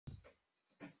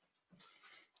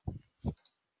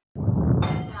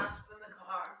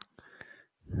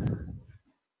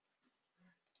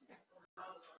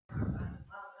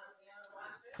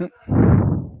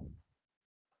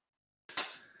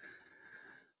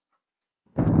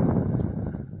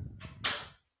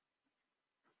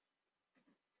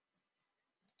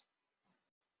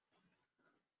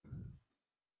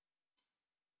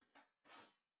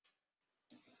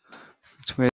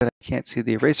It's weird that I can't see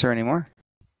the eraser anymore.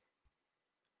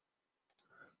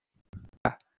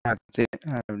 I have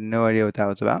no idea what that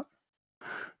was about.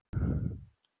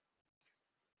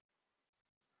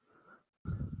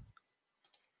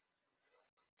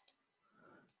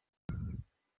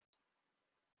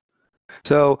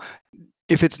 So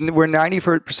if we're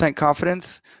 90%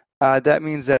 confidence, that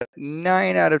means that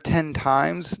 9 out of 10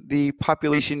 times the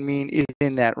population mean is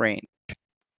in that range.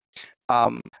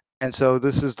 And so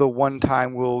this is the one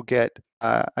time we'll get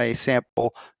a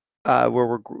sample where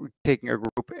we're taking a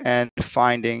group and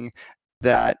finding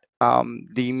that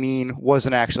the mean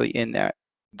wasn't actually in that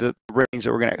the range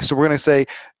that we're going to. So we're going to say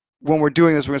when we're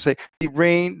doing this, we're going to say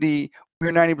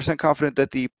we're 90% confident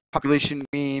that the population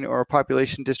mean or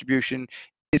population distribution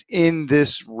is in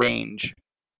this range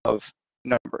of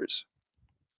numbers.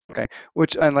 Okay,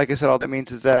 and like I said, all that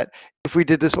means is that if we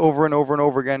did this over and over and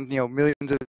over again,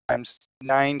 millions of times,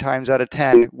 9 times out of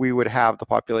 10, we would have the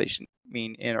population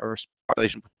mean or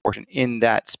population proportion in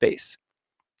that space.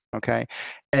 Okay,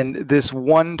 and this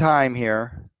one time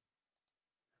here,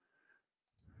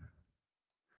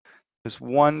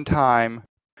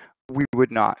 we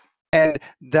would not, and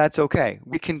that's okay.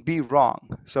 We can be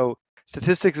wrong. So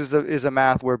statistics is a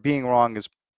math where being wrong is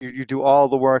you do all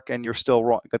the work and you're still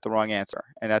wrong, get the wrong answer,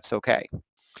 and that's okay.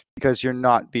 Because you're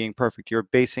not being perfect. You're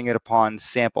basing it upon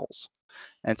samples,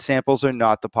 and samples are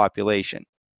not the population.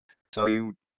 So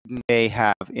you may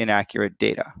have inaccurate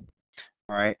data,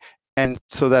 all right? And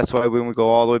so that's why when we go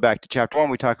all the way back to chapter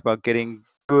 1, we talk about getting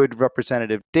good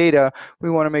representative data. We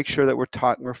want to make sure that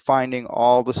we're finding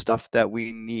all the stuff that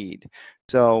we need.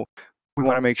 So we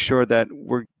want to make sure that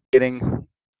we're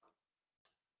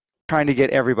trying to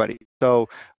get everybody. So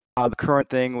the current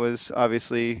thing was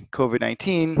obviously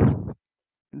COVID-19.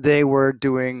 They were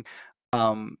doing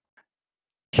human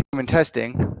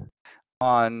testing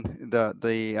on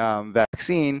the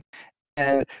vaccine,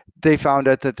 and they found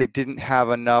out that they didn't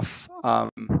have enough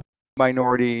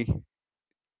minority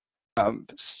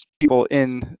people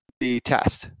in the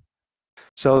test,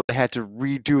 so they had to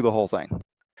redo the whole thing,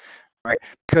 right?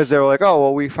 Because they were like, oh,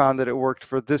 well, we found that it worked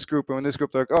for this group, and in this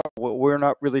group, they're like, oh, well, we're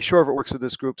not really sure if it works for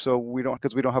this group, so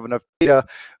because we don't have enough data,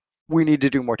 we need to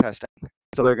do more testing.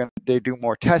 So they do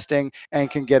more testing and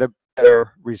can get a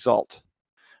better result.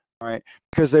 Right?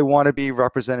 Because they want to be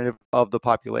representative of the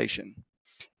population.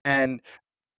 And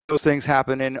those things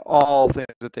happen in all things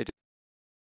that they do.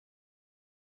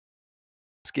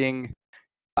 Asking,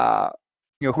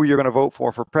 who you're going to vote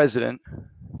for president,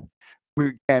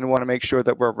 we again want to make sure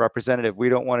that we're representative. We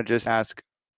don't want to just ask,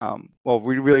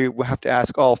 we really have to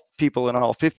ask all people in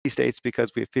all 50 states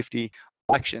because we have 50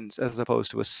 elections as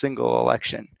opposed to a single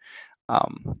election,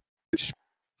 which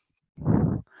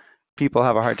people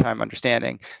have a hard time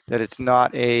understanding that it's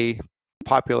not a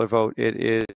popular vote. It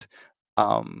is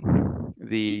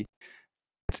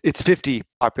it's 50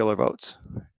 popular votes,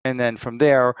 and then from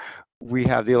there we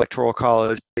have the electoral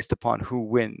college based upon who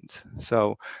wins.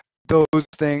 So those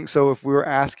things. So if we were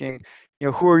asking,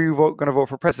 who are you going to vote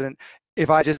for president? If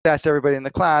I just asked everybody in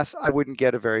the class, I wouldn't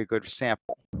get a very good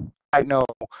sample. I know,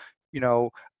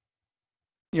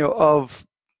 of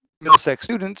Middlesex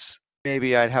students,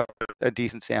 maybe I'd have a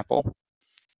decent sample.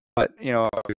 But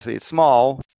obviously it's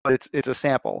small, but it's a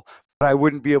sample. But I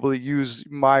wouldn't be able to use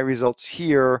my results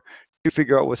here to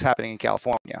figure out what's happening in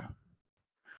California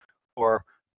or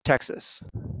Texas.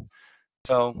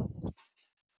 So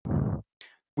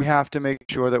we have to make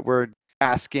sure that we're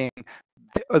asking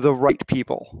the right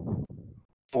people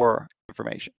for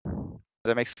information. Does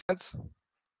that make sense?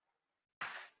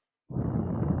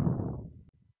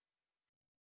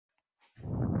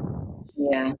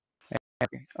 Yeah.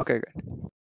 Okay, good.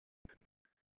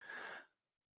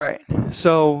 All right.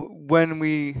 So when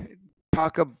we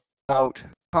talk about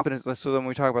confidence, so when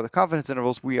we talk about the confidence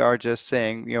intervals, we are just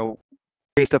saying,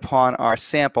 based upon our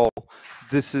sample,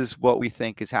 this is what we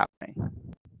think is happening.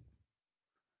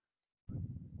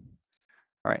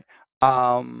 All right.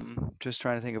 Just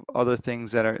trying to think of other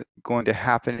things that are going to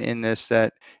happen in this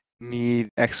that need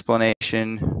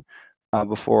explanation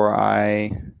before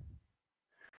I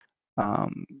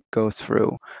go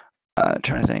through.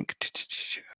 Trying to think.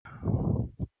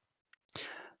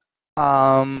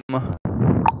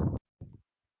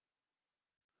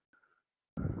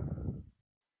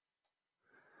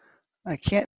 I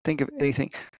can't think of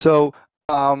anything. So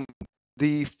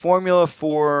the formula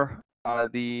for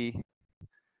the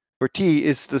for t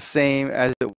is the same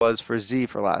as it was for z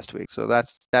for last week. So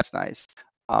that's nice.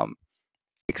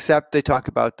 Except they talk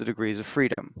about the degrees of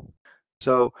freedom.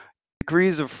 So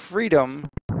degrees of freedom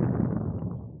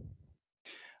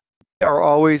are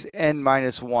always n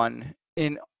minus 1.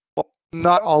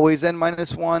 Not always n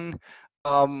minus 1.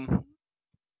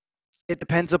 It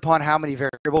depends upon how many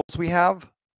variables we have.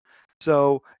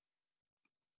 So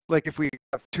like if we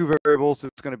have 2 variables,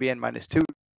 it's going to be n minus 2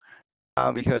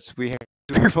 because we have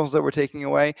 2 variables that we're taking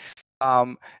away.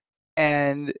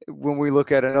 And when we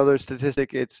look at another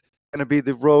statistic, it's going to be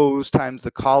the rows times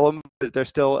the column. They're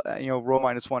still, row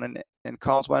minus 1 and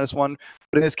columns minus 1.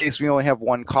 But in this case, we only have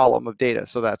 1 column of data.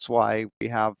 So that's why we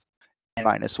have n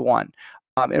minus 1.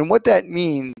 And what that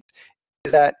means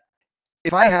is that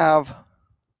if I have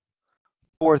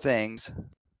 4 things,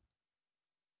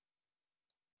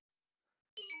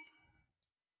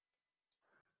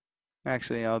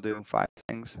 actually, I'll do 5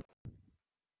 things,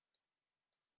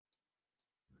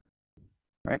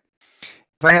 right?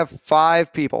 If I have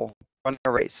 5 people running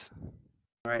a race,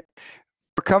 right?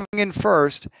 For coming in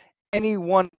first, any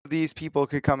one of these people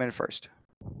could come in first.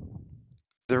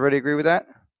 Does everybody agree with that?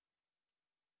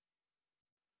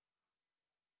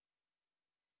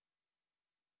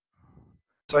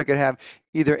 So I could have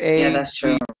either A, that's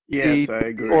true. Yes, C, I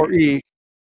agree. or E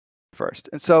first.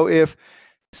 And so if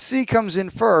C comes in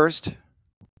first,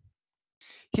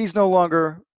 he's no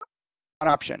longer an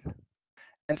option.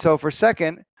 And so for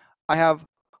second, I have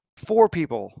 4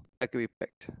 people that could be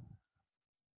picked.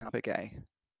 I'll pick A.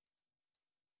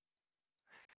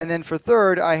 And then for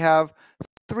third, I have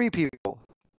 3 people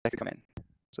that could come in.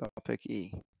 So I'll pick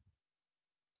E.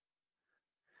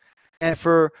 And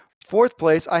for fourth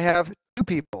place, I have 2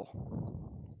 people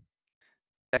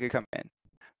that could come in.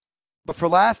 But for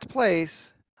last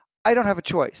place, I don't have a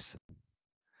choice.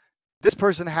 This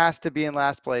person has to be in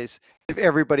last place if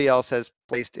everybody else has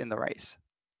placed in the race.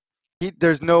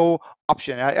 There's no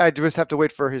option. I just have to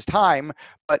wait for his time,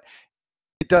 but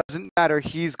it doesn't matter.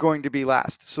 He's going to be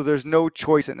last. So there's no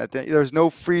choice in that. There's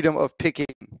no freedom of picking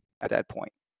at that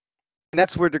point. And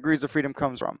that's where degrees of freedom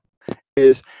comes from,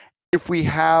 is if we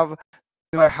have,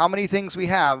 no matter how many things we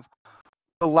have,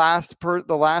 the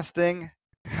last thing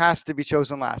has to be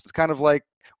chosen last. It's kind of like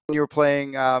when you were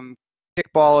playing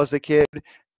kickball as a kid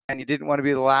and you didn't want to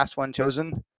be the last one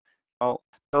chosen. Well,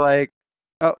 they're like,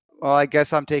 oh, well, I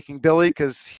guess I'm taking Billy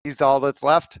because he's all that's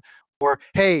left. Or,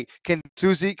 hey, can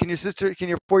your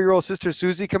 4-year-old sister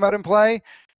Susie come out and play?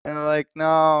 And they're like,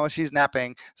 no, she's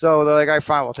napping. So they're like, all right,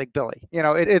 fine, we'll take Billy.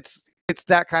 It's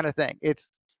that kind of thing.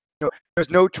 There's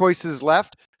no choices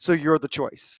left, so you're the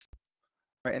choice.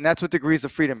 Right? And that's what degrees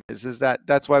of freedom is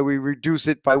that's why we reduce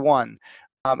it by 1.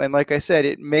 And like I said,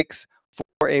 it makes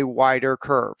for a wider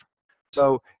curve.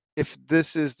 So if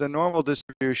this is the normal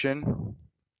distribution,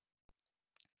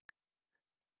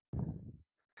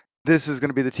 this is going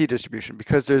to be the t-distribution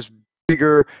because there's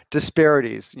bigger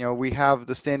disparities. We have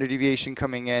the standard deviation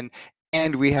coming in,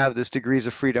 and we have this degrees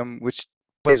of freedom, which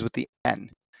plays with the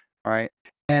n, all right?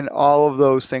 And all of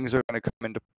those things are going to come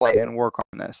into play and work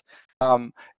on this.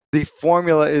 The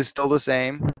formula is still the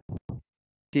same.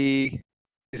 T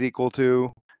is equal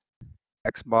to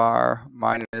x bar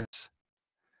minus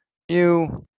mu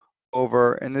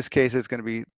over, in this case, it's going to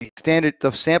be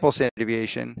the sample standard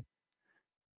deviation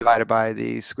divided by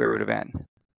the square root of n.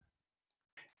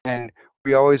 And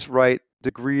we always write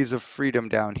degrees of freedom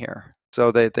down here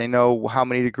so that they know how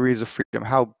many degrees of freedom,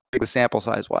 how big the sample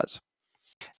size was.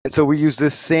 And so we use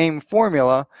this same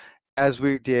formula as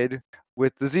we did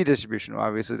with the z-distribution.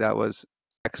 Obviously, that was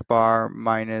x bar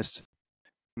minus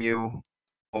mu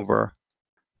over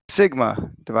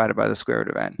sigma divided by the square root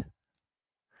of n.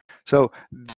 So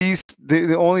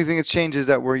the only thing that's changed is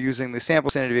that we're using the sample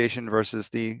standard deviation versus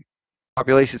the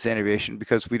population standard deviation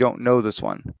because we don't know this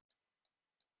one.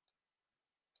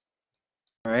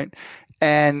 All right,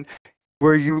 and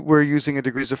we're using a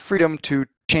degrees of freedom to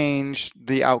change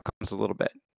the outcomes a little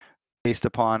bit based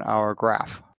upon our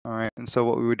graph. All right, and so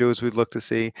what we would do is we'd look to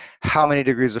see how many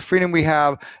degrees of freedom we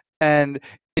have, and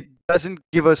it doesn't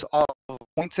give us all the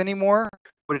points anymore.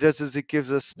 What it does is it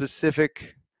gives us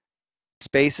specific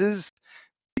spaces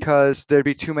because there'd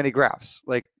be too many graphs.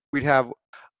 Like we'd have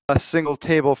a single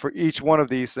table for each one of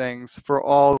these things for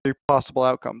all the possible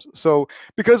outcomes. So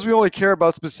because we only care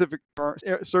about specific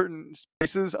certain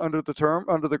spaces under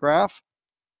the graph,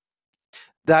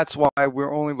 that's why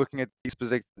we're only looking at these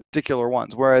particular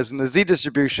ones. Whereas in the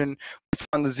z-distribution, we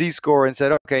found the z-score and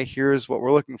said, okay, here's what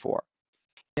we're looking for.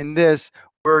 In this,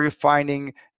 we're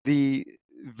finding the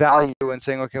value and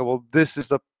saying, okay, well, this is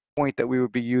the point that we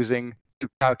would be using to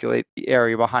calculate the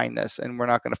area behind this, and we're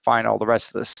not going to find all the rest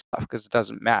of this stuff because it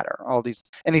doesn't matter.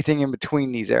 Anything in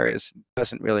between these areas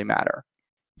doesn't really matter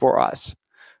for us.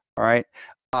 All right.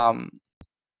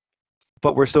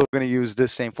 But we're still going to use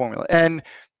this same formula. And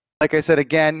like I said,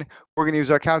 again, we're going to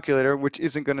use our calculator, which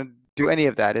isn't going to do any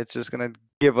of that. It's just going to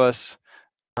give us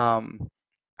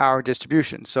our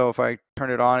distribution. So if I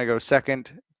turn it on, I go to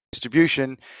second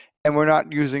distribution, and we're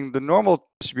not using the normal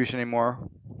distribution anymore.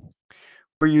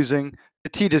 We're using the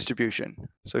t distribution.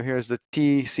 So here's the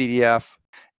t CDF.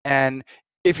 And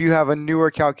if you have a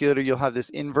newer calculator, you'll have this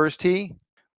inverse t,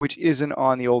 which isn't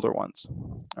on the older ones.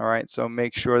 All right, so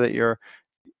make sure that you're,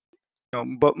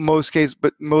 but most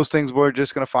things we're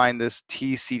just going to find this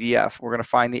t CDF. We're going to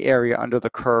find the area under the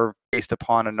curve based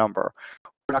upon a number.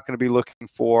 We're not going to be looking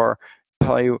for,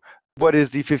 tell you what is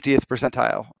the 50th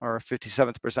percentile or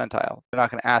 57th percentile. They're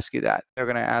not going to ask you that. They're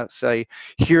going to say,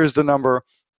 here's the number,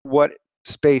 what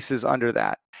space is under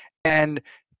that. And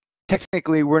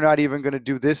technically, we're not even going to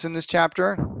do this in this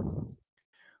chapter.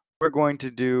 We're going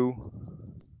to do,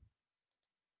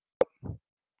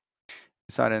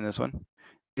 it's not in this one.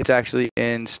 It's actually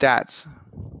in stats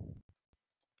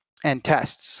and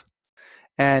tests.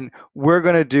 And we're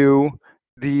going to do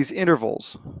these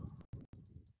intervals.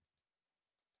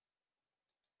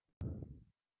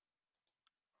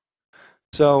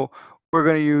 So we're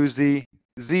going to use the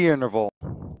z interval,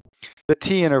 the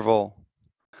t interval.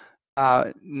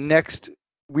 Next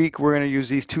week, we're going to use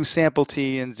these two sample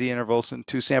t and z intervals and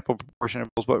two sample proportion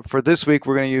intervals. But for this week,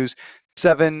 we're going to use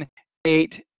 7,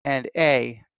 8, and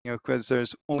a, because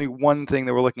there's only one thing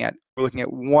that we're looking at. We're looking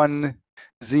at one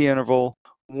z interval,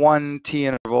 one t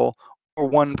interval, or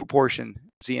one proportion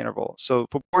z interval. So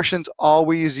proportions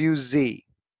always use z.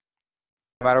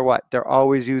 No matter what, they're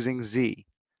always using z.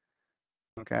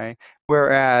 Okay,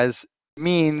 whereas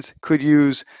means could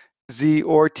use z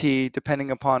or t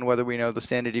depending upon whether we know the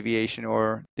standard deviation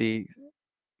or the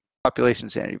population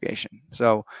standard deviation.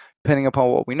 So depending upon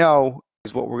what we know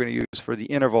is what we're going to use for the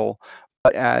interval.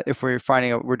 But if we're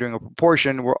finding out we're doing a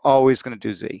proportion, we're always going to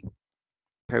do z.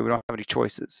 Okay, we don't have any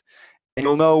choices. And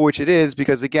you'll know which it is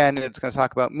because, again, it's going to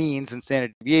talk about means and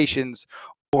standard deviations,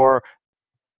 or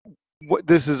what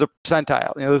this is a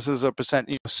percentile. This is a percent.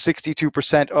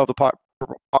 62% of the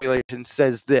population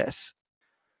says this.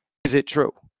 Is it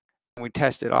true? And we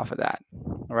test it off of that.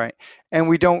 All right. And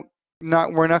we're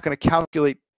not going to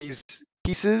calculate these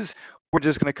pieces. We're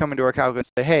just going to come into our calculator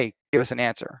and say, hey, give us an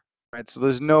answer. Right. So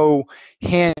there's no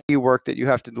handiwork that you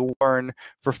have to learn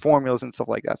for formulas and stuff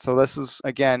like that. So this is,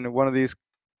 again, one of these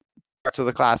parts of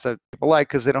the class that people like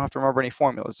because they don't have to remember any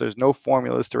formulas. There's no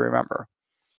formulas to remember.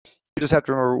 You just have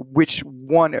to remember which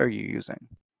one are you using.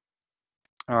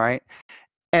 All right.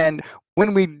 And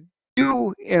when we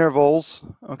do intervals,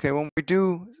 okay, when we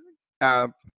do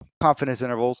confidence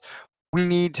intervals, we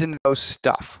need to know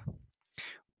stuff.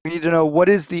 We need to know what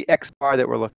is the X bar that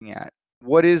we're looking at?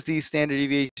 What is the standard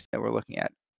deviation that we're looking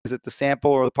at? Is it the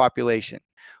sample or the population?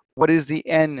 What is the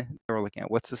N that we're looking at?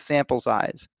 What's the sample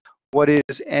size? What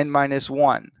is N minus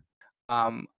 1?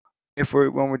 When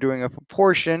we're doing a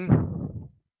proportion,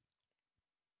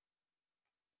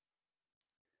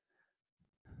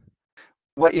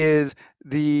 what is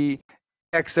the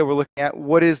X that we're looking at?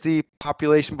 What is the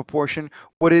population proportion?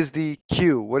 What is the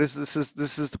Q? What is this?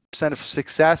 This is the percent of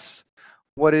success.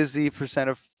 What is the percent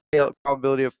of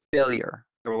probability of failure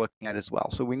that we're looking at as well?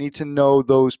 So we need to know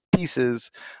those pieces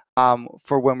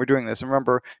for when we're doing this. And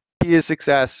remember, P is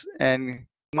success and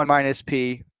 1 minus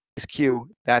P is Q.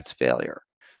 That's failure.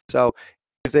 So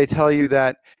if they tell you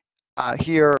that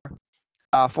here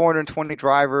 420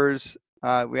 drivers,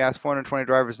 we asked 420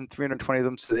 drivers and 320 of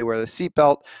them said they wear the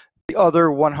seatbelt. The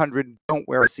other 100 don't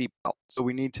wear a seatbelt. So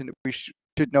we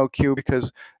should know Q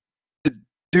because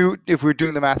if we're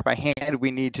doing the math by hand,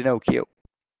 we need to know Q.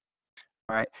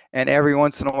 All right. And every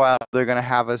once in a while, they're going to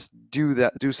have us do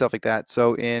stuff like that.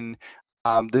 So in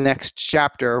the next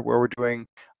chapter where we're doing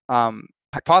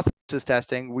hypothesis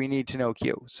testing, we need to know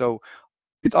Q. So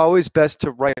it's always best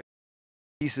to write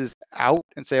pieces out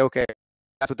and say, okay,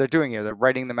 that's what they're doing here. They're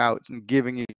writing them out and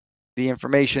giving you the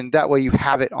information. That way you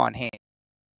have it on hand.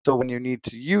 So when you need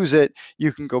to use it,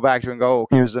 you can go back to it and go, oh,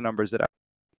 here's the numbers that I.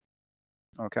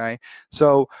 Okay.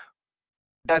 So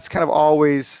that's kind of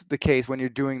always the case when you're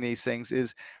doing these things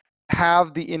is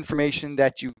have the information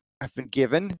that you have been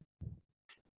given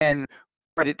and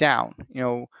write it down.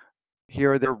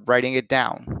 Here they're writing it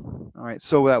down. All right.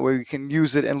 So that way we can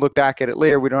use it and look back at it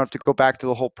later. We don't have to go back to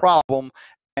the whole problem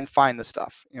and find the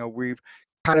stuff. We've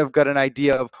kind of got an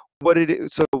idea of what it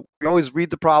is. So we always read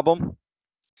the problem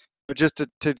just to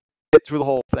get through the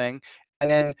whole thing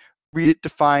and then read it to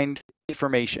find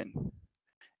information.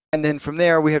 And then from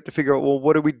there, we have to figure out, well,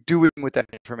 what are we doing with that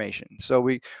information? So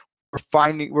we're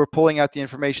pulling out the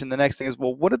information. The next thing is,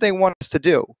 well, what do they want us to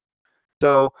do?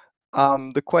 So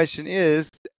the question is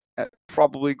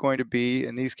probably going to be,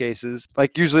 in these cases,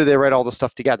 like usually they write all the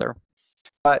stuff together,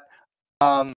 but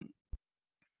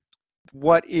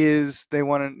what is, they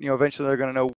want to, eventually they're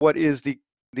going to know what is the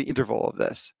interval of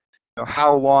this,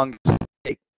 how long does it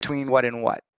take between what and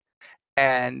what,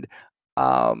 and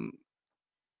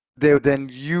they would then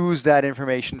use that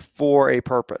information for a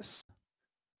purpose.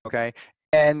 Okay,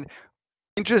 and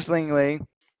interestingly,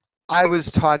 I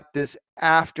was taught this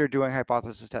after doing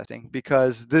hypothesis testing,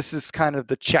 because this is kind of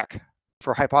the check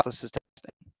for hypothesis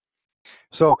testing.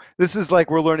 So this is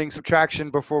like we're learning subtraction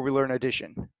before we learn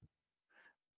addition.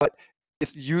 But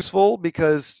it's useful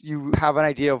because you have an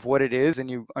idea of what it is and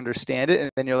you understand it, and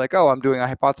then you're like, oh, I'm doing a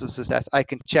hypothesis test, I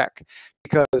can check.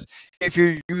 Because if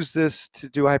you use this to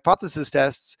do hypothesis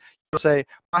tests, you'll say,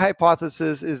 my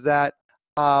hypothesis is that,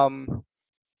 so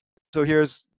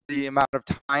here's the amount of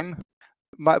time,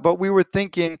 but we were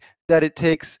thinking that it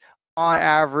takes on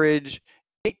average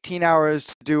 18 hours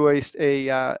to do a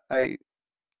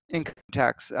income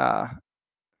tax,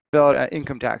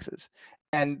 income taxes.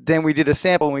 And then we did a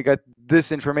sample and we got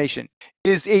this information.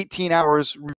 Is 18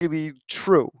 hours really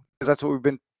true? Because that's what we've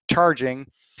been charging,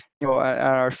 on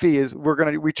our fee is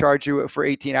we charge you for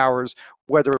 18 hours,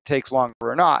 whether it takes longer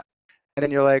or not. And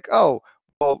then you're like, oh,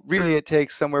 well, really it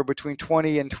takes somewhere between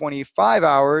 20 and 25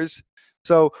 hours.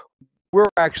 So we're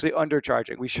actually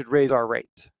undercharging. We should raise our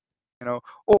rates, or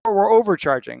we're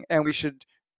overcharging, and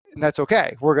and that's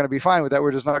okay. We're going to be fine with that.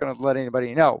 We're just not going to let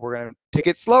anybody know. We're going to take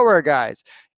it slower, guys.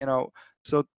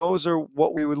 So those are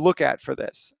what we would look at for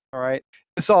this. All right.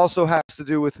 This also has to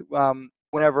do with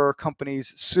whenever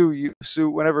companies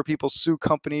whenever people sue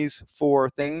companies for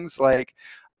things like,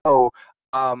 oh,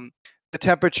 the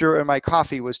temperature in my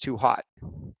coffee was too hot,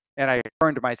 and I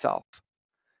burned myself.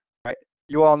 Right.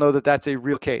 You all know that that's a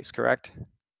real case, correct?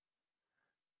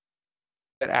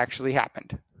 That actually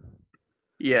happened.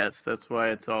 Yes, that's why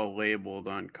it's all labeled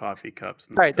on coffee cups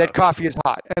and Right, stuff. that coffee is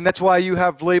hot. And that's why you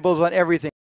have labels on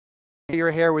everything. Your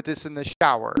hair with this in the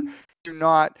shower. Do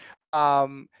not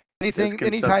anytime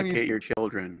you suffocate your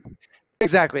children.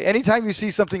 Exactly. Anytime you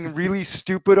see something really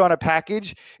stupid on a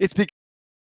package, it's because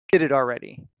they did it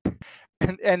already.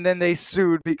 And then they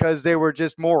sued because they were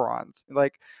just morons.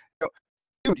 Like,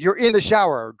 dude, you're in the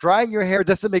shower. Drying your hair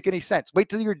doesn't make any sense. Wait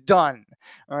till you're done.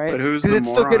 All right? But who's Because the it's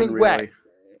still moron getting really? wet.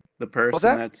 The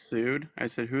person that sued? I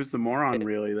said, who's the moron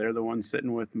really? They're the ones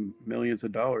sitting with millions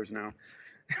of dollars now.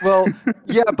 Well,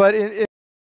 yeah, but in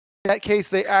that case,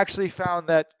 they actually found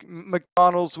that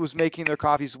McDonald's was making their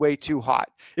coffees way too hot.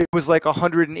 It was like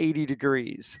 180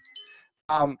 degrees.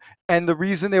 And the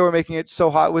reason they were making it so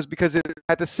hot was because it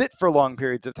had to sit for long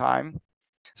periods of time.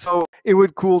 So it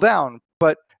would cool down.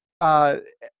 But and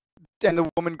the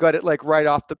woman got it like right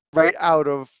out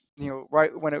of,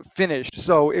 right when it finished.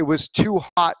 So it was too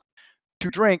hot to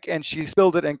drink, and she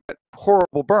spilled it and got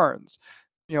horrible burns.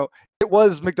 It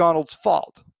was McDonald's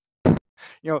fault.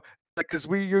 Because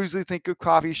we usually think of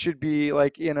coffee should be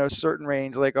like in a certain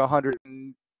range, like 100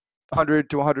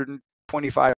 to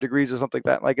 125 degrees or something like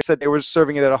that. Like I said, they were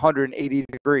serving it at 180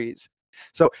 degrees.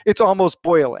 So it's almost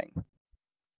boiling.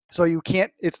 So you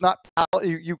can't, it's not,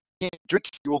 you can't drink,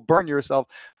 you will burn yourself.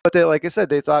 But they, like I said,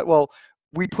 they thought, well,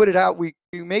 we put it out, we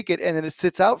make it, and then it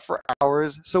sits out for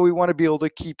hours. So we want to be able to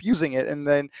keep using it. And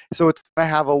then, so it's going to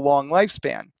have a long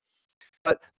lifespan.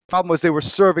 But the problem was they were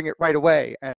serving it right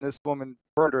away, and this woman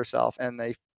burned herself, and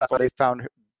that's why they found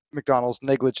McDonald's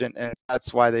negligent, and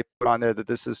that's why they put on there that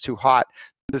this is too hot,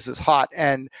 this is hot,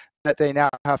 and that they now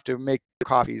have to make the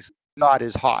coffees not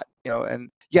as hot, and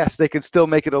yes, they can still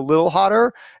make it a little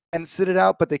hotter and sit it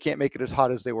out, but they can't make it as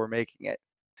hot as they were making it.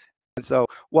 And so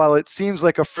while it seems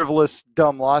like a frivolous,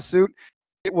 dumb lawsuit,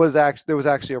 there was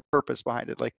actually a purpose behind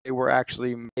it. Like they were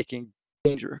actually making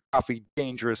coffee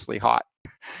dangerously hot.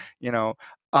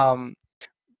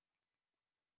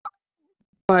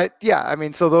 But yeah, I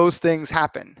mean, so those things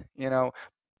happen,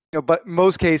 but in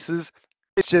most cases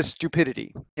it's just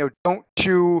stupidity. Don't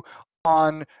chew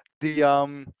on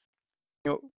the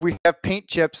we have paint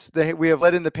chips, we have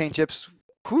lead in the paint chips.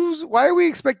 Why are we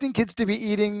expecting kids to be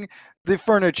eating the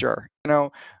furniture?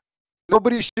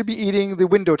 Nobody should be eating the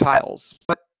window tiles,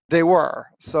 but they were.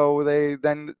 So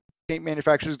paint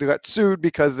manufacturers got sued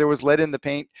because there was lead in the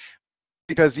paint,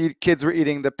 because kids were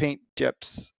eating the paint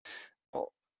chips.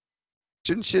 Well,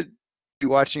 shouldn't you be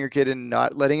watching your kid and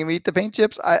not letting him eat the paint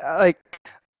chips?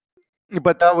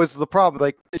 But that was the problem.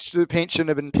 Like the paint shouldn't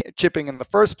have been chipping in the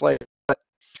first place. But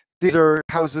these are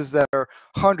houses that are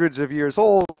hundreds of years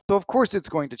old, so of course it's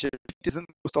going to chip. It isn't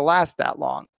supposed to last that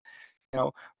long,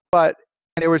 but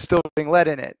they were still putting lead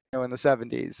in it, in the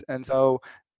 70s, and so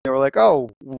they were like, oh,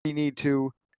 we need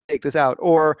to take this out.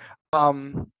 Or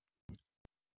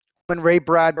when Ray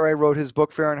Bradbury wrote his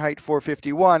book Fahrenheit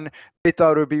 451, they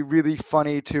thought it would be really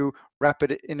funny to wrap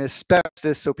it in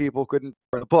asbestos so people couldn't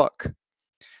burn the book.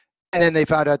 And then they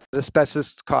found out that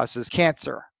asbestos causes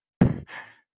cancer.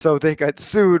 So they got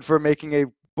sued for making a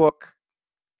book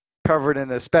covered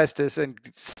in asbestos and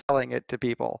selling it to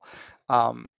people,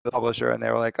 the publisher. And they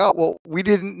were like, oh, well, we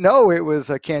didn't know it was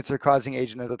a cancer-causing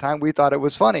agent at the time. We thought it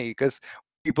was funny because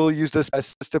people used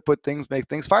asbestos to make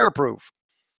things fireproof.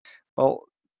 Well,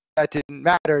 that didn't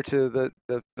matter to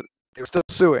they were still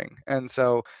suing, and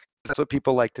so that's what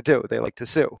people like to do. They like to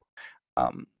sue,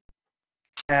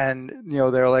 and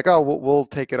they're like, oh, we'll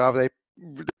take it off. They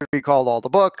recalled all the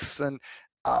books, and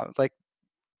like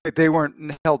they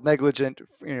weren't held negligent,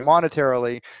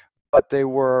 monetarily, but they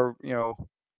were,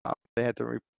 they had to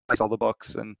replace all the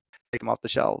books and take them off the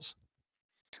shelves.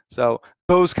 So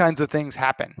those kinds of things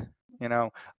happen.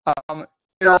 It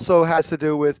also has to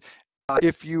do with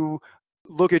if you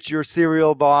look at your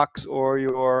cereal box or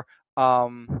your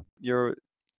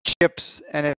chips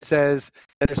and it says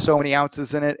that there's so many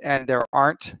ounces in it and there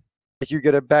aren't. If you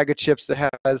get a bag of chips that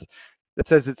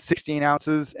says it's 16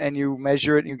 ounces and you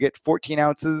measure it and you get 14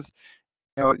 ounces,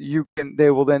 they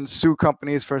will then sue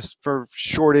companies for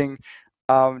shorting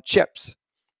chips,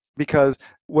 because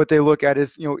what they look at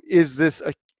is this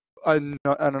an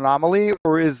anomaly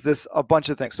or is this a bunch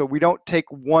of things? So we don't take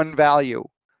one value.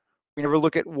 We never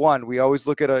look at one. We always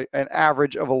look at an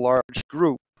average of a large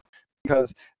group,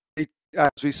 because as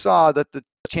we saw that the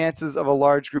chances of a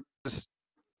large group is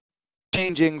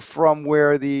changing from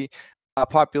where the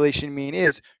population mean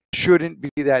is shouldn't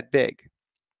be that big.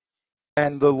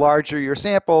 And the larger your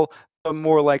sample, the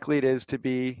more likely it is to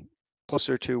be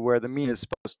closer to where the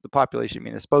population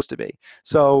mean is supposed to be.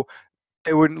 So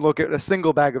they wouldn't look at a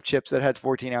single bag of chips that had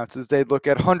 14 ounces. They'd look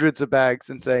at hundreds of bags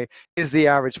and say, is the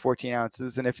average 14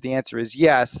 ounces? And if the answer is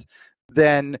yes,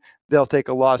 then they'll make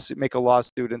a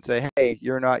lawsuit and say, hey,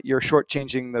 you're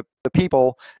shortchanging the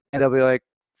people. And they'll be like,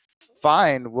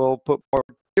 fine, we'll put more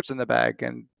chips in the bag.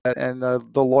 And the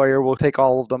lawyer will take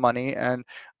all of the money, and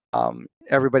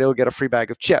everybody will get a free bag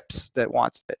of chips that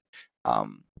wants it.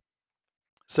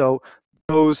 So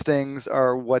those things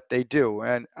are what they do.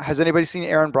 And has anybody seen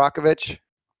Aaron Brockovich?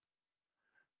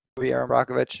 Aaron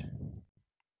Brockovich?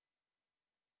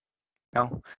 No?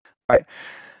 All right.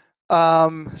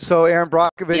 So Aaron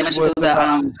Brockovich was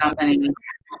the company.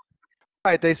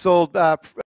 Right. They sold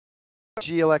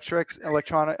G Electric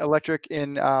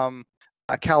in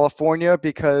California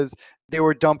because they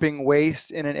were dumping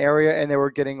waste in an area and they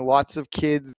were getting lots of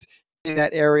kids in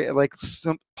that area, like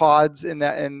some pods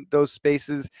in those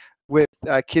spaces with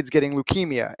kids getting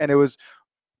leukemia, and it was.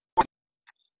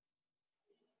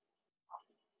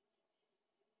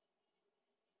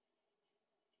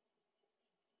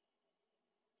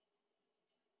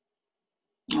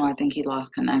 Oh, I think he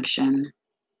lost connection.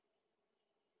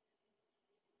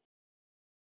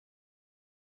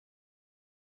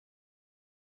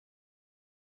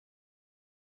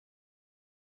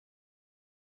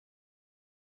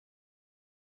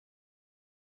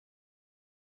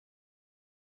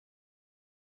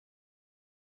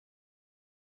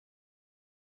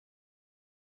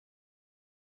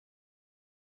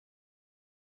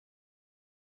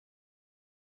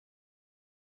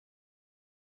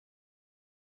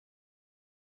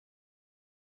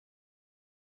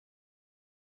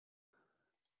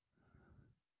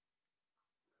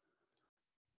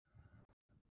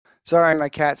 Sorry, my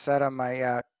cat sat on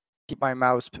my keep my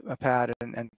mouse pad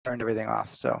and turned everything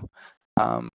off. So,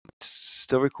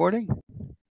 still recording?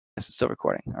 Yes, it's still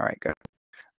recording. All right, good.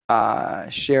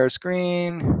 Share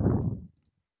screen.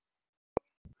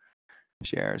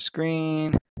 Share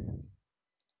screen. I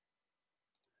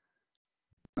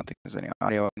don't think there's any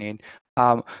audio I need.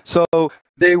 So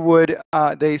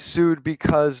they sued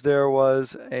because there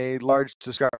was a large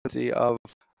discrepancy of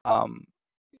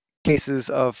cases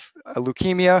of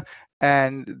leukemia,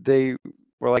 and they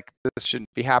were like, this shouldn't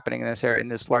be happening in this area, in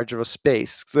this large of a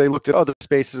space. So they looked at other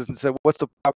spaces and said, what's the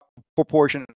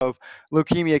proportion of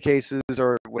leukemia cases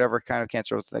or whatever kind of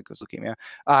cancer that goes leukemia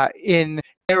in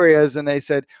areas? And they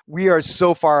said, we are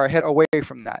so far away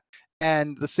from that.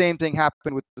 And the same thing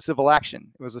happened with the civil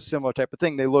action. It was a similar type of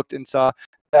thing. They looked and saw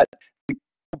that the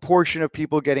proportion of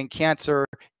people getting cancer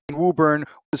in Woburn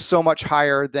was so much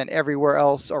higher than everywhere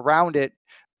else around it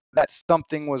that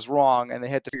something was wrong, and they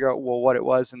had to figure out what it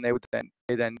was, and they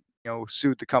then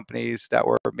sued the companies that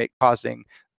were causing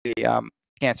the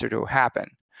cancer to happen.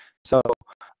 So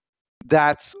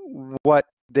that's what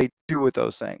they do with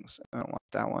those things. I don't want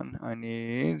that one. I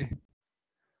need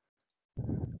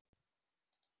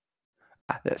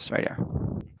this right here.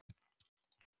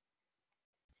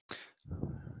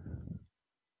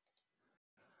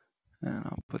 And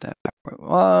I'll put that back where it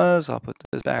was. I'll put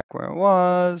this back where it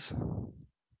was.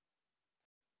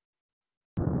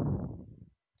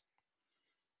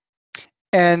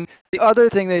 And the other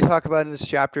thing they talk about in this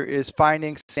chapter is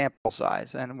finding sample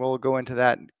size, and we'll go into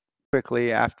that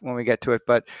quickly after when we get to it.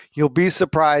 But you'll be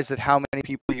surprised at how many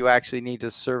people you actually need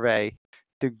to survey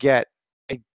to get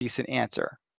a decent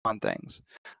answer on things.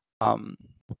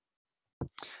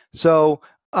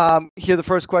 Here the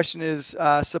first question is: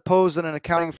 suppose that an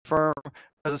accounting firm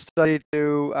does a study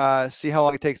to see how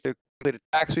long it takes to complete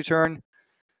a tax return,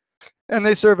 and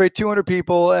they survey 200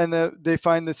 people, and they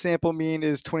find the sample mean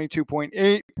is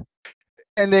 22.8.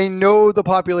 And they know the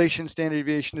population standard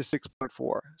deviation is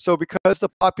 6.4. So because the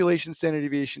population standard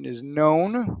deviation is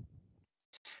known,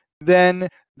 then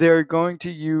they're going to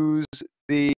use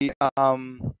the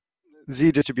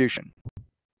Z distribution.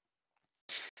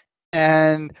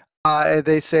 And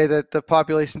they say that the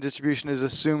population distribution is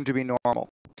assumed to be normal.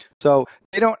 So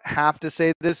they don't have to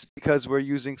say this because we're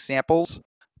using samples,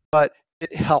 but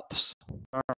it helps.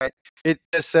 All right. It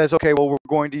just says, okay, well, we're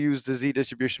going to use the Z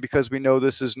distribution because we know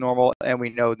this is normal and we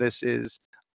know this is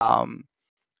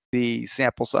the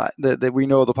sample size, that we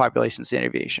know the population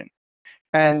standard deviation.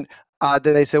 And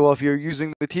then they say, well, if you're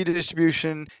using the T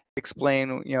distribution,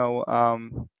 explain, you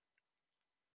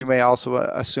may also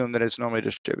assume that it's normally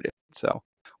distributed. So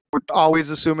we're always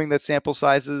assuming that sample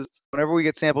sizes, whenever we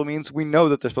get sample means, we know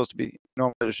that they're supposed to be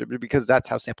normally distributed because that's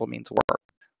how sample means work.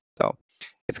 So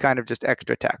it's kind of just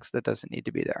extra text that doesn't need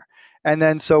to be there. And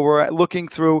then so we're looking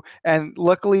through, and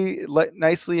luckily,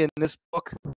 nicely in this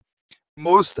book,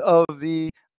 most of the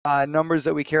numbers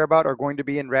that we care about are going to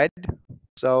be in red,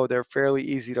 so they're fairly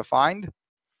easy to find.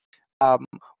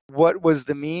 What was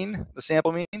the mean, the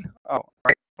sample mean? Oh,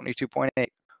 right, 22.8.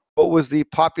 What was the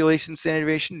population standard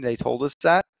deviation? They told us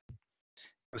that. It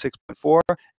was 6.4.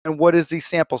 And what is the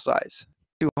sample size?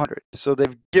 200. So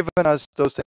they've given us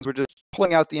those things. We're just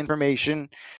pulling out the information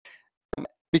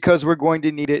because we're going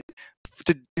to need it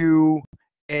to do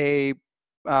a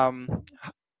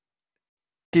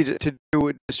to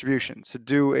do distributions, to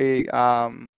do a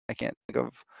I can't think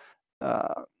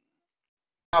of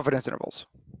confidence intervals.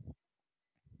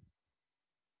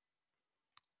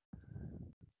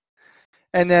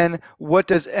 And then what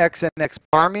does X and X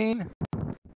bar mean?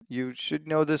 You should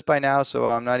know this by now, so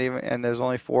I'm not even, and there's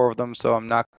only 4 of them, so I'm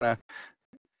not going to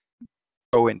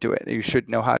go into it. You should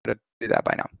know how to do that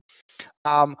by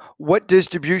now. What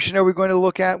distribution are we going to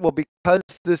look at? Well, because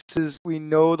we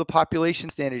know the population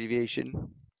standard deviation,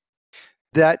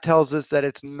 that tells us that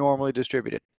it's normally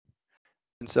distributed.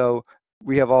 And so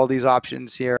we have all these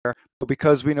options here, but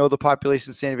because we know the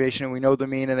population standard deviation and we know the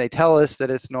mean and they tell us that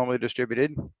it's normally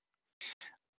distributed,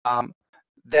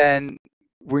 then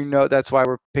we know that's why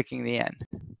we're picking the n.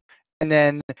 And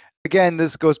then again,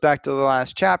 this goes back to the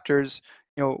last chapters,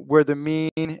 where the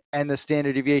mean and the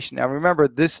standard deviation. Now remember,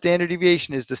 this standard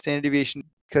deviation is the standard deviation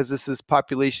because this is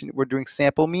population, we're doing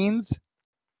sample means.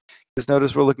 Just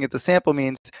notice we're looking at the sample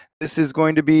means. This is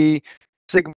going to be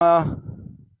sigma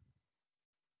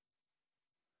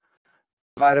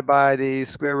divided by the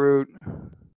square root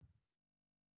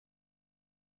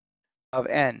of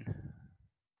n.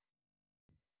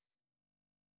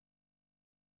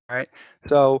 All right,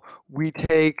 so we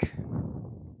take,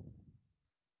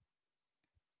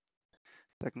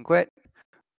 second quit,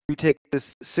 we take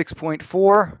this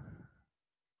 6.4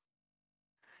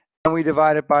 and we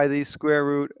divide it by the square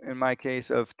root, in my case,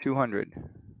 of 200.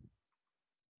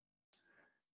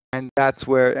 And that's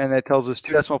where, and that tells us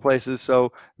 2 decimal places,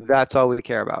 so that's all we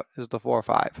care about is the 4 or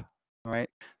 5. All right,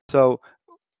 so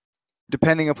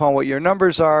depending upon what your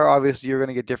numbers are, obviously you're going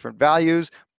to get different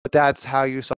values, but that's how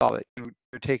you solve it.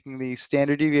 You're taking the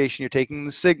standard deviation, you're taking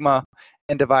the sigma,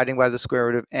 and dividing by the square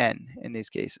root of n in these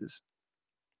cases.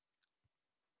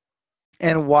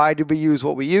 And why did we use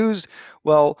what we used?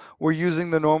 Well, we're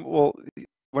using the normal, well,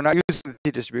 we're not using the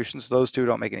t-distributions, so those two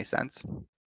don't make any sense.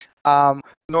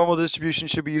 Normal distribution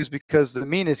should be used because the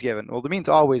mean is given. Well, the mean's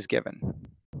always given.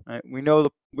 Right? We know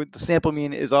the sample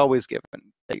mean is always given.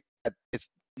 It's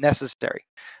necessary.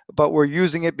 But we're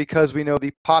using it because we know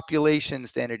the population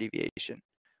standard deviation.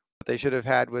 What they should have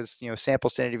had was,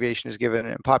 sample standard deviation is given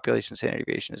and population standard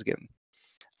deviation is given,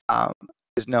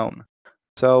 is known.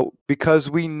 So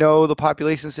because we know the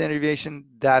population standard deviation,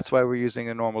 that's why we're using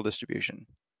a normal distribution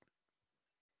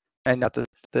and not the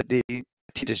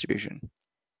t-distribution.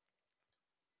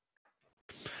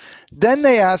 Then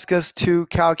they ask us to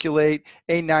calculate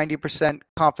a 90%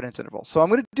 confidence interval. So I'm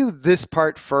going to do this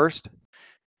part first.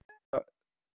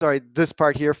 Sorry, this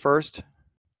part here first.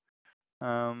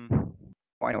 I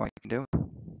know I can do.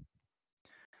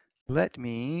 Let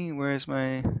me, where's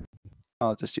my,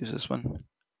 I'll just use this one.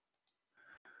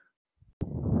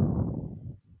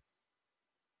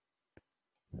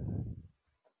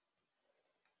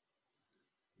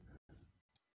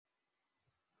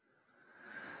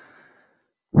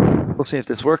 We'll see if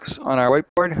this works on our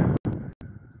whiteboard.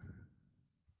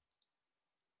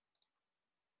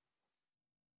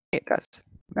 It does.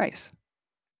 Nice.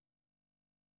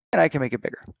 And I can make it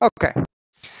bigger. Okay.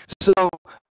 So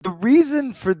the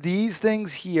reason for these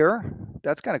things here,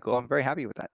 that's kind of cool. I'm very happy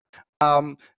with that.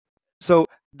 So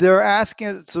they're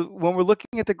asking, so when we're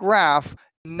looking at the graph,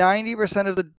 90%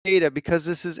 of the data, because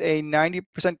this is a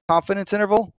 90% confidence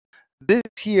interval, this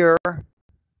here,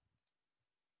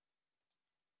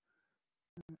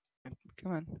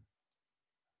 come on.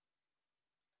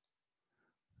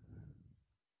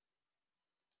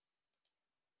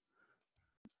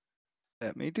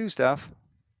 Let me do stuff.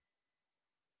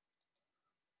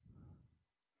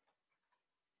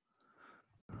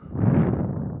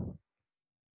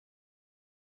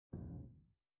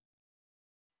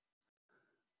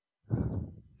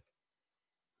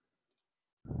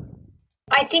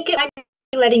 I think it might be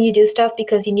letting you do stuff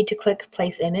because you need to click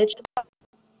place image.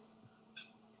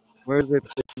 Where's it?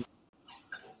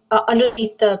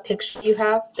 Underneath the picture you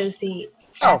have, there's the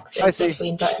X I in see.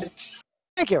 between button.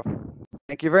 Thank you.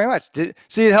 Thank you very much.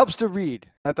 See, it helps to read.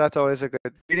 That's always a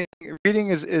good reading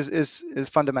is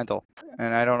fundamental,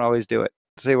 and I don't always do it.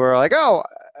 See, we're like, oh,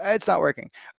 it's not working.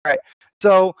 All right.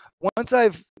 So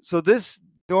so this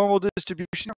normal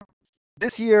distribution,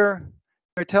 this here,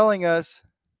 they're telling us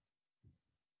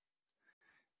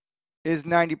is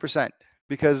 90%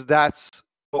 because that's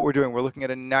what we're doing. We're looking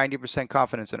at a 90%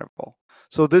 confidence interval.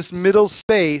 So this middle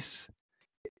space,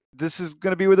 this is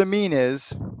going to be where the mean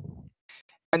is.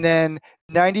 And then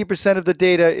 90% of the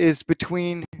data is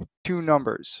between two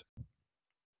numbers.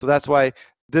 So that's why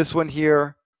this one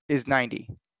here is 90.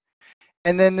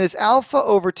 And then this alpha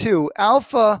over 2,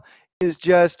 alpha is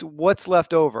just what's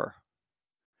left over,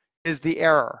 is the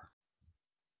error.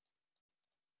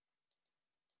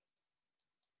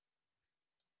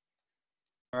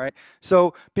 All right.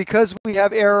 So because we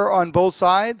have error on both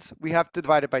sides, we have to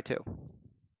divide it by 2.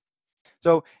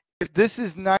 So if this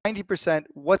is 90%,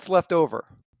 what's left over?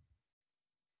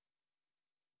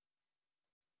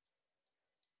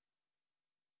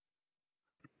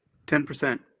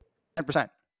 10%. 10%.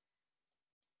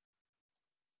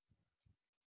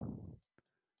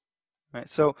 Right.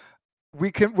 So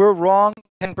we're wrong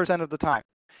 10% of the time.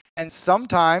 And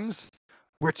sometimes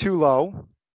we're too low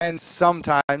and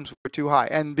sometimes we're too high.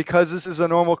 And because this is a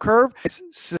normal curve, it's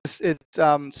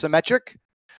symmetric.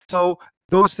 So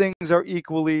those things are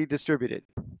equally distributed.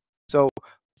 So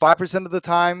 5% of the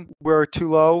time we're too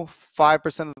low,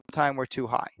 5% of the time we're too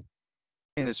high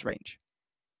in this range.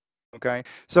 Okay.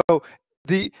 So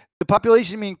the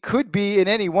population mean could be in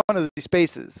any one of these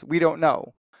spaces. We don't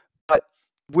know. But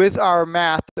with our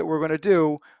math that we're going to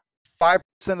do, 5%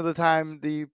 of the time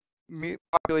the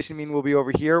population mean will be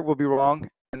over here, will be wrong,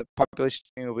 and the population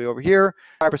mean will be over here.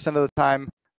 5% of the time,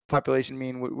 population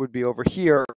mean would be over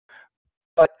here,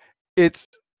 but it's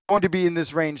going to be in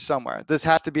this range somewhere. This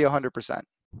has to be 100%.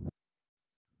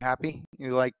 Happy?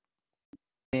 You like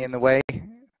me in the way?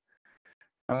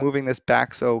 I'm moving this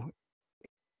back so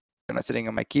I'm not sitting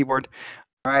on my keyboard.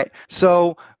 All right,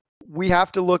 so we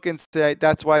have to look and say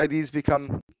that's why these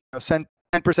become 10%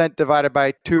 divided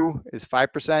by 2 is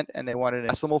 5%, and they want it in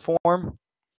decimal form.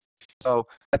 So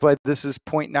that's why this is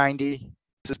 0.90,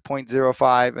 this is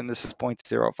 0.05, and this is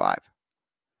 0.05.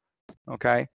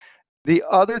 Okay. The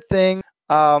other thing,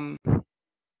 when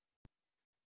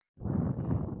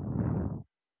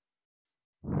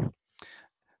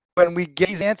we get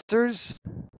these answers,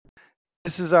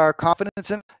 this is our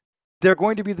confidence in, they're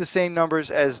going to be the same numbers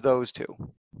as those two.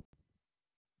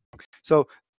 So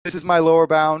this is my lower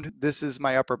bound, this is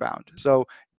my upper bound. So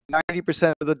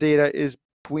 90% of the data is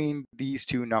between these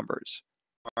two numbers.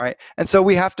 All right. And so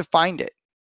we have to find it.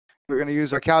 We're going to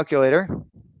use our calculator.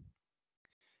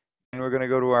 And we're going to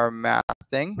go to our math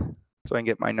thing so I can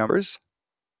get my numbers.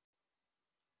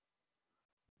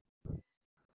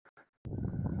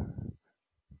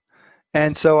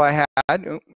 And so I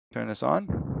had, turn this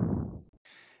on.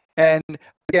 And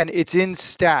again, it's in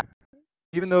stat.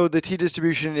 Even though the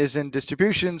t-distribution is in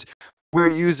distributions, we're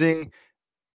going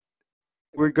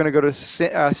to go to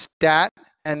stat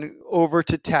and over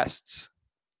to tests.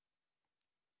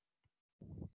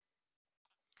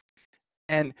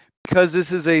 And because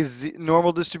this is a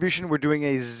normal distribution, we're doing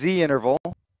a z interval.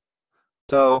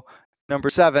 So number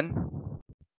 7.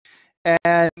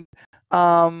 And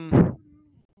then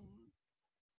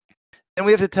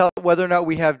we have to tell whether or not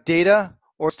we have data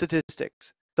or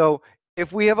statistics. So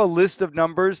if we have a list of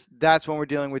numbers, that's when we're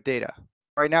dealing with data.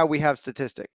 Right now we have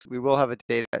statistics. We will have a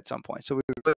data at some point. So we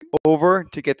click over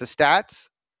to get the stats,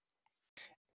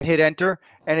 hit enter,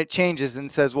 and it changes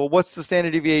and says, well, what's the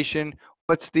standard deviation?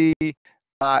 What's the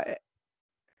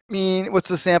mean? What's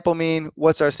the sample mean?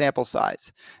 What's our sample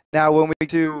size? Now, when we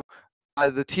do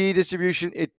the t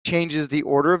distribution, it changes the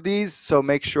order of these. So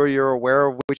make sure you're aware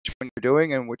of which one you're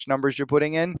doing and which numbers you're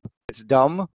putting in. It's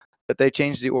dumb that they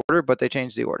change the order, but they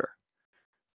change the order.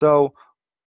 So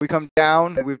we come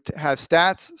down, we have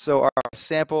stats. So our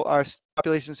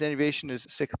population standard deviation is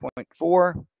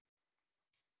 6.4.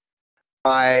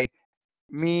 My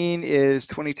mean is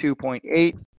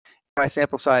 22.8. My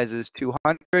sample size is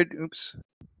 200. Oops.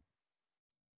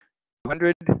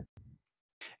 200. And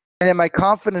then my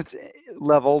confidence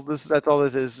level, that's all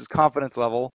this is confidence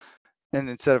level. And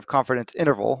instead of confidence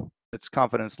interval, it's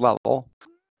confidence level.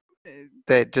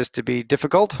 That just to be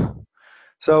difficult.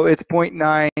 So it's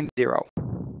 0.90.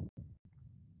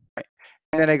 Right.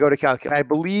 And then I go to calculate. I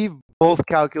believe both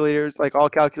calculators, like all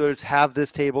calculators, have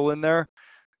this table in there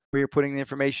where you're putting the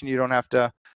information. You don't have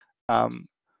to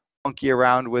monkey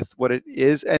around with what it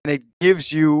is, and it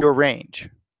gives you your range.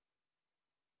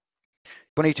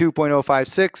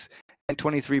 22.056 and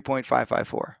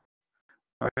 23.554.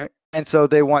 Okay. And so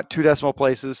they want 2 decimal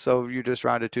places, so you just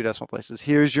rounded 2 decimal places.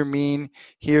 Here's your mean,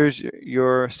 here's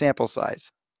your sample size.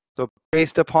 So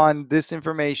based upon this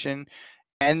information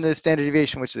and the standard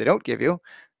deviation, which they don't give you,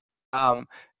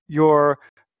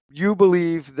 you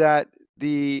believe that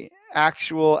the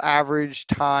actual average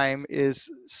time is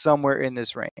somewhere in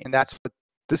this range. And that's what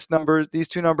these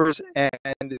 2 numbers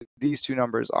and these 2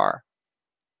 numbers are.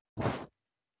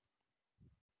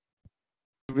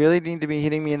 You really need to be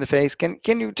hitting me in the face. Can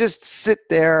you just sit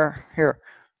there? Here,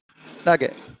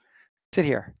 Nugget, sit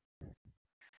here.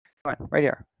 Come on, right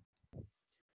here.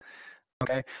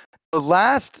 Okay. The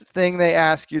last thing they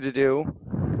ask you to do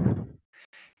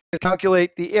is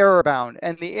calculate the error bound,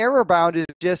 and the error bound is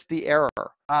just the error.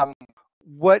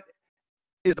 What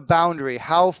is the boundary?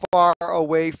 How far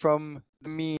away from the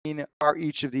mean are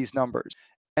each of these numbers?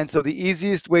 And so the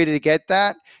easiest way to get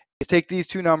that is take these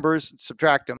 2 numbers,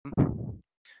 subtract them.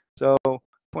 So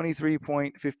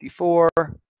 23.54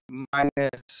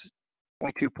 minus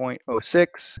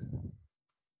 22.06,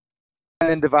 and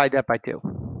then divide that by 2.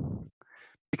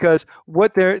 Because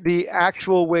the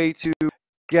actual way to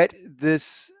get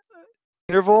this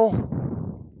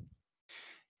interval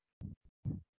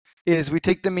is we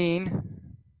take the mean,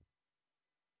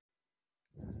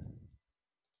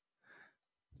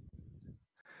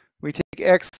 we take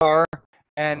x bar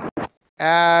and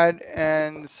add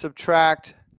and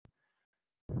subtract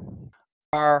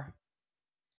our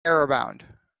error bound,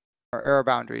 our error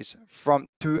boundaries from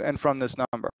this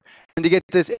number. And to get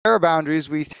this error boundaries,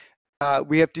 we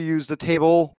have to use the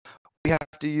table. We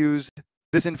have to use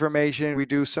this information. We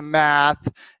do some math,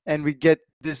 and we get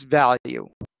this value.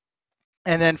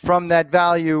 And then from that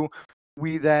value,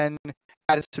 we then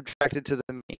add and subtract it to the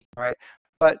mean, right?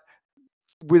 But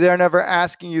they're never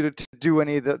asking you to do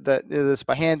any of this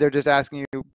by hand. They're just asking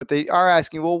you, but they are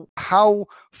asking, well, how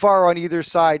far on either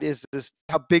side is this?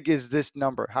 How big is this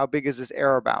number? How big is this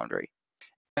error boundary?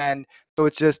 And so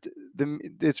it's just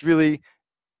it's really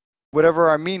whatever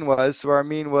our mean was. So our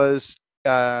mean was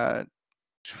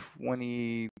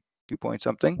 22 point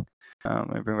something. Let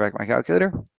me bring back my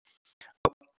calculator.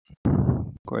 Oh,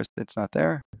 of course, it's not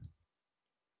there.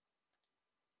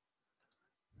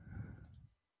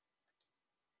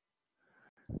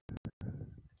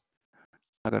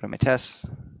 I'll go to my tests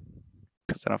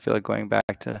because I don't feel like going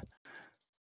back to.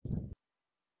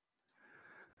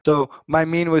 So my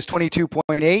mean was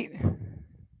 22.8.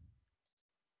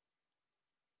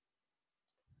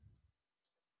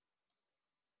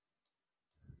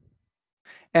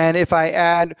 And if I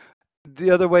add,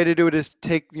 the other way to do it is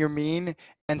take your mean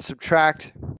and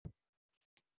subtract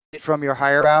it from your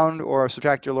higher bound or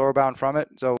subtract your lower bound from it.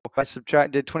 So if I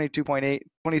did 22.8,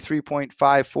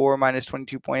 23.54 minus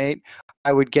 22.8,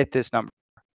 I would get this number.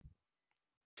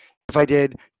 If I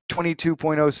did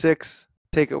 22.06,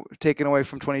 taken away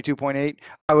from 22.8,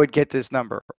 I would get this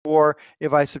number. Or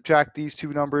if I subtract these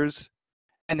 2 numbers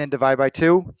and then divide by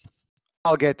 2,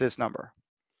 I'll get this number.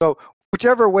 So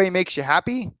whichever way makes you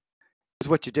happy is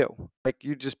what you do. Like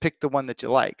you just pick the one that you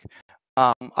like.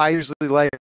 I usually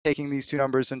like taking these 2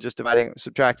 numbers and just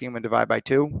subtracting them and divide by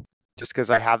 2, just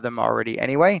because I have them already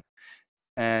anyway.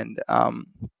 And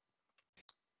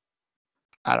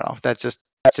I don't know. That's just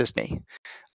me.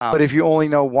 But if you only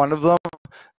know one of them,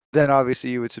 then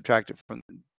obviously you would subtract it from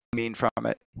the mean from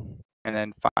it, and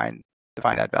then find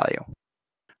that value.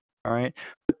 All right.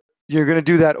 You're going to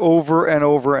do that over and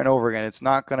over and over again. It's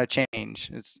not going to change.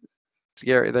 It's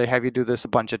scary. They have you do this a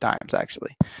bunch of times,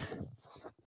 actually.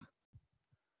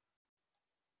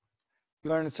 You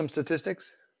learned some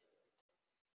statistics?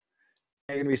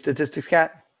 Are you going to be statistics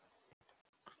cat?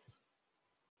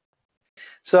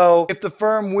 So if the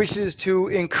firm wishes to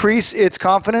increase its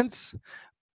confidence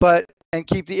and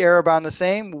keep the error bound the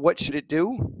same, what should it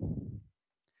do?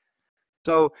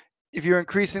 So if you're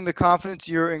increasing the confidence,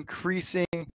 you're increasing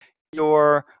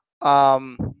your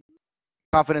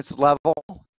confidence level.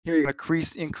 Here you're going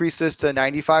to increase this to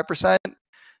 95%.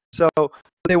 So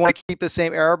they want to keep the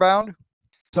same error bound.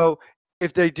 So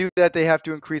if they do that, they have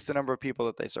to increase the number of people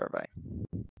that they survey.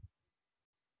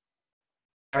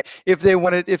 Right. If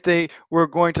they were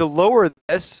going to lower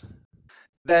this,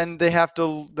 then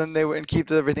they would keep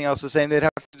everything else the same. They'd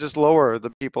have to just lower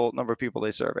the number of people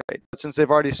they surveyed. But since they've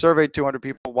already surveyed 200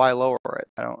 people, why lower it?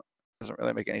 It doesn't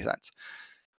really make any sense.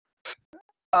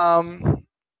 And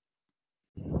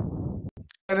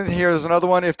then here's another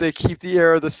one. If they keep the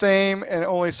error the same and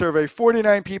only survey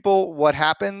 49 people, what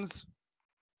happens?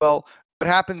 Well, what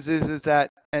happens is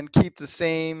that and keep the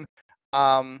same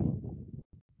error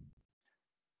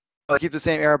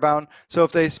bound. So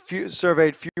if they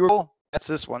surveyed fewer, that's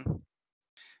this one.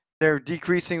 They're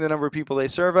decreasing the number of people they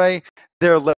survey.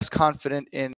 They're less confident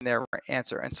in their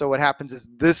answer. And so what happens is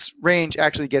this range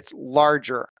actually gets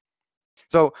larger.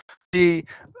 So the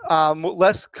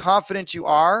less confident you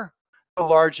are, the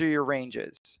larger your range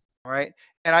is. All right.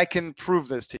 And I can prove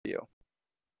this to you.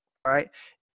 All right.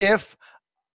 If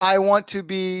I want to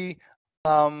be,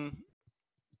 so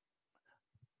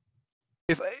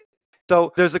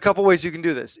there's a couple ways you can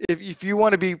do this. If you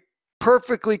want to be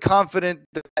perfectly confident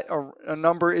that a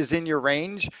number is in your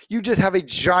range, you just have a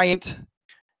giant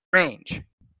range.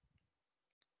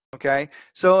 Okay,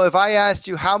 so if I asked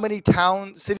you how many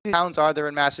city towns are there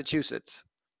in Massachusetts,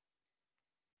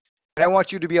 and I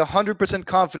want you to be 100%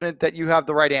 confident that you have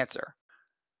the right answer,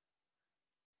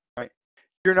 right?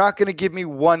 You're not going to give me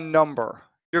one number.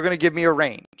 You're going to give me a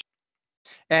range.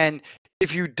 And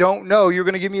if you don't know, you're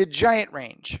going to give me a giant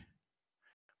range.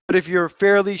 But if you're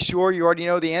fairly sure you already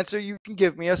know the answer, you can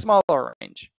give me a smaller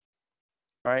range.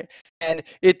 All right, and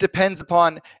it depends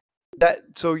upon that.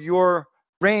 So your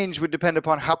range would depend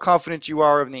upon how confident you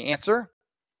are in the answer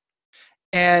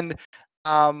and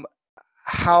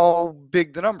how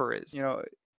big the number is, to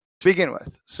begin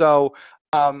with. So,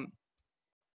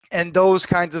 and those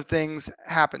kinds of things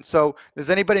happen. So does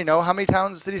anybody know how many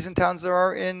cities and towns there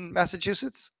are in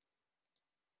Massachusetts?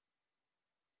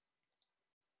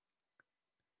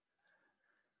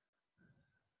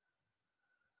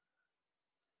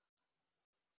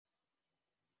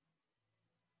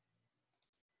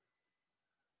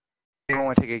 Anyone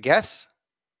want to take a guess?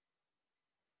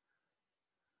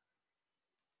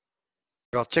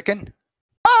 Girl chicken?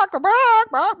 Bark,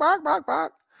 bark, bark, bark, bark,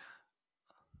 bark.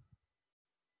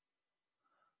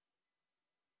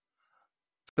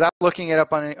 Without looking it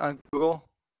up on Google?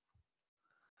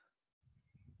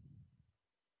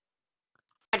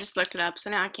 I just looked it up, so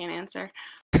now I can't answer.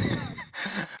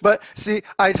 But see,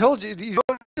 I told you, you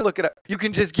don't need to look it up. You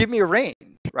can just give me a range,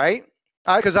 right?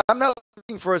 Because I'm not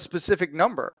looking for a specific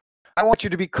number. I want you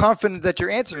to be confident that your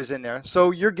answer is in there.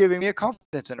 So you're giving me a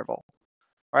confidence interval,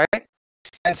 right?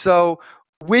 And so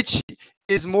which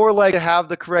is more likely to have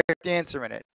the correct answer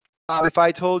in it? If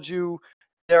I told you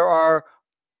there are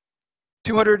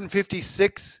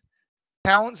 256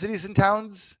 cities and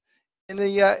towns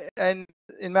in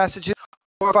Massachusetts,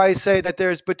 or if I say that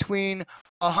there's between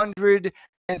 100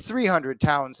 and 300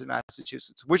 towns in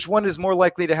Massachusetts, which one is more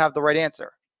likely to have the right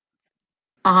answer?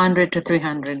 100 to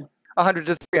 300. 100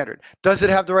 to 300. Does it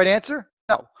have the right answer?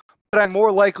 No. But I'm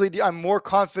more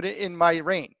confident in my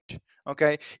range.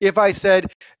 Okay. If I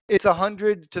said it's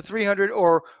 100 to 300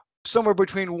 or somewhere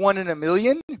between 1 and a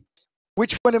million,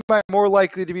 which one am I more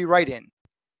likely to be right in?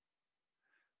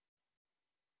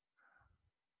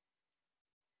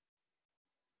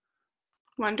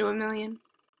 1 to a million.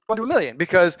 1 to a million,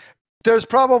 because there's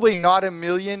probably not a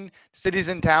million cities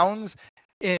and towns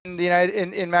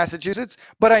in Massachusetts,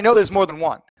 but I know there's more than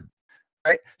one,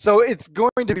 right? So it's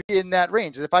going to be in that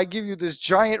range. If I give you this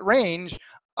giant range,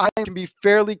 I can be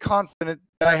fairly confident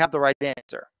that I have the right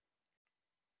answer.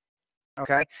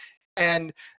 Okay,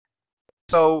 and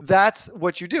so that's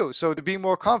what you do. So to be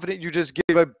more confident, you just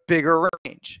give a bigger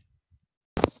range.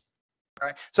 All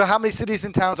right. So how many cities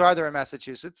and towns are there in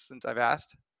Massachusetts? Since I've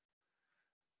asked,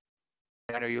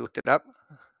 I know you looked it up.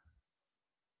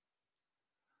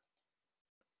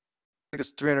 think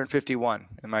it's 351.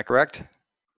 Am I correct?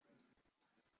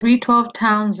 312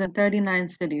 towns and 39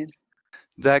 cities.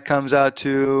 That comes out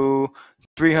to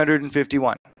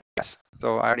 351. Yes.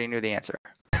 So I already knew the answer.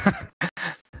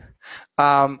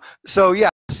 So yeah.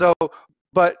 So,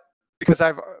 but because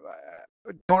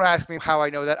don't ask me how I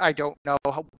know that. I don't know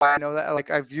why I know that. Like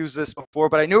I've used this before,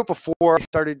 but I knew it before I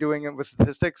started doing it with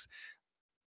statistics.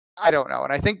 I don't know.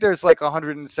 And I think there's like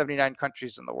 179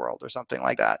 countries in the world or something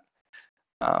like that.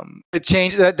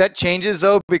 That changes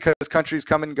though because countries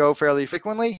come and go fairly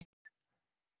frequently.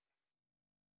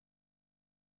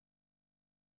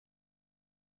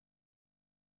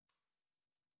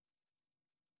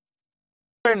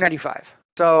 195.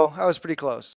 So I was pretty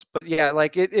close. But yeah,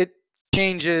 like it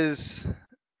changes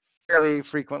fairly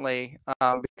frequently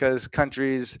because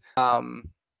countries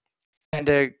tend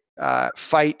to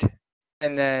fight,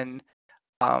 and then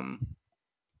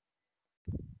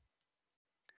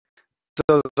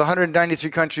so there's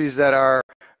 193 countries that are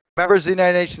members of the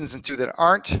United Nations and 2 that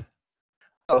aren't.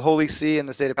 The Holy See and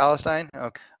the State of Palestine.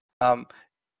 Okay.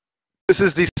 This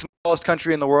is the smallest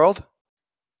country in the world.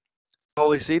 The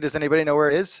Holy See. Does anybody know where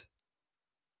it is?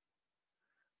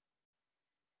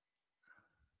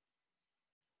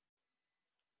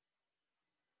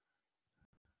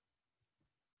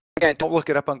 Again, don't look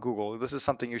it up on Google. This is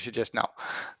something you should just know.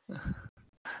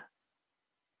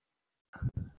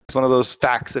 It's one of those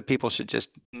facts that people should just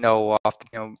know off,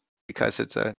 because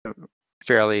it's a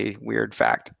fairly weird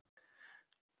fact.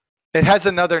 It has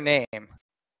another name.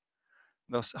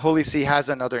 The Holy See has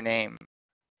another name.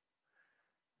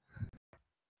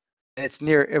 And it's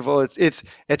near. Well, it's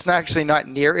not actually not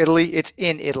near Italy. It's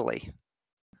in Italy.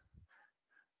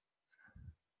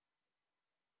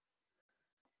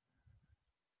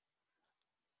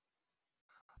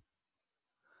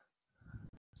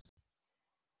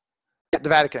 Yeah, the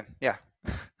Vatican. Yeah.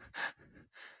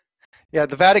 Yeah,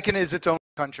 the Vatican is its own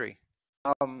country.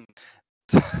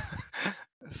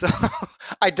 So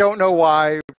I don't know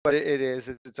why, but it is.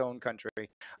 It's its own country.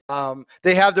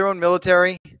 They have their own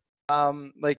military.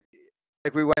 Like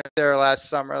we went there last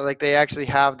summer. Like they actually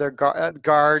have their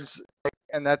guards,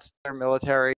 and that's their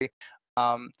military.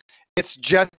 It's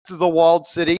just the walled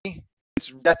city.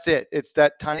 That's it. It's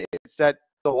that tiny. It's that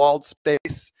the walled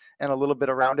space and a little bit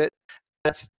around it.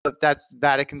 That's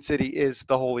Vatican City is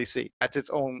the Holy See. That's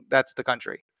its own. That's the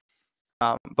country.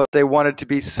 But they wanted to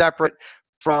be separate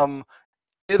from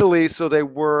Italy, so they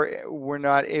were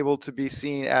not able to be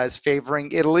seen as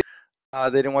favoring Italy.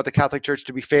 They didn't want the Catholic Church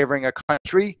to be favoring a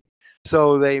country,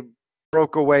 so they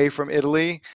broke away from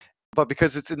Italy. But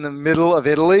because it's in the middle of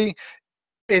Italy,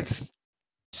 it's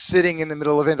sitting in the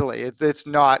middle of Italy. It's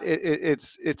not.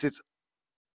 It's its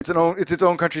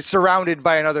own country surrounded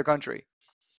by another country.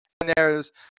 And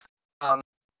there's other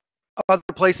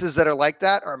places that are like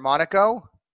that are Monaco.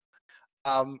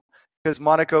 Because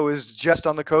Monaco is just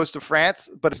on the coast of France,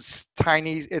 but it's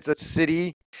tiny. It's a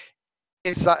city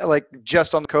inside, like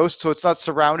just on the coast, so it's not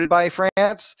surrounded by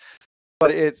France,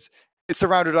 but it's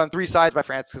surrounded on 3 sides by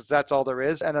France because that's all there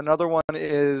is. And another one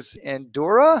is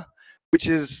Andorra, which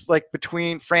is like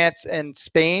between France and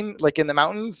Spain, like in the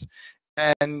mountains.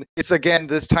 And it's again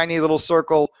this tiny little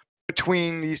circle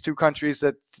between these 2 countries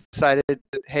that decided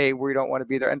that, hey, we don't want to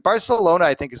be there. And Barcelona,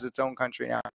 I think, is its own country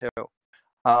now too.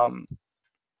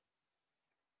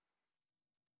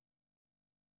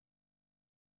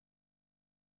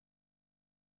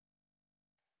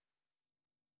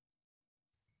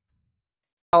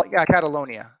 Yeah,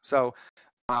 Catalonia. So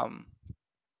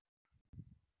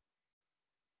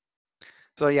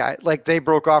yeah, like they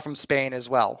broke off from Spain as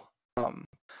well.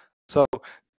 So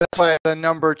that's why the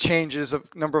number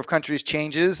of countries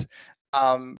changes,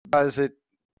 because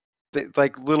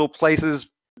like little places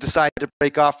decide to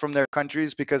break off from their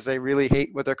countries because they really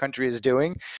hate what their country is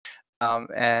doing,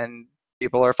 and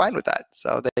people are fine with that.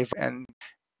 So and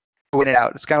win it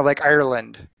out. It's kind of like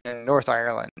Ireland and North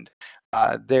Ireland.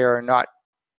 They are not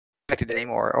connected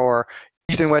anymore. Or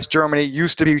East and West Germany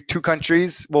used to be 2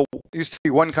 countries. Well, used to be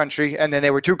 1 country, and then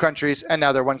they were 2 countries, and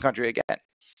now they're 1 country again.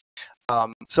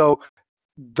 So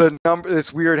the number,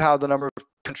 it's weird how the number of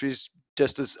countries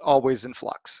just is always in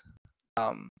flux.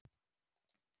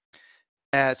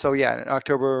 And so yeah, in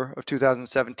October of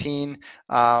 2017,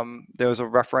 there was a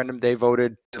referendum. They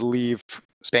voted to leave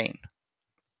Spain.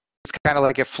 It's kind of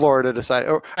like if Florida decided,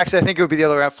 or actually I think it would be the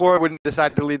other way around. Florida wouldn't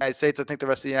decide to leave the United States. I think the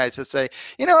rest of the United States say,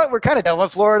 you know what, we're kind of done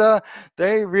with Florida.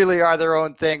 They really are their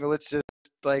own thing. Let's just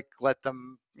like let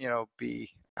them,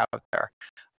 be out there.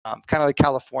 Kind of like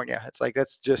California. It's like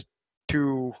that's just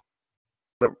too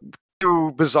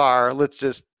bizarre. Let's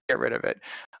just get rid of it.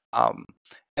 And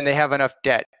they have enough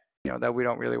debt that we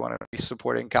don't really want to be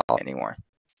supporting California anymore.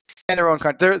 And their own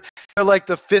country, they're like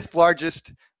the 5th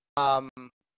largest.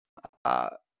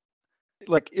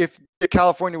 Like if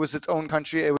California was its own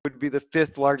country, it would be the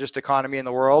 5th largest economy in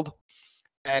the world,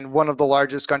 and one of the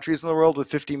largest countries in the world with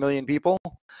 50 million people.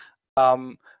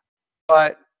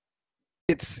 But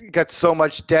it's got so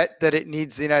much debt that it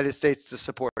needs the United States to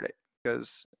support it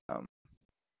because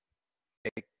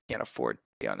they can't afford to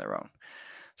be on their own.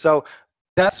 So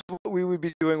that's what we would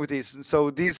be doing with these. And so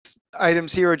these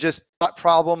items here are just thought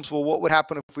problems. Well, what would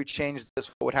happen if we change this?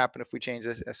 What would happen if we change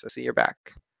this? SSE or back?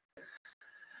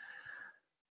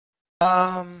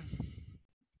 And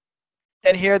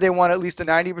here they want at least a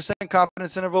 90%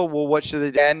 confidence interval. Well, what should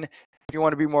they then? If you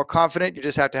want to be more confident, you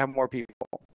just have to have more people.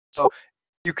 So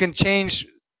you can change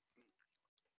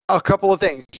a couple of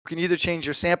things. You can either change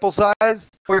your sample size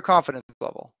or your confidence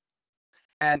level.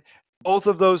 And both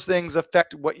of those things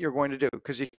affect what you're going to do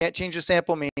because you can't change your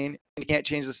sample mean and you can't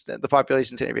change the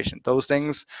population standard deviation. Those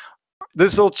things,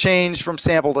 this will change from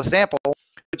sample to sample,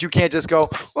 but you can't just go,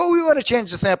 well, we want to change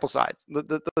the sample size,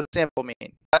 the sample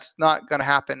mean. That's not going to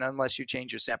happen unless you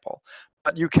change your sample.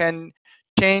 But you can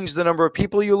change the number of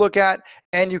people you look at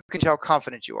and you can change how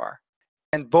confident you are.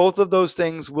 And both of those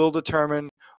things will determine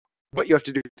what you have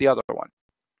to do with the other one.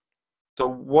 So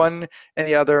one and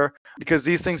the other, because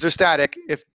these things are static,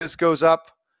 if this goes up,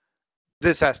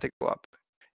 this has to go up.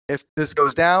 If this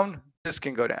goes down, this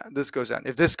can go down. This goes down.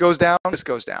 If this goes down, this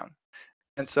goes down.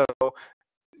 And so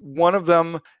one of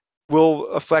them will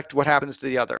affect what happens to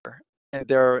the other, and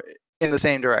they're in the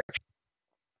same direction.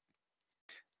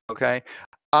 Okay.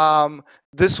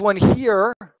 This one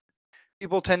here,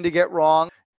 people tend to get wrong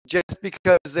just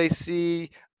because they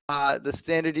see the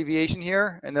standard deviation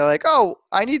here, and they're like, oh,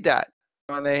 I need that.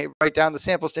 And they write down the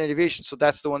sample standard deviation, so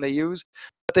that's the one they use.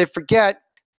 But they forget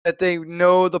that they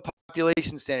know the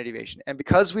population standard deviation. And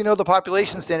because we know the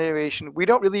population standard deviation, we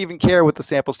don't really even care what the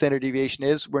sample standard deviation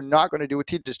is. We're not going to do a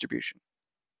t-distribution.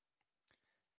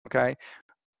 Okay?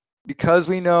 Because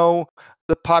we know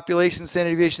the population standard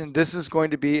deviation, this is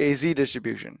going to be a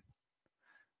z-distribution.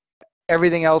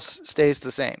 Everything else stays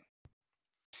the same.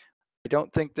 I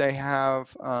don't think they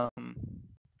have...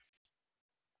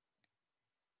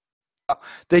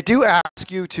 they do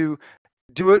ask you to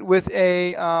do it with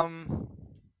a...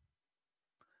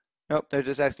 nope, they're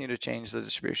just asking you to change the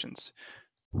distributions.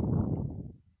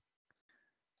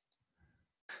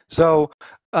 So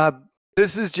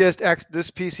this is just this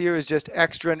piece here is just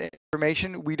extra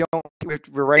information.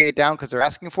 We're writing it down because they're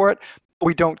asking for it, but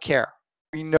we don't care.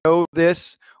 We know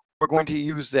this. We're going to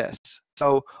use this.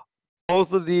 So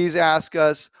both of these ask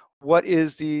us what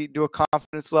is do a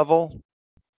confidence level,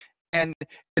 and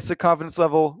it's a confidence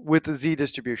level with a z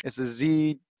distribution. It's a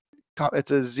z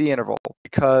interval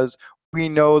because we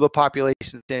know the population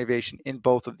standard deviation in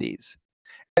both of these.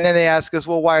 And then they ask us,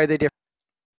 well, why are they different?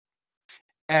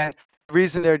 And the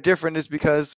reason they're different is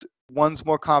because one's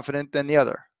more confident than the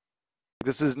other.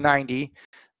 This is 90.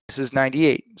 This is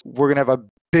 98. We're going to have a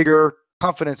bigger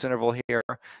confidence interval here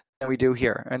than we do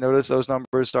here. And notice those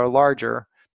numbers are larger.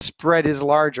 Spread is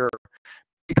larger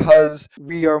because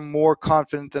we are more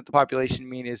confident that the population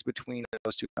mean is between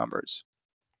those two numbers.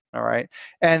 All right.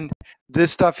 And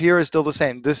this stuff here is still the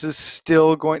same. This is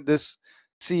still going, this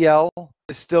CL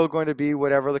is still going to be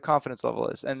whatever the confidence level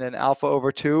is. And then alpha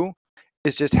over 2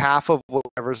 is just half of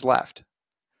whatever's left.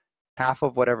 Half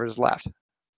of whatever's left.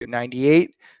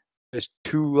 98, there's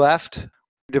 2 left.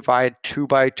 We divide 2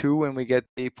 by 2 and we get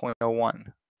the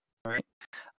 0.01. All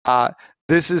right.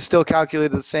 This is still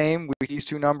calculated the same with these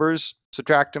two numbers.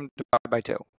 Subtract them, divide by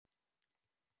 2.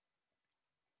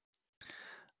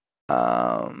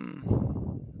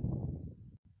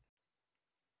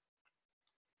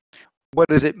 What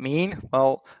does it mean?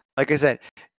 Well, like I said,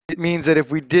 it means that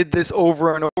if we did this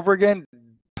over and over again,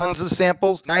 tons of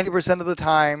samples, 90% of the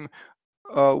time,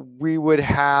 we would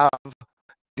have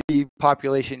the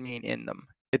population mean in them.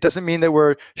 It doesn't mean that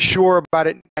we're sure about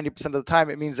it 90% of the time.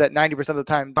 It means that 90% of the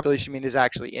time, the population mean is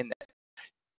actually in there.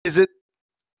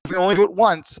 If we only do it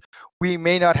once, we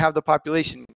may not have the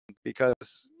population mean because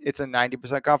it's a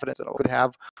 90% confidence interval. We could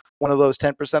have one of those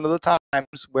 10% of the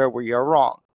times where we are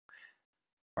wrong.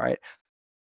 All right.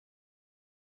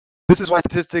 This is why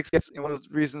statistics gets, one of the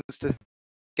reasons statistics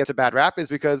gets a bad rap is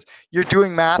because you're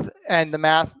doing math and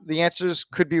the answers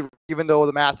could be, even though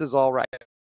the math is all right.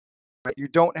 You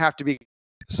don't have to be.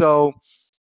 So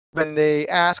when they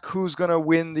ask who's going to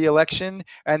win the election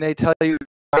and they tell you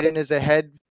Biden is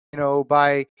ahead,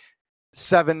 by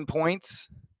 7 points,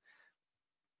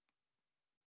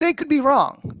 they could be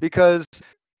wrong because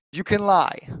you can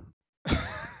lie.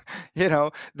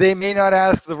 They may not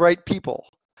ask the right people.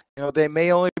 You know, they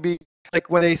may only be like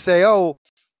when they say, oh,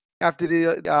 after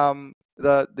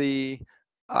the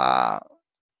uh,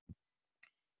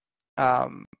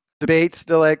 debates,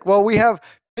 they're like, well, we have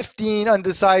 15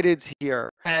 undecideds here,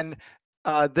 and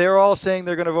they're all saying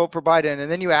they're going to vote for Biden.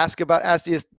 And then you ask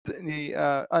the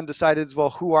undecideds,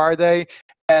 well, who are they?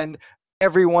 And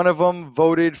every one of them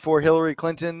voted for Hillary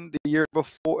Clinton the year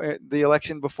before, the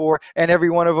election before, and every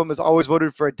one of them has always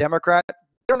voted for a Democrat.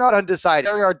 They're not undecided.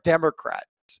 They are Democrats.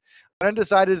 An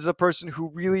undecided is a person who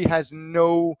really has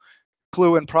no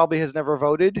clue and probably has never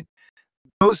voted.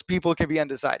 Those people can be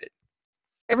undecided.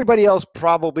 Everybody else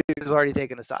probably has already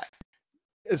taken a side.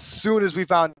 As soon as we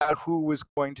found out who was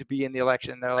going to be in the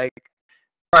election, they're like,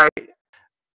 all right,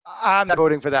 I'm not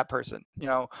voting for that person, you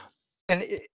know. And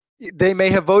they may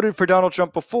have voted for Donald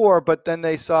Trump before, but then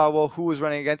they saw, well, who was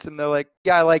running against him. They're like,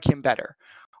 yeah, I like him better.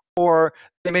 Or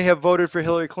they may have voted for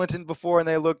Hillary Clinton before, and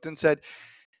they looked and said,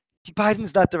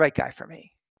 Biden's not the right guy for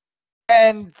me.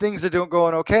 And things are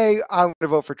going okay, I'm going to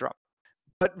vote for Trump.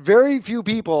 But very few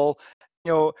people,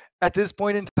 you know, at this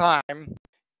point in time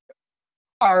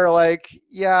are like,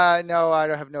 yeah, no, I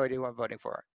don't have no idea who I'm voting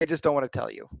for. I just don't want to tell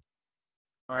you.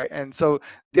 All right. And so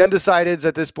the undecideds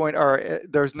at this point are,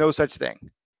 there's no such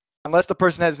thing. Unless the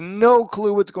person has no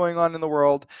clue what's going on in the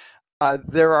world,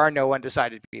 there are no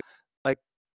undecided people. Like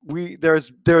there's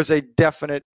a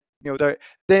definite, you know,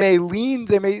 they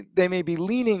may be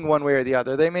leaning one way or the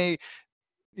other.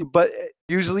 But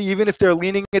usually even if they're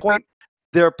leaning at point,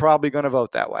 they're probably going to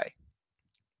vote that way.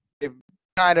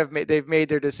 They've made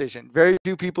their decision. Very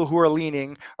few people who are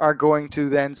leaning are going to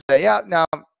then say, yeah, no,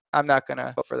 I'm not going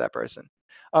to vote for that person.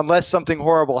 Unless something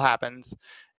horrible happens,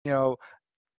 you know,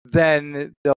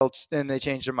 then they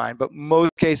change their mind. But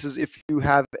most cases, if you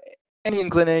have any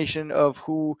inclination of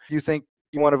who you think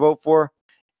you want to vote for,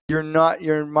 your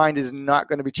mind is not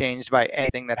going to be changed by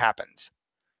anything that happens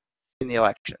in the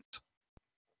elections.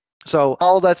 So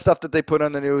all that stuff that they put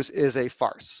on the news is a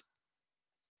farce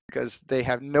because they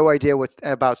have no idea what's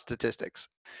about statistics.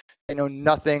 They know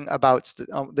nothing about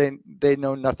they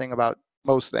know nothing about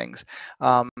most things,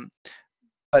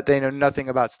 but they know nothing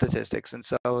about statistics, and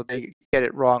so they get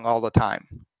it wrong all the time.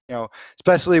 You know,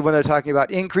 especially when they're talking about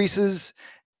increases,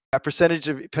 percent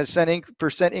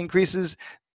increases.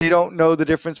 They don't know the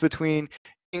difference between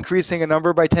increasing a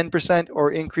number by 10%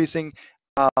 or increasing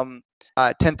 10%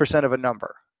 of a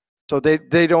number. So they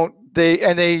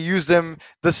use them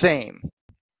the same.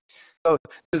 So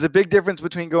there's a big difference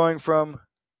between going from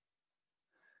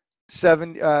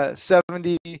 70,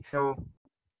 you know,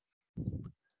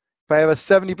 if I have a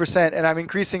 70% and I'm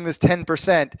increasing this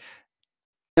 10%,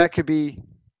 that could be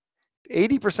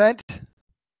 80%,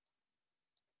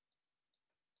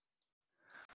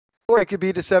 or it could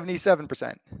be to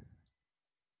 77%.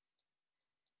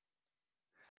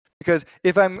 Because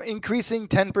if I'm increasing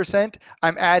 10%,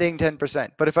 I'm adding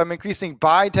 10%. But if I'm increasing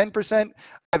by 10%,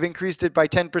 I've increased it by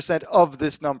 10% of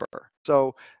this number.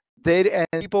 So and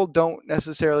people don't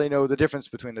necessarily know the difference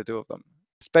between the two of them,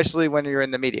 especially when you're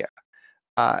in the media.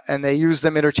 And they use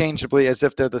them interchangeably as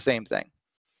if they're the same thing.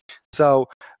 So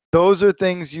those are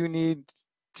things you need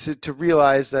to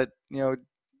realize that, you know,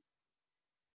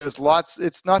 there's lots.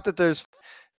 It's not that there's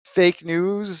fake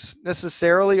news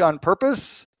necessarily on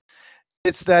purpose.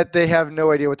 It's that they have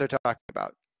no idea what they're talking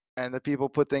about. And the people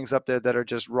put things up there that are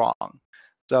just wrong.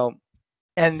 So,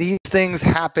 and these things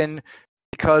happen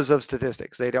because of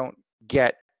statistics. They don't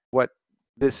get what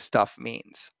this stuff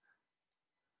means.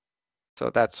 So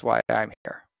that's why I'm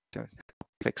here to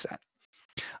fix that.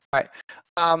 All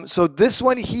right. So this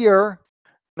one here,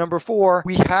 number 4,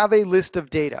 we have a list of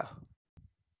data.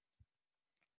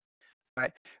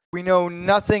 Right? We know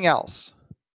nothing else.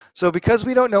 So because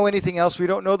we don't know anything else, we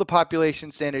don't know the population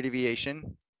standard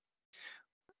deviation.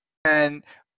 And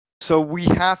so we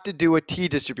have to do a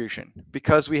t-distribution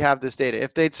because we have this data.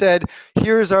 If they'd said,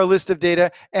 here's our list of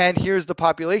data and here's the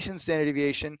population standard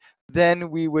deviation, then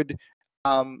we would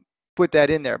put that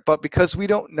in there. But because we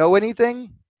don't know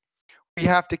anything, we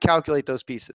have to calculate those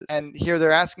pieces. And here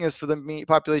they're asking us for the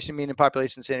population mean and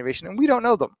population standard deviation, and we don't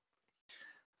know them.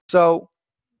 So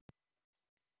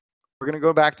we're going to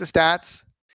go back to stats.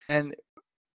 And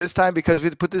this time, because we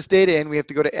have to put this data in, we have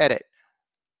to go to edit.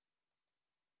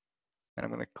 And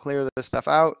I'm going to clear this stuff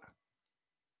out.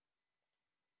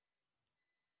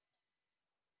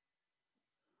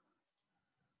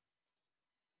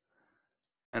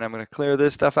 And I'm going to clear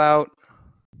this stuff out.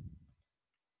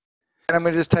 And I'm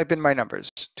going to just type in my numbers.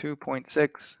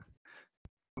 2.6,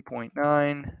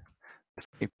 2.9,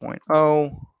 3.0,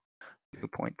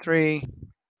 2.3,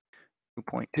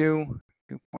 2.2,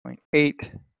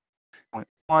 2.8,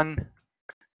 2.1,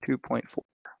 2.4.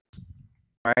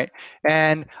 All right,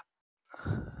 and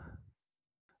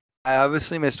I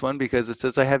obviously missed one because it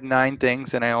says I have 9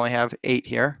 things and I only have 8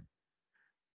 here.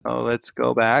 So let's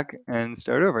go back and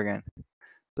start over again.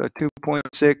 So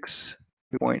 2.6,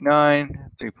 2.9,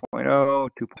 3.0,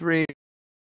 2.3.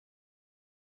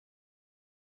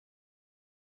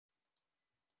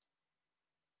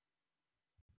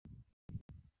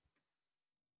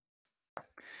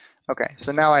 Okay,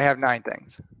 so now I have 9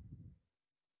 things.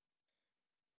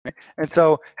 And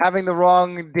so having the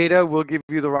wrong data will give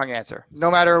you the wrong answer. No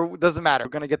matter, doesn't matter.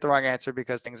 We're going to get the wrong answer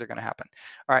because things are going to happen.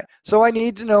 All right, so I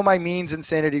need to know my means and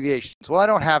standard deviations. Well, I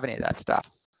don't have any of that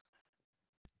stuff.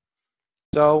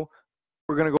 So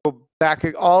we're going to go back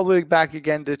all the way back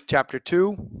again to chapter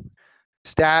 2,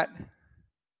 stat,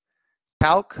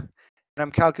 calc, and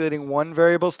I'm calculating one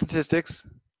variable statistics.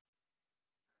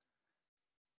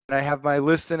 And I have my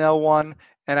list in L1,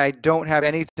 and I don't have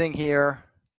anything here.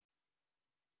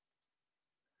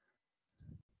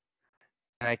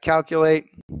 And I calculate,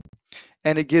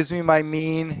 and it gives me my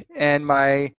mean and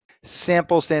my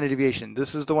sample standard deviation.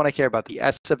 This is the one I care about, the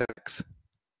S of X.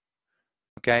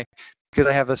 Okay, because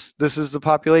I have this is the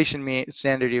population mean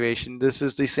standard deviation. This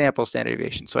is the sample standard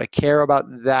deviation. So I care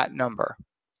about that number.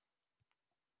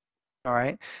 All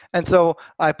right, and so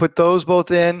I put those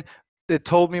both in. It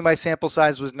told me my sample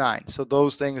size was 9, so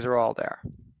those things are all there.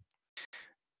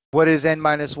 What is n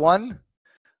minus 1?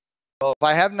 Well, if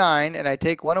I have 9 and I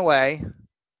take 1 away,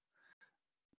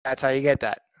 that's how you get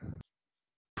that.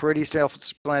 Pretty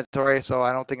self-explanatory, so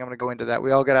I don't think I'm going to go into that.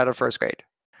 We all get out of first grade,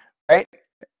 right?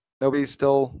 Nobody's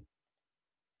still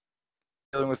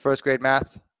dealing with first grade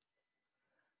math.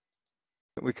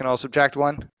 We can all subtract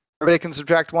 1. Everybody can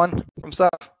subtract 1 from stuff.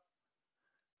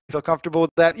 Feel comfortable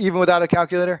with that, even without a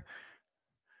calculator?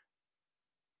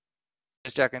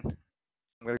 Just checking.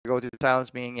 I'm going to go through the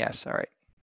silence meaning yes. All right.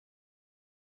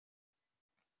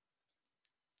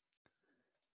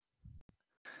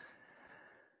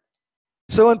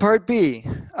 So in part B,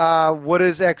 what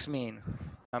does X mean?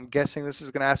 I'm guessing this is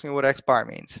going to ask me what X bar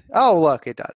means. Oh, look,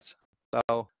 it does.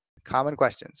 So common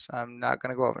questions. I'm not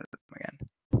going to go over them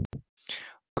again.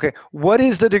 Okay, what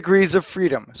is the degrees of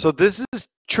freedom? So this is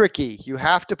tricky. You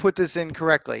have to put this in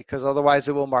correctly because otherwise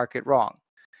it will mark it wrong.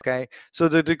 Okay, so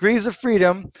the degrees of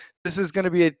freedom, this is going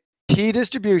to be a T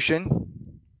distribution.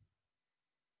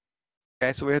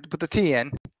 Okay, so we have to put the T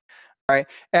in. All right,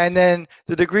 and then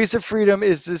the degrees of freedom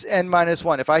is this n minus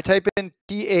 1. If I type in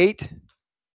T8,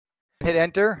 hit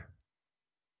enter.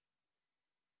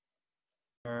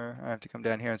 I have to come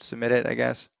down here and submit it, I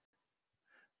guess.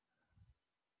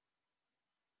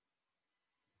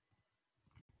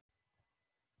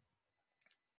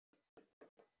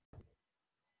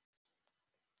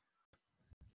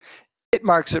 It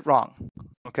marks it wrong,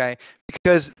 okay?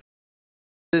 Because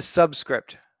this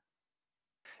subscript.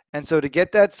 And so to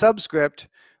get that subscript,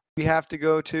 we have to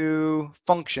go to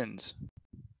functions.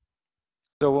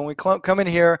 So when we come in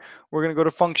here, we're going to go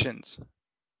to functions.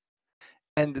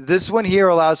 And this one here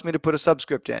allows me to put a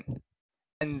subscript in.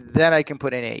 And then I can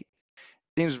put in 8.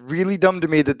 Seems really dumb to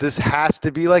me that this has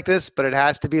to be like this, but it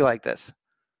has to be like this.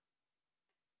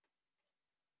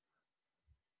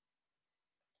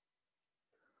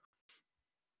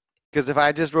 Because if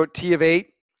I just wrote T of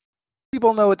 8,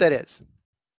 people know what that is.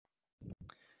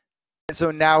 And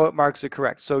so now it marks it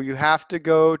correct. So you have to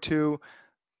go to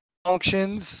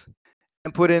functions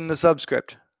and put in the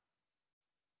subscript.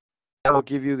 That will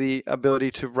give you the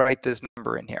ability to write this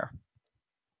number in here.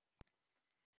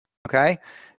 Okay?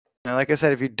 And like I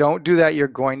said, if you don't do that, you're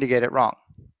going to get it wrong.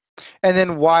 And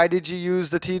then why did you use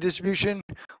the T distribution?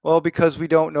 Well, because we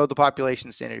don't know the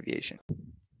population standard deviation.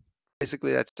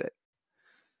 Basically, that's it.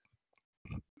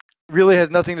 Really has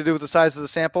nothing to do with the size of the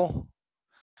sample.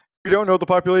 If we don't know the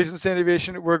population standard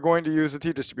deviation, we're going to use the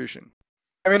T distribution.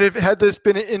 I mean, if had this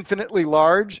been infinitely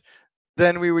large,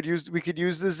 then we could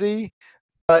use the Z.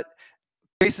 But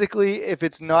basically, if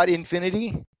it's not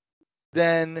infinity,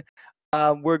 then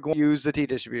we're going to use the T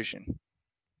distribution.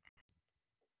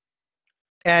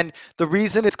 And the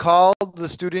reason it's called the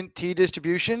student T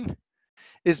distribution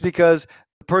is because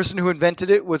the person who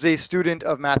invented it was a student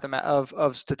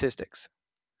of statistics.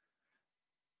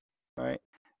 All right.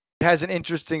 It has an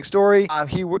interesting story.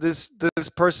 This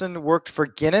person worked for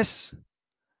Guinness.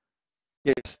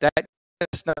 Yes, that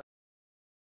is not.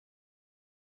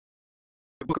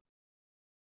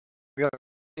 We got,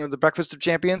 the Breakfast of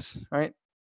Champions, right?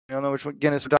 You don't know which one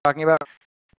Guinness we're talking about.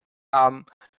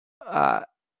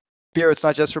 Beer, it's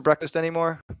not just for breakfast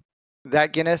anymore.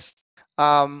 That Guinness.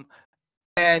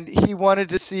 And he wanted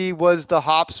to see was the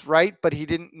hops right, but he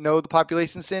didn't know the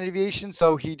population standard deviation,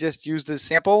 so he just used the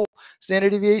sample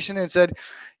standard deviation and said,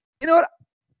 you know what,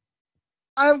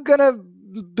 I'm going to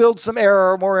build some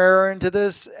more error into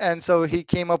this. And so he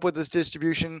came up with this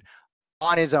distribution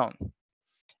on his own.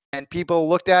 And people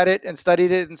looked at it and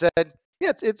studied it and said,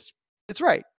 yeah, it's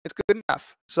right. It's good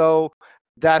enough. So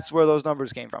that's where those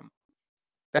numbers came from.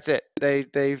 That's it. They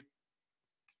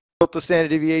built the standard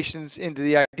deviations into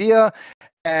the idea,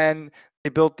 and they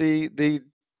built the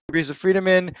degrees of freedom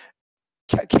in,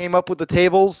 came up with the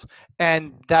tables,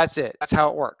 and that's it. That's how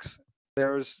it works.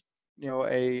 There's,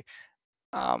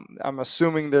 I'm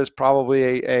assuming there's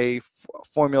probably a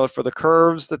formula for the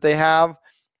curves that they have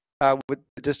with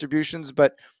the distributions,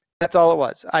 but that's all it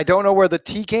was. I don't know where the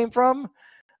T came from.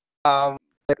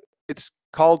 It's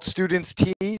called students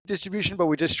T distribution, but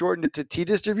we just shortened it to T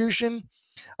distribution.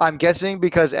 I'm guessing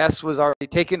because S was already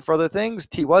taken for other things,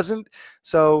 T wasn't.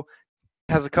 So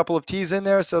it has a couple of T's in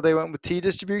there, so they went with T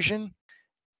distribution.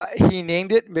 He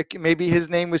named it. Maybe his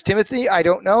name was Timothy. I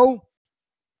don't know.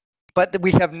 But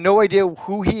we have no idea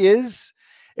who he is,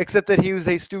 except that he was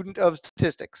a student of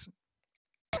statistics.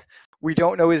 We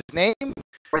don't know his name or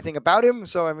anything about him.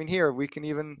 So, I mean, here we can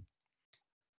even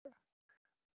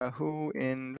who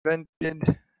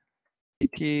invented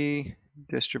T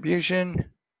distribution.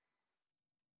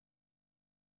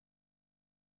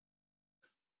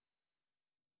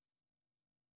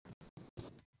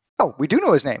 Oh, we do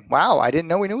know his name. Wow, I didn't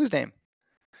know we knew his name.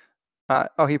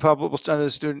 He published under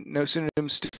the pseudonym.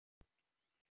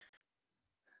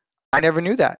 I never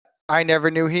knew that. I never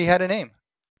knew he had a name.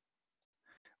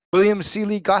 William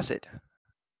Seeley Gossett.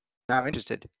 Now I'm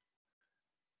interested.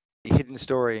 The hidden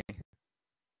story.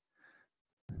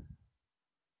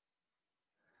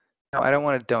 No, I don't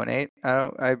want to donate.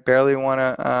 I barely want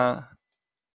to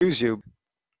use you.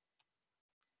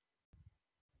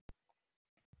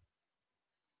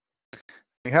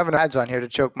 You have an ads on here to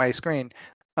choke my screen.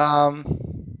 You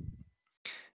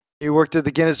worked at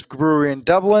the Guinness Brewery in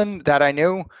Dublin. That I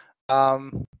knew.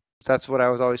 That's what I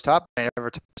was always taught. I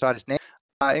never saw his name.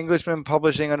 Englishman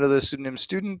publishing under the pseudonym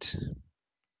Student.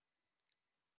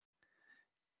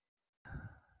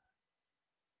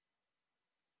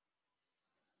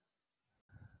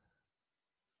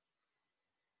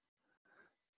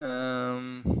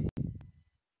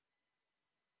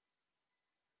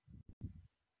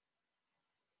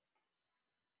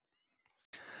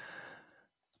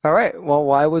 All right. Well,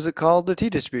 why was it called the T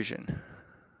distribution?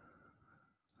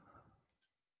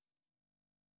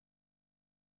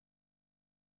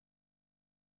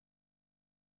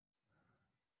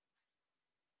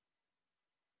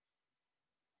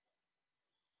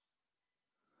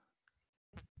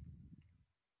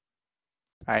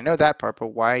 I know that part, but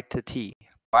why to T?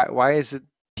 Why is it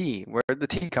T? Where did the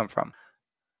T come from?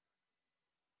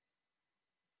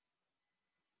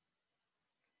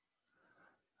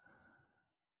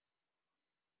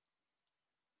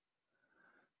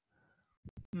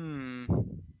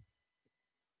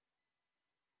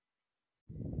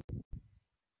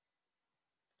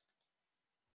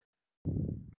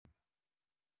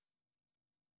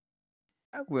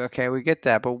 Okay, we get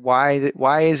that, but why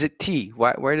is it T?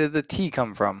 Where did the T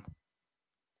come from?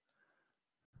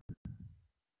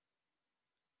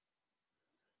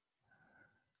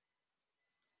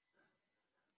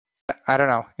 I don't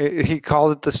know. He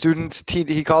called it the students T.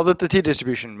 He called it the T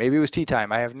distribution. Maybe it was tea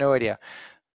time. I have no idea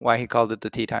why he called it the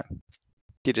T time,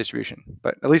 T distribution.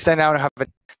 But at least I now have it.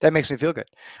 That makes me feel good.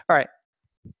 All right.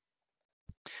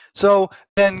 So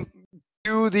then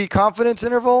do the confidence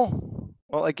interval.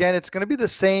 Well, again, it's going to be the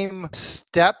same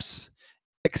steps,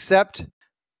 except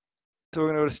so we're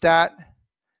going to go to stat,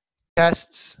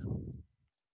 tests, and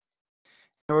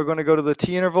we're going to go to the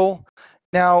T interval.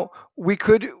 Now we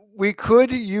could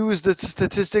use the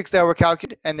statistics that were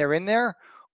calculated and they're in there,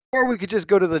 or we could just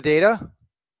go to the data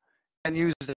and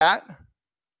use that.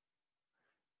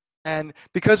 And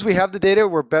because we have the data,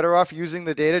 we're better off using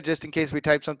the data just in case we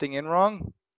type something in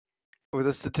wrong with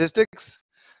the statistics.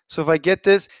 So if I get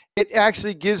this, it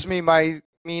actually gives me my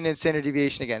mean and standard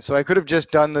deviation again. So I could have just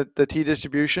done the T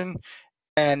distribution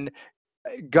and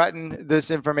gotten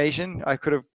this information. I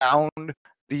could have found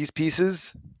these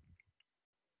pieces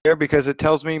here because it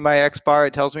tells me my X bar,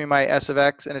 it tells me my S of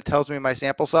X, and it tells me my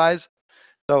sample size.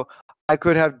 So I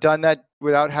could have done that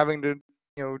without having to,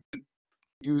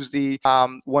 use the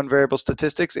one variable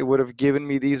statistics. It would have given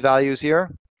me these values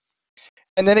here.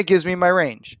 And then it gives me my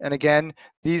range. And again,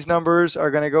 these numbers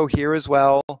are going to go here as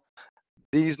well.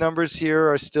 These numbers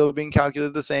here are still being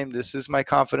calculated the same. This is my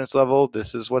confidence level.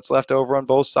 This is what's left over on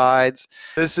both sides.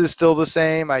 This is still the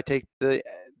same. I take the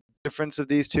difference of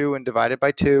these two and divide it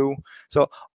by 2. So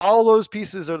all those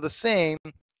pieces are the same.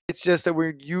 It's just that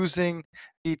we're using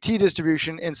the T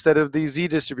distribution instead of the Z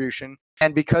distribution.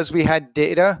 And because we had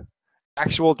data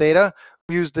actual data,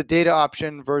 we use the data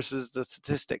option versus the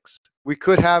statistics. We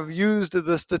could have used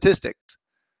the statistics.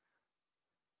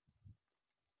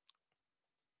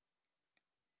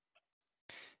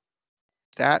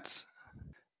 Stats.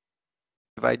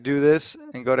 If I do this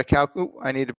and go to calc,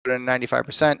 I need to put in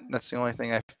 95%. That's the only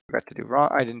thing I forgot to do wrong.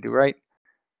 I didn't do right.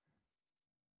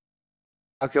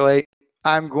 Calculate.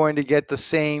 I'm going to get the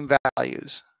same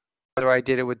values, whether I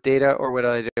did it with data or whether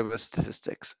I did it with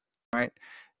statistics, right?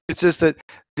 It's just that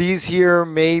these here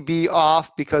may be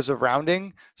off because of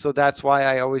rounding. So that's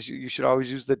why you should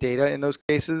always use the data in those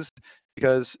cases,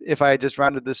 because if I just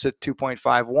rounded this at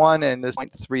 2.51 and this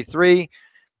 0.33,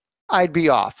 I'd be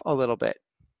off a little bit,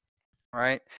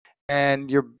 right? And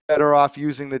you're better off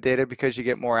using the data because you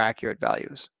get more accurate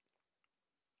values.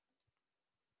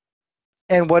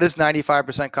 And what does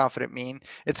 95% confident mean?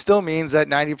 It still means that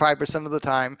 95% of the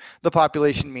time, the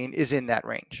population mean is in that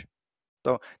range.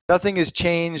 So nothing has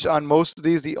changed on most of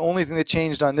these. The only thing that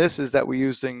changed on this is that we're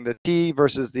using the T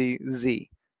versus the Z.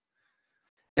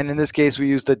 And in this case, we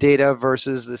used the data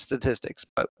versus the statistics.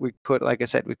 But we could, like I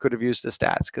said, we could have used the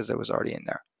stats because it was already in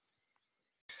there.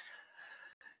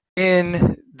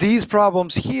 In these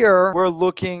problems here, we're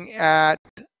looking at,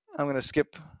 I'm going to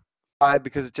skip 5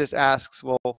 because it just asks,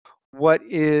 well, what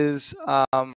is, oh,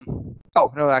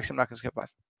 no, actually, I'm not going to skip 5.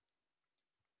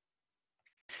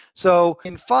 So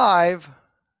in 5,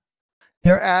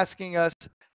 they're asking us,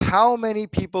 how many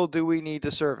people do we need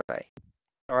to survey?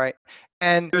 All right.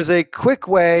 And there's a quick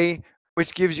way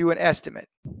which gives you an estimate.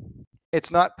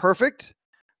 It's not perfect,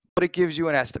 but it gives you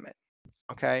an estimate.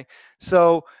 Okay.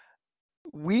 So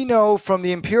we know from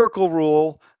the empirical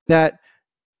rule that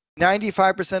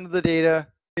 95% of the data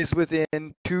is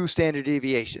within 2 standard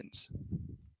deviations.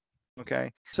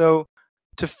 Okay. So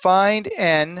to find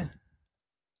n,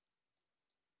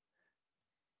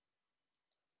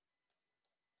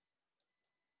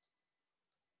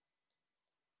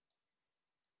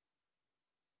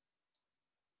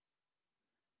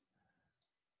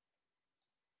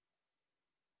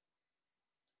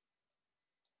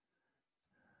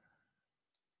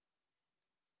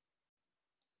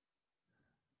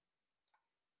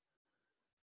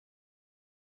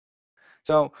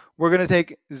 so we're going to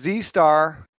take Z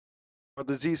star, or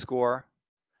the Z score.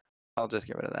 I'll just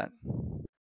get rid of that.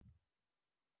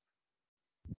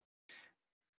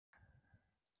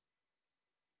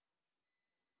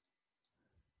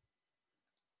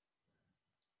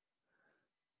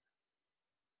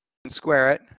 And square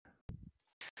it.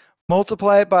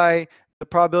 Multiply it by the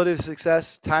probability of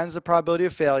success times the probability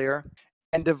of failure,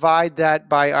 and divide that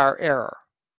by our error.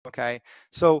 Okay.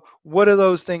 So what do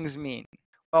those things mean?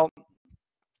 Well,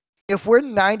 if we're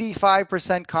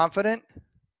 95% confident,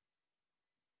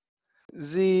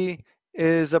 Z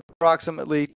is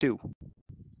approximately 2.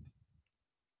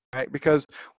 Right? Because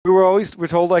we're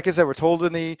told, like I said, we're told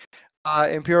in the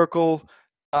empirical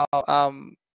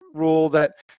rule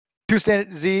that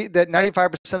that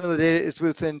 95% of the data is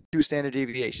within 2 standard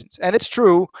deviations, and it's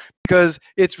true because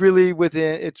it's really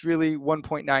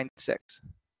 1.96.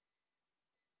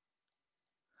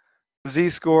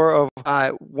 Z score of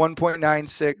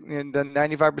 1.96, and the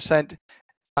 95%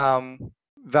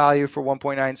 value for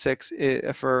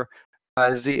 1.96 for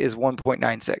Z is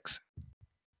 1.96.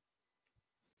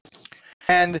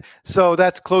 And so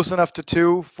that's close enough to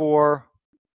 2 for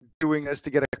doing this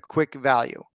to get a quick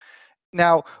value.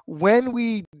 Now, when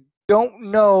we don't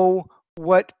know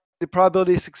what the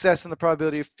probability of success and the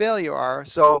probability of failure are,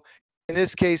 so in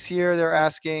this case here, they're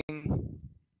asking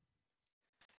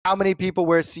how many people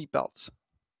wear seatbelts.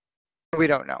 We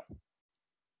don't know.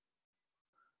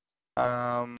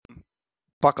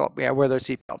 Buckle up, wear their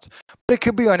seatbelts. But it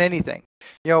could be on anything.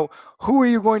 Who are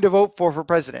you going to vote for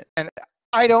president? And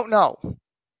I don't know.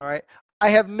 All right. I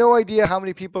have no idea how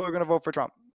many people are going to vote for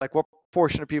Trump. Like what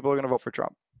portion of people are going to vote for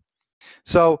Trump.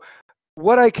 So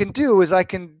what I can do is I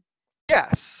can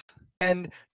guess.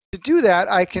 And to do that,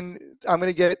 I'm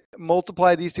going to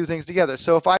multiply these two things together.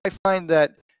 So if I find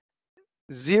that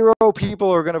 0 people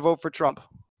are going to vote for Trump,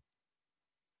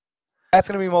 that's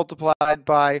going to be multiplied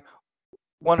by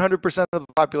 100% of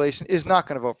the population is not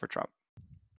going to vote for Trump.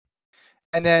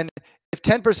 And then if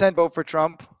 10% vote for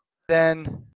Trump,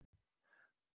 then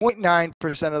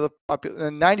 0.9% of the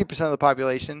 90% of the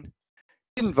population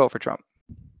didn't vote for Trump.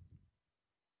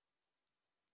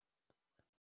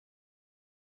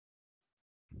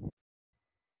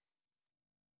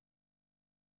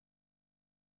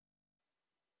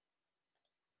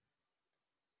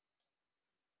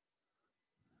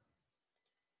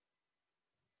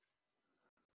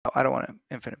 Oh, I don't want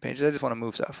infinite pages. I just want to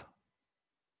move stuff.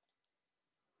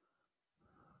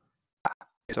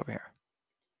 It's over here.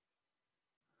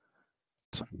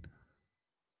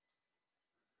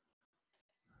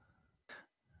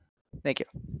 Thank you.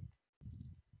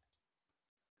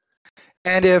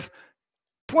 And if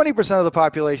 20% of the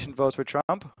population votes for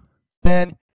Trump,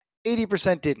 then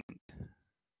 80% didn't.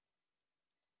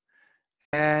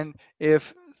 And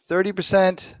if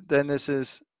 30%, then this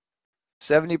is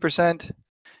 70%,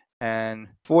 and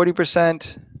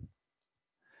 40%,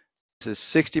 this is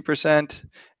 60%,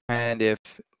 and if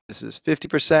this is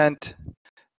 50%,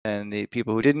 and the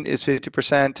people who didn't is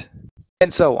 50%,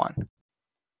 and so on.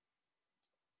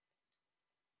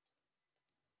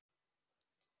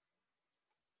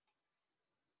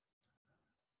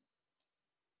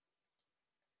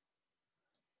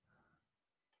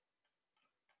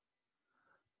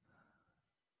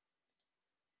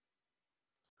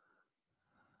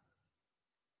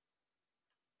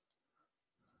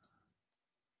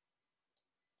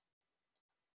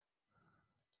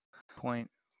 Point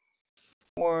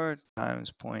 0.4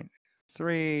 times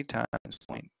 0.3 times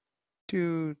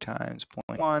 0.2 times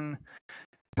 0.1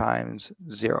 times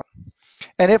 0.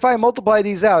 And if I multiply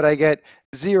these out, I get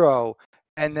 0,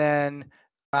 and then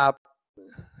 0,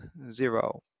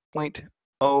 0.09,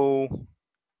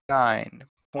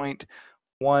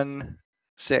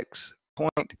 0.16,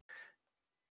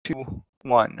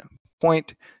 0.21,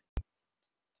 0.24,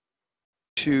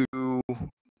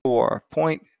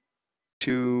 0.25,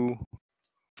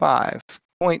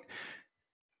 0.24,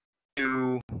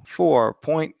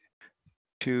 0.21,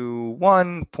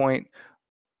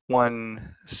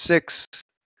 0.16,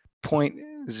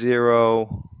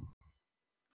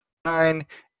 0.09,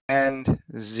 and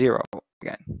 0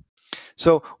 again.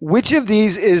 So which of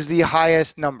these is the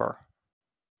highest number?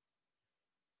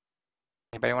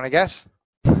 Anybody want to guess?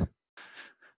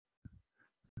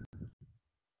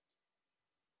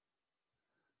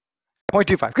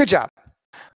 0.25. Good job.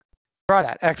 Brought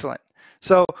that. Excellent.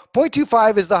 So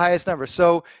 0.25 is the highest number.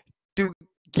 So to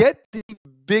get the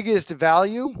biggest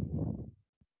value,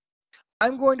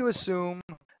 I'm going to assume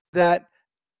that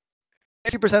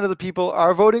 50% of the people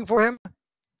are voting for him,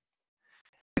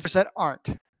 50% aren't.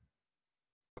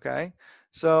 Okay,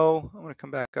 so I'm going to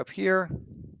come back up here.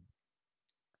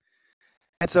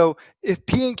 And so if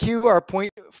P and Q are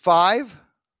 0.5,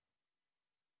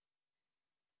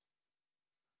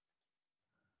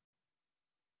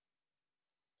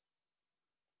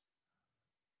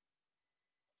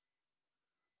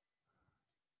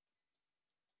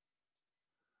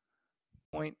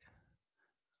 point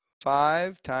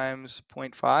 0.5 times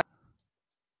 0.5,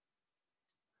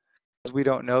 because we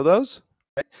don't know those.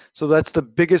 Right? So that's the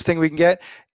biggest thing we can get.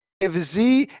 If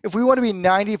we want to be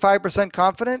 95%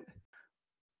 confident,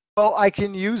 well, I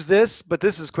can use this, but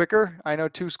this is quicker. I know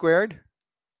 2 squared.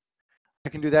 I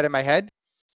can do that in my head.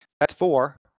 That's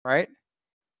 4, right?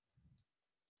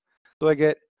 So I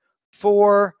get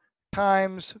 4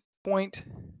 times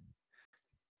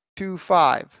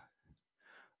 0.25.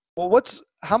 Well,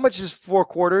 how much is 4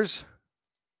 quarters?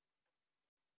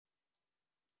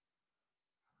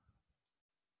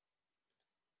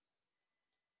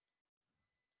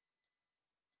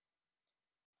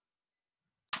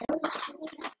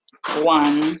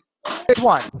 One. It's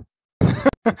 1.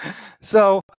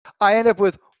 So I end up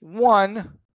with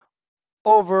 1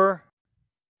 over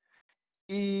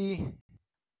E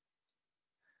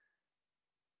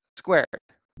squared.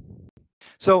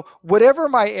 So whatever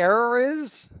my error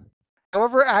is,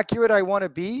 however accurate I want to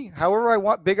be,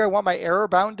 however big I want my error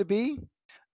bound to be,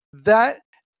 that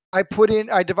I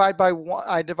divide by 1,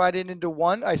 I divide it into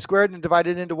 1, I squared and divide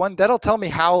it into 1. That'll tell me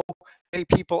how many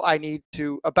people I need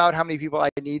to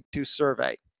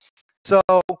survey. So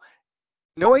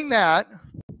knowing that,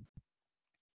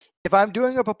 if I'm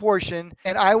doing a proportion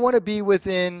and I want to be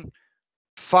within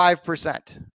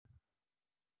 5%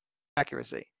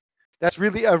 accuracy, that's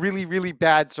really a really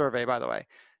bad survey, by the way,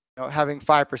 having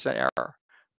 5% error.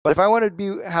 But if I want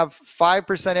to have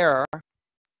 5% error,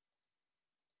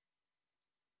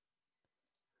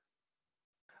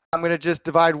 I'm going to just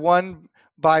divide 1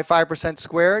 by 5%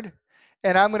 squared,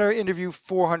 and I'm going to interview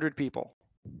 400 people.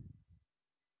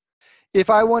 If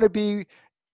I want to be,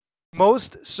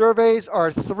 most surveys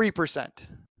are 3%.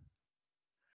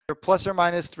 They're plus or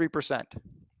minus 3%.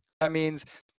 That means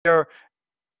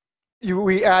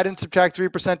we add and subtract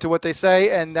 3% to what they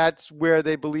say, and that's where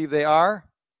they believe they are.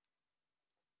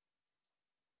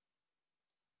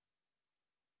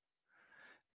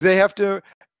 They have to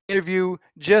interview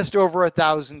just over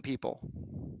 1,000 people.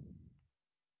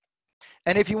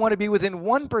 And if you want to be within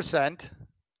 1%,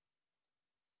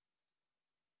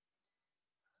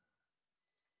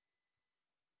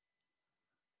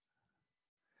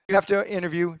 you have to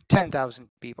interview 10,000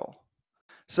 people.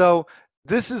 So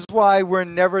this is why we're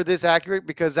never this accurate,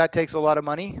 because that takes a lot of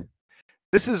money.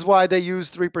 This is why they use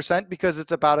 3%, because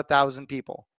it's about 1,000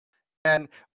 people. And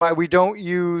why we don't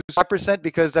use 5%,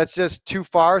 because that's just too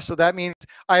far. So that means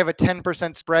I have a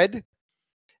 10% spread.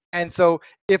 And so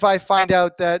if I find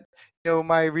out that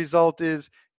my result is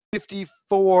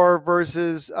 54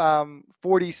 versus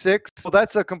 46, well,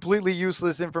 that's a completely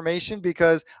useless information,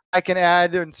 because I can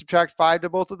add and subtract 5 to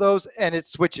both of those and it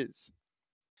switches.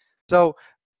 So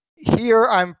here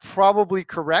I'm probably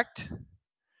correct,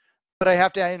 but I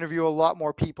have to interview a lot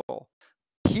more people.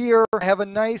 Here I have a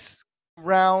nice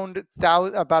round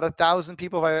about 1,000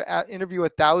 people. If I interview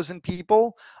 1,000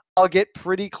 people, I'll get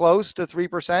pretty close to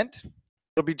 3%.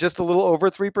 It'll be just a little over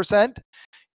 3%,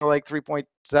 like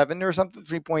 3.7 or something,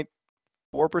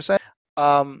 3.4%.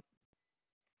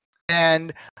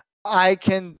 And I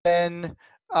can then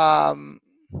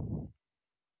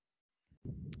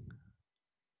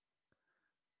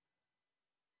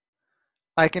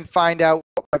I can find out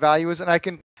what my value is, and I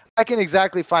can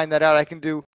exactly find that out. I can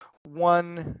do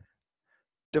 1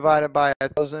 divided by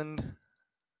 1,000,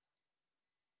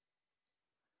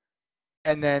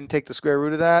 and then take the square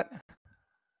root of that.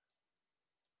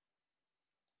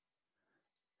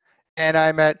 And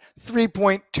I'm at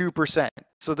 3.2%.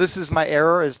 So this is my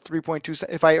error, is 3.2.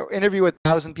 If I interview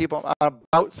 1,000 people, I'm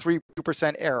about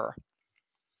 3% error.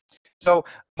 So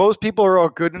most people are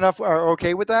good enough, are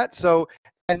okay with that. So,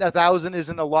 and 1,000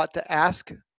 isn't a lot to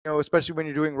ask, especially when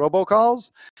you're doing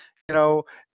robocalls.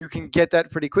 You can get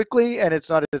that pretty quickly, and it's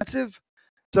not expensive.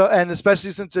 So, and especially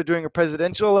since they're doing a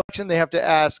presidential election, they have to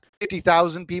ask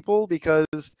 50,000 people, because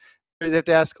they have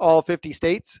to ask all 50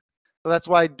 states. So that's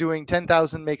why doing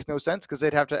 10,000 makes no sense, because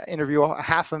they'd have to interview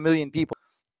 500,000 people.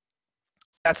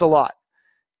 That's a lot,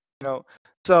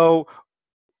 So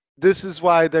this is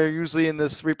why they're usually in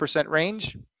this 3%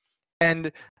 range.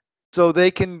 And so they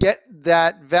can get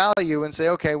that value and say,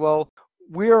 okay, well,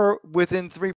 we're within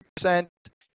 3%.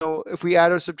 If we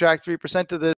add or subtract 3%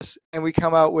 to this, and we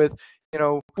come out with,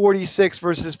 46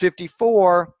 versus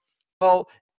 54, well,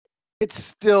 it's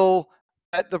still,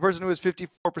 the person who is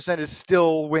 54% is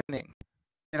still winning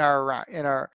in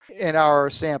our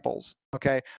samples,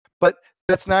 okay? But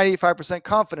that's 95%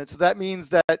 confidence. So that means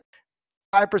that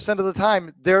 5% of the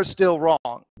time they're still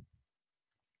wrong.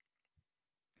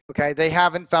 Okay, they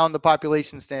haven't found the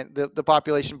population the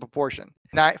population proportion,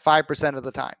 5% of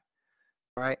the time,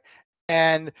 right?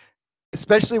 And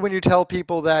especially when you tell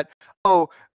people that, oh,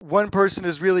 one person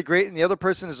is really great and the other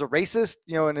person is a racist,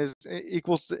 and is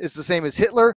the same as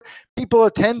Hitler, people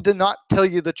tend to not tell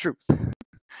you the truth.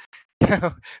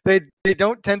 They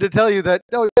don't tend to tell you that,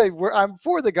 oh, hey, I'm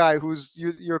for the guy who's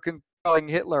you're calling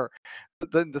Hitler,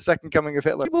 the second coming of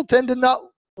Hitler. People tend to not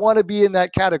want to be in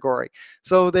that category,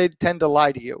 so they tend to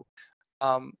lie to you.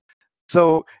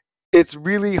 So it's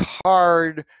really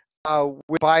hard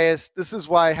with bias. This is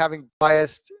why having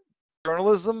biased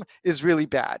journalism is really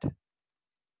bad.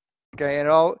 Okay,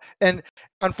 and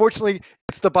unfortunately,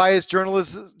 it's the biased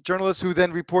journalists who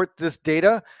then report this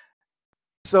data.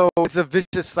 So it's a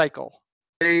vicious cycle.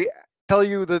 They tell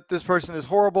you that this person is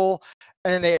horrible,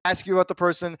 and then they ask you about the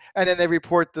person, and then they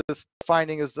report the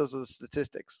finding as those are the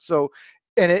statistics. So,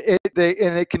 and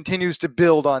it continues to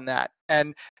build on that.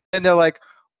 And they're like,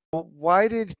 well, why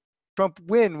did Trump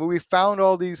win? Well, we found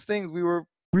all these things. We were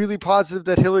really positive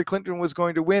that Hillary Clinton was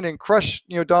going to win and crush,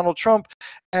 Donald Trump,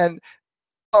 and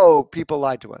people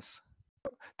lied to us.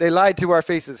 They lied to our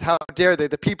faces. How dare they?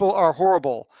 The people are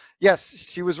horrible. Yes,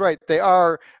 she was right. They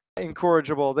are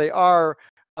incorrigible. They are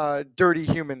dirty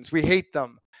humans. We hate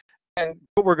them.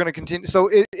 But we're going to continue. So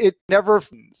it never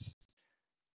ends,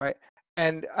 right?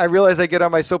 And I realize I get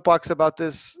on my soapbox about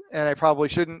this, and I probably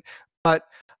shouldn't, but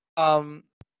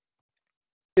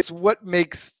it's what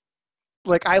makes,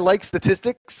 I like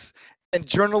statistics, and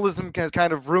journalism has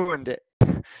kind of ruined it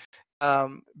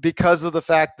because of the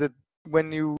fact that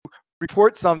when you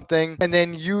report something and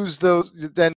then use those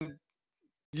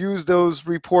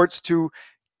reports to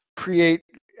create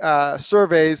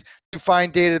surveys to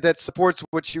find data that supports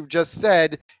what you've just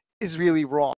said is really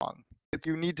wrong.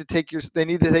 They need to take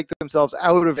themselves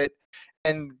out of it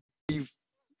and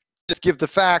just give the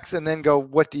facts and then go,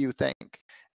 what do you think?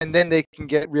 And then they can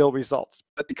get real results.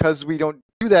 But because we don't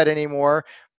do that anymore,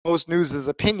 most news is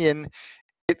opinion,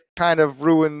 it kind of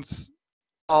ruins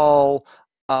all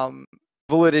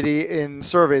validity in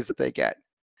surveys that they get.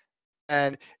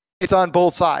 And it's on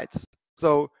both sides.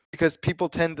 So because people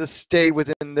tend to stay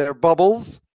within their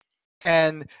bubbles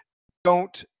and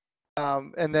don't,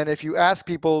 and then if you ask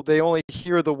people, they only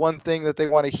hear the one thing that they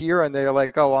want to hear, and they're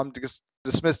like, oh, I'm just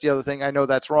dismiss the other thing. I know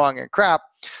that's wrong and crap.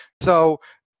 So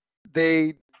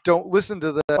they don't listen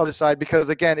to the other side because,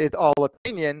 again, it's all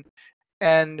opinion.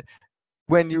 And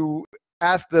when you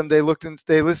ask them, they listen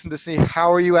to see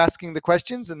how are you asking the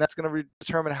questions, and that's going to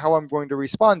determine how I'm going to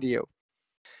respond to you.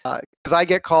 Because I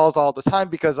get calls all the time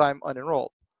because I'm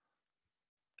unenrolled.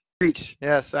 Preach.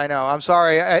 Yes, I know. I'm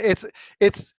sorry. It's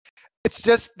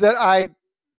just that I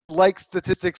like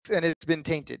statistics and it's been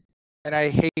tainted, and I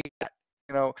hate that.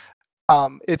 You know,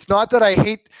 it's not that I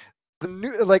hate the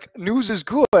news is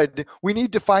good. We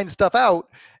need to find stuff out.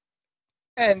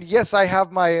 And yes, I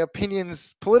have my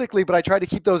opinions politically, but I try to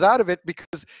keep those out of it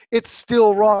because it's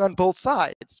still wrong on both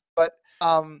sides. But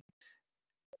and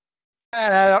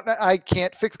I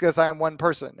can't fix because I'm one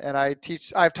person, and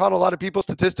I've taught a lot of people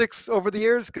statistics over the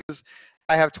years because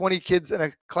I have 20 kids in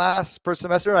a class per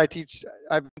semester. I've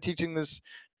been teaching this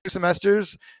 2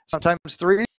 semesters, sometimes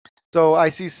 3. So I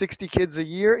see 60 kids a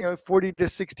year, 40 to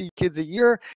 60 kids a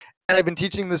year, and I've been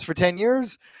teaching this for 10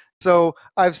 years. So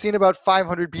I've seen about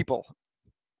 500 people,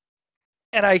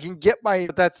 and I can get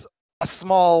that's a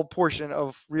small portion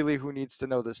of really who needs to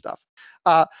know this stuff.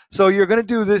 So you're going to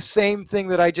do this same thing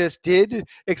that I just did,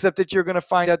 except that you're going to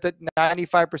find out that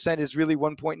 95% is really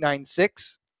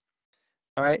 1.96.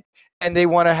 All right. And they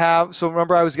want to have, so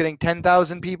remember I was getting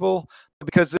 10,000 people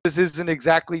because this isn't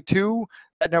exactly 2.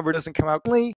 That number doesn't come out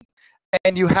cleanly.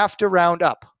 And you have to round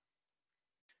up.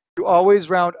 You always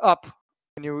round up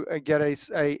when you get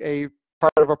a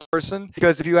part of a person,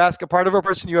 because if you ask a part of a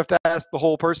person, you have to ask the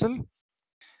whole person.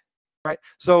 Right.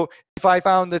 So if I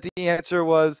found that the answer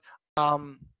was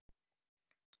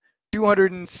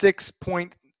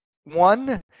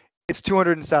 206.1, it's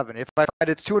 207. If I find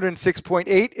it's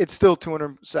 206.8, it's still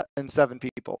 207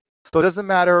 people. So it doesn't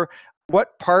matter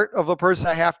what part of the person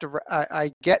I have to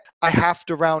I have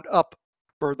to round up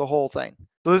for the whole thing.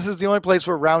 So this is the only place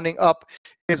where rounding up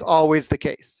is always the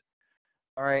case.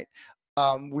 All right.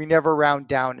 We never round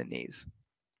down in these.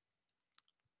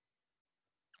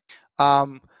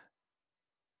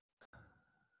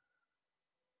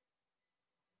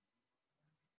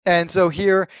 And so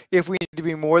here, if we need to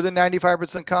be more than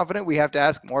 95% confident, we have to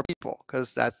ask more people,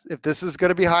 because if this is going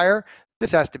to be higher,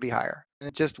 this has to be higher. And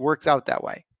it just works out that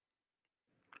way.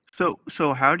 So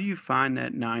how do you find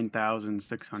that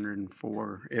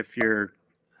 9,604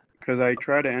 because I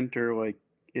try to enter like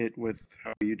it with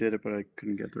how you did it, but I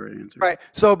couldn't get the right answer. Right.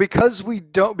 So because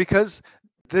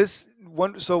this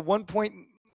one, so 1 point,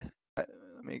 let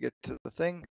me get to the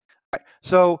thing. Right.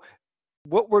 So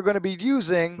what we're going to be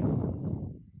using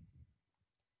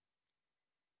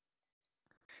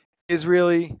is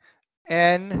really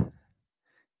n.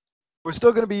 We're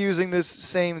still going to be using this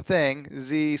same thing,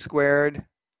 z squared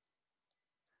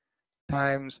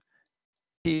times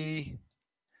p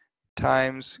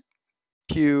times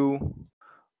q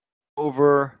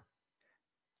over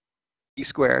e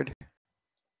squared.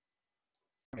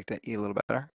 Make that e a little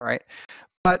better, all right?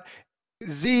 But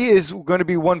z is going to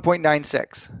be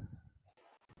 1.96.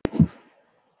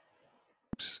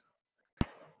 Oops.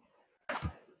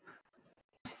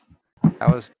 That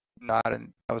was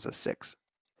that was a 6.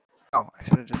 Oh, I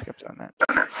should have just kept on that.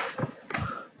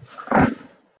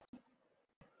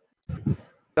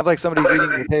 Sounds like somebody's eating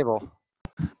the table.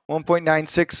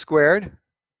 1.96 squared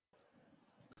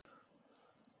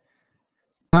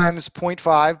times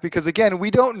 0.5, because again,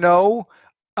 we don't know,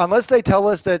 unless they tell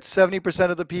us that 70%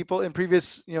 of the people in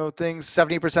previous things,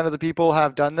 70% of the people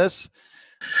have done this.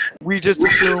 We just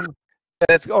assume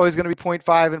that it's always going to be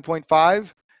 0.5 and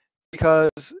 0.5 because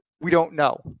we don't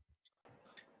know.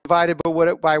 Divided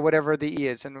by whatever the e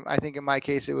is, and I think in my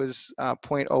case it was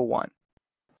 0.01.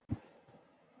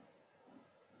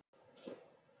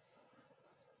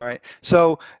 All right,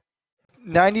 so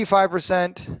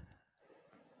 95%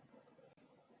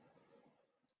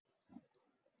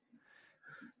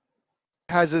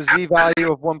 has a z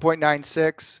value of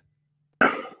 1.96.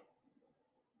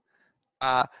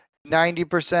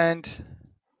 90%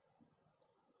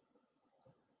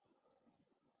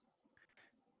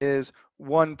 is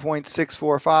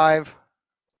 1.645,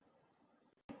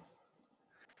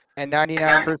 and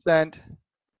 99%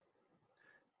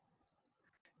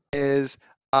 is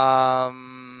I've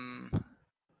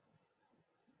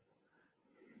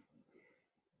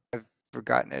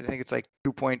forgotten it. I think it's like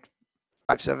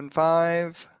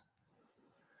 2.575.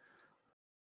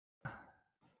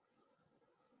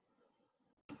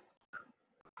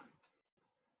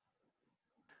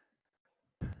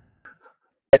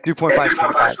 At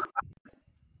 2.575.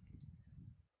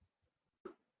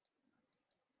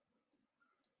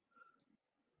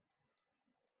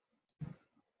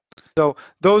 So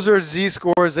those are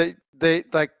z-scores that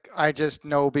I just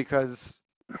know because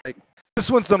this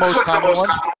one's the most common one,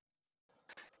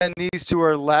 and these two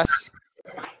are less.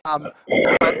 But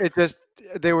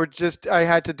I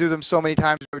had to do them so many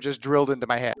times, they were just drilled into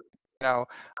my head.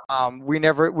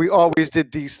 We always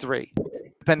did these three,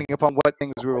 depending upon what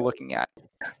things we were looking at.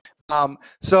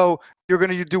 So you're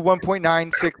going to do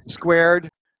 1.96 squared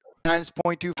times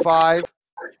 0.25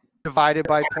 divided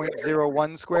by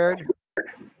 0.01 squared.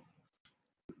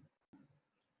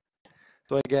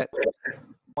 So I get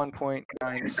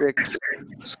 1.96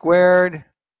 squared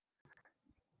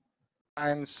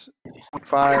times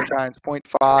 0.5 times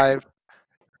 0.5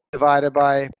 divided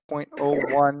by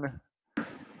 0.01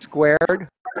 squared,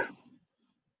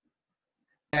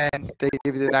 and they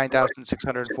give you the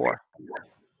 9,604.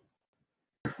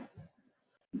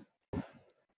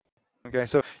 Okay,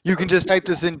 so you can just type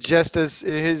this in just as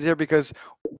it is here because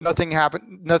nothing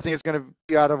is going to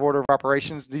be out of order of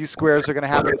operations. These squares are going to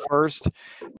happen first,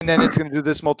 and then it's going to do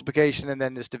this multiplication and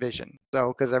then this division. So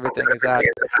because everything is at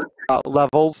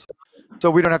levels, so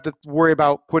we don't have to worry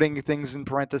about putting things in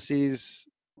parentheses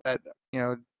that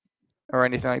or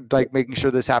anything like making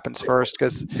sure this happens first,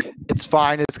 because it's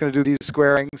fine. It's going to do these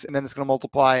squarings and then it's going to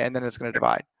multiply and then it's going to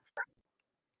divide.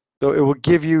 So it'll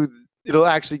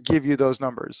actually give you those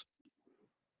numbers.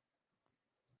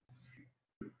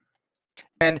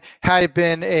 And had it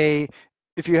been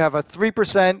if you have a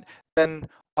 3%, then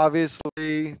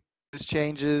obviously this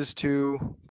changes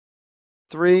to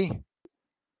 3.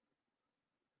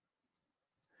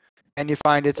 And you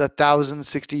find it's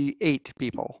 1,068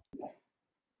 people.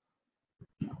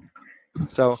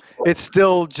 So it's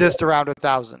still just around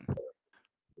 1,000.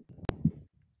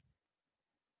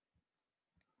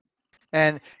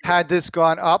 And had this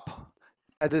gone up,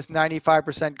 had this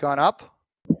 95% gone up,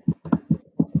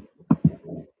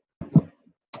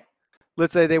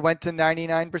 let's say they went to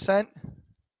 99%.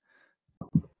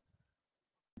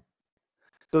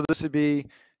 So this would be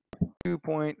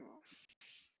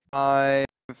 2.575.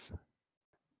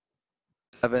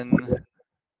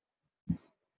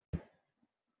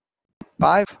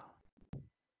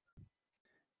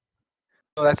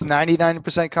 So that's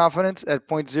 99% confidence at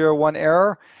 0.01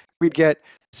 error. We'd get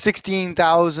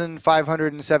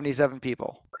 16,577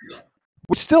 people,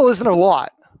 which still isn't a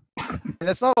lot. And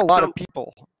that's not a lot of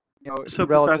people, So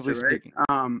relatively Professor, speaking.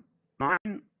 Right?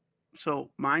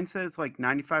 Mine says like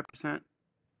 95%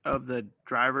 of the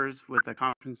drivers with a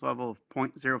confidence level of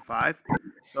 0.05.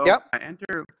 So Yep. I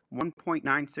enter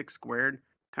 1.96 squared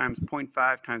times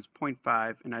 0.5 times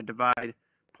 0.5, and I divide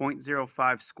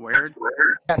 0.05 squared,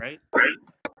 Yes. right?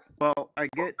 Well, I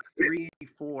get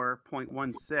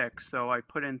 384.16, so I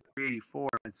put in 384,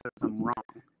 and it says I'm wrong.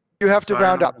 You have to So I don't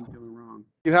round know up. what I'm doing wrong.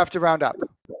 You have to round up.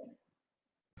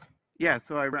 Yeah,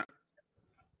 so I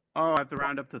have to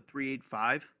round up to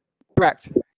 385. Correct.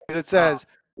 It says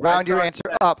round your answer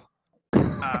up.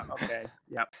 Okay.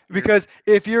 Yep. Because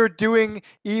if you're doing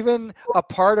even a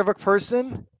part of a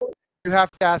person, you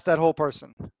have to ask that whole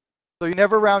person. So you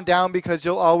never round down because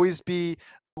you'll always be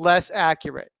less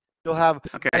accurate. You'll have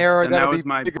Okay. an error And that'll that was be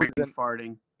my bigger brain than.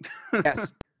 farting.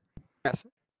 Yes. Yes.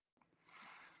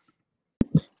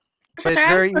 But Professor, it's I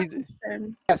have a very quick easy.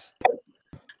 question. Yes. What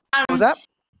was that?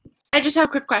 I just have a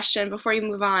quick question before you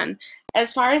move on.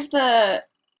 As far as the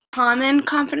common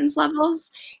confidence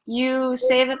levels, you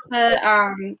say that the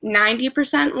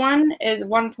 90% one is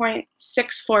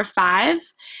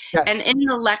 1.645, Yes. and in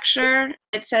the lecture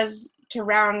it says to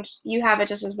round, you have it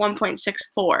just as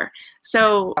 1.64.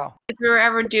 So Oh. if we were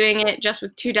ever doing it just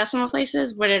with 2 decimal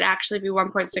places, would it actually be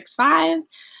 1.65?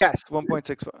 Yes,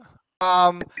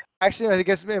 1.64. Actually, I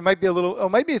guess it might be a little. Oh,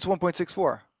 maybe it's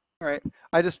 1.64. All right.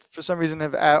 I just, for some reason,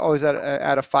 have always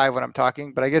add a 5 when I'm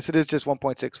talking, but I guess it is just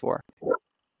 1.64.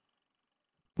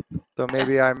 So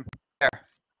maybe I'm there.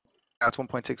 Now it's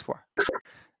 1.64.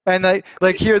 And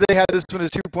like here they have this one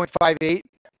is 2.58,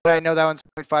 but I know that one's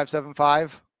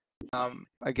 0.575.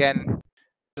 Again,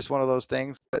 just one of those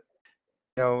things. But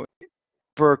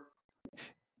for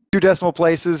 2 decimal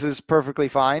places is perfectly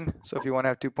fine. So if you want to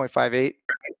have 2.58,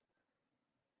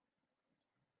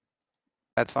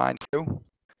 that's fine too.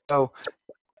 So,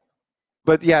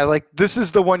 but yeah, like this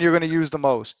is the one you're going to use the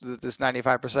most, this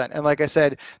 95%. And like I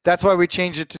said, that's why we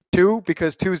changed it to 2,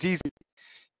 because 2 is easy.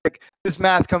 Like this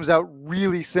math comes out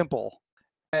really simple,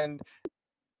 and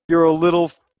you're a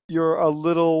little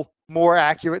more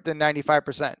accurate than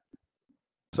 95%.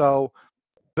 So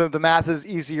the math is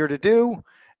easier to do,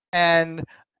 and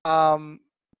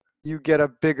you get a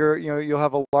bigger, you'll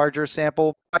have a larger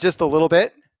sample, not just a little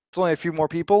bit. It's only a few more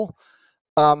people.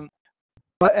 And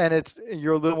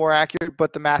you're a little more accurate,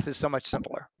 but the math is so much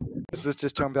simpler. This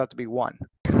just turns out to be 1.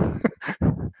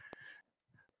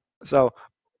 So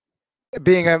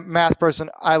being a math person,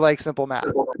 I like simple math.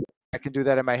 I can do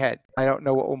that in my head. I don't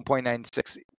know what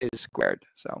 1.96 is squared.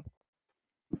 So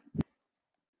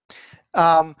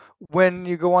when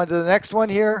you go on to the next one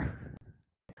here,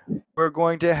 we're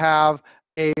going to have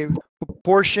a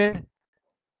proportion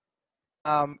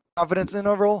confidence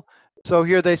interval. So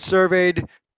here they surveyed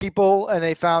people and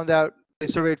they found out they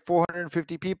surveyed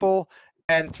 450 people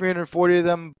and 340 of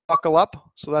them buckle up.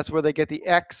 So that's where they get the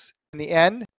X in the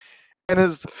end. And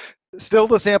is still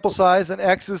the sample size, and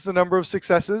X is the number of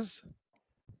successes.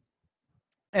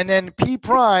 And then P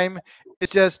prime is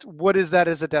just what is that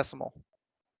as a decimal.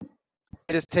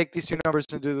 I just take these two numbers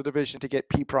and do the division to get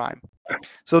P prime.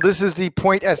 So this is the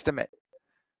point estimate.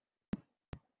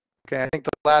 Okay, I think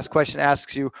the last question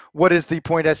asks you, what is the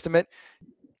point estimate?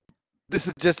 This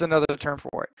is just another term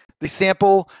for it. The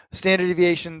sample standard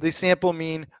deviation, the sample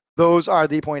mean, those are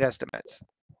the point estimates.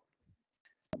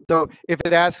 So if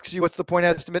it asks you what's the point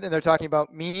estimate and they're talking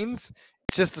about means,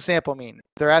 it's just the sample mean. If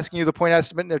they're asking you the point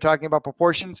estimate and they're talking about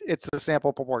proportions, it's the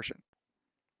sample proportion.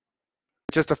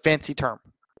 It's just a fancy term.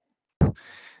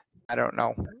 I don't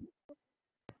know.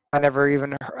 I never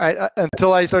even,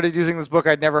 until I started using this book,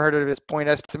 I'd never heard of it as point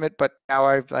estimate, but now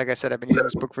like I said, I've been using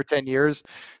this book for 10 years.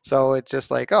 So it's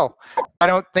just like, oh, I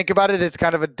don't think about it. It's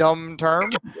kind of a dumb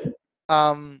term,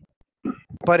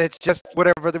 but it's just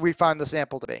whatever that we find the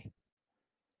sample to be.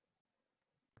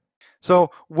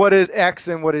 So what is X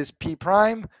and what is P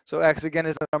prime? So X again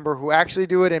is the number who actually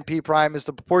do it, and P prime is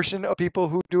the proportion of people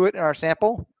who do it in our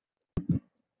sample.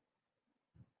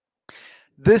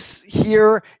 This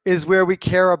here is where we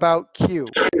care about Q,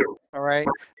 all right?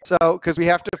 So, because we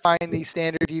have to find the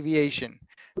standard deviation.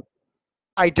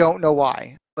 I don't know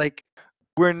why. Like,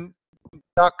 we're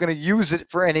not going to use it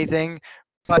for anything,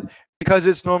 but because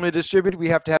it's normally distributed, we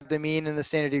have to have the mean and the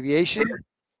standard deviation.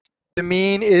 The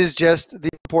mean is just the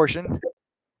proportion,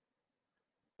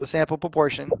 the sample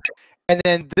proportion. And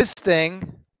then this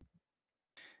thing,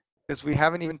 because we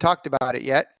haven't even talked about it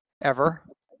yet, ever,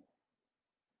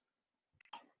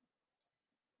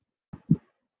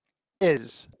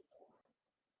 is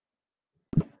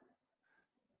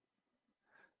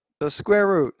the square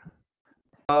root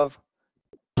of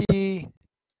P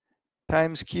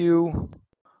times Q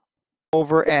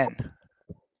over N.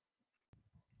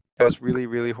 That was really,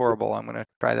 really horrible. I'm going to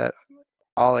try that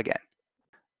all again.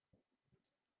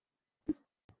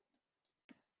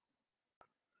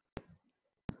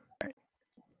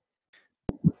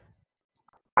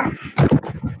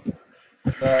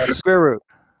 The square root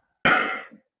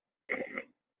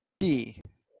P.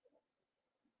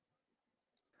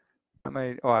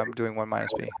 I'm doing 1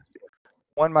 minus P.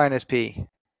 1 minus P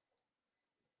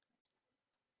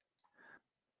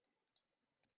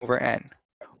over N,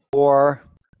 or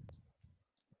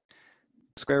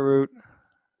square root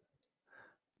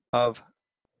of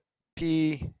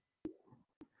P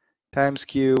times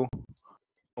Q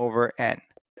over N.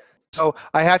 So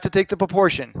I have to take the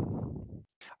proportion.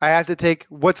 I have to take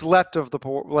what's left of the,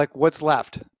 what's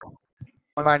left,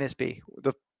 1 minus B,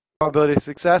 the probability of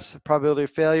success, probability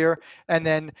of failure, and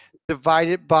then divide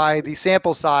it by the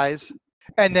sample size,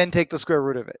 and then take the square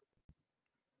root of it.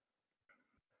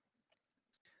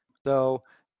 So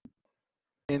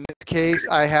in this case,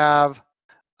 I have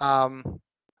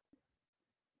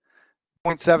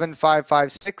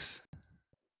 0.7556.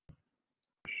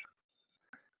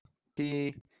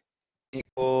 P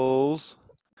equals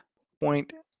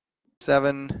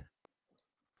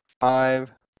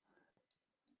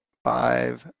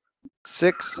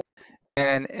 0.7556,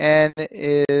 and N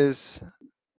is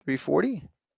 340,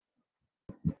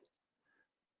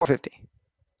 450.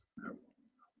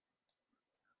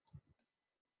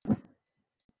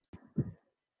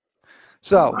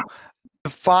 So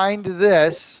to find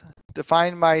this, to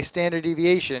find my standard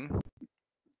deviation,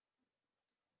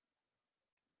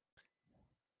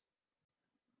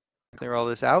 clear all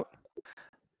this out,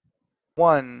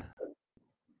 1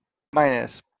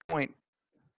 minus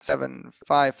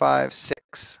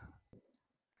 0.7556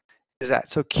 is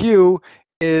that. So Q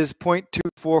is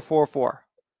 0.2444.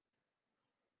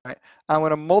 Right. I'm going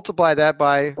to multiply that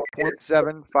by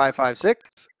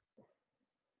 0.7556.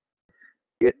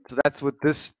 So that's what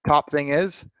this top thing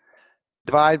is.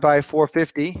 Divide by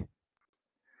 450. So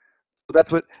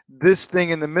that's what this thing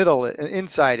in the middle,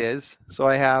 inside is. So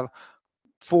I have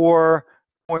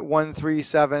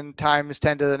 4.137 times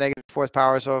 10 to the negative fourth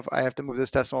power. So if I have to move this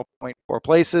decimal point 4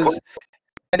 places.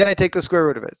 And then I take the square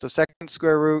root of it. So second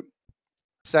square root,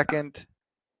 second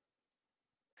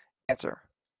answer.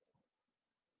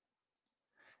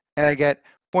 And I get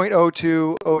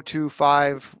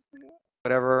 0.02025,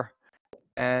 whatever.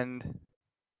 And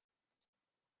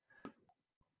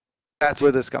that's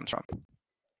where this comes from.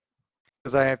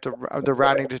 because I have to, the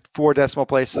rounding to 4 decimal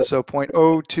places. So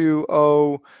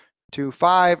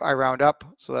 0.02025, I round up.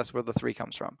 So that's where the 3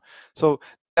 comes from. So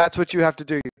that's what you have to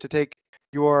do. You have to take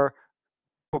your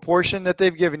proportion that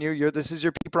they've given you. This is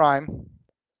your P prime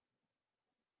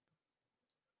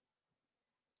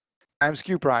times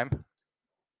Q prime,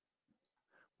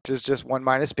 which is just 1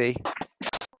 minus B.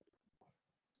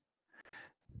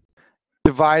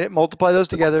 Divide it, multiply those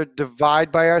together,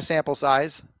 divide by our sample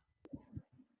size,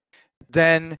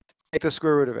 then take the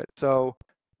square root of it. So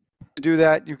to do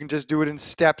that, you can just do it in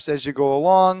steps as you go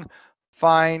along.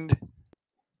 Find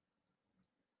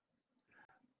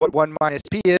what 1 minus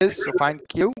P is, so find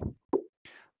Q.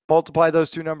 Multiply those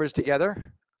two numbers together.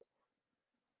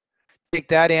 Take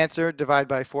that answer, divide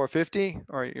by 450,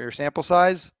 or your sample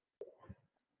size.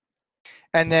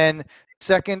 And then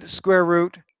second square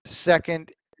root,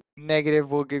 second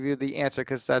negative will give you the answer,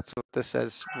 because that's what this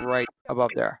says right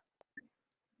above there.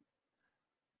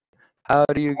 How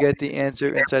do you get the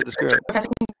answer inside the square root?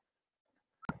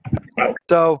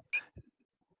 So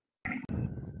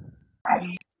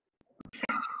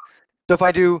if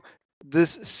I do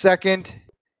this second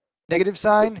negative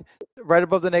sign, right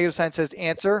above the negative sign says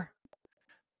answer.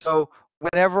 So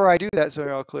whenever I do that, so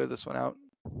I'll clear this one out.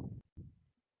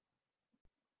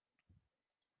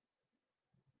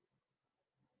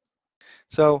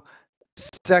 So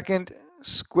second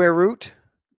square root,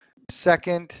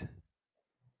 second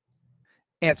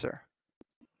answer.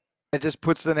 It just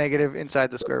puts the negative inside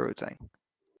the square root thing.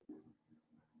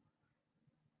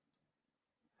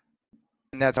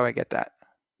 And that's how I get that.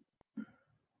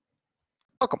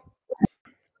 Welcome.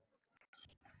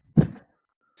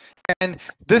 And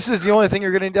this is the only thing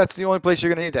you're going to need. That's the only place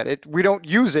you're going to need that. We don't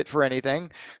use it for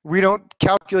anything. We don't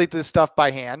calculate this stuff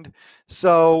by hand.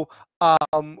 So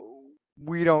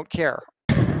we don't care.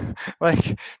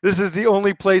 Like, this is the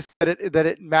only place that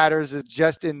it matters, is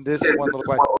just in this one little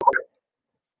question.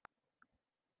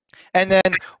 And then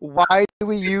why do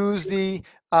we use the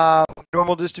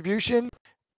normal distribution?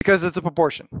 Because it's a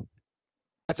proportion.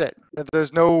 That's it.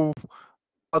 There's no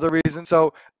other reason.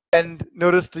 So, and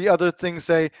notice the other things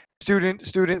say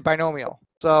student binomial.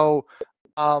 So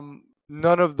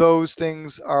none of those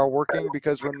things are working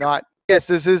because we're not. Yes,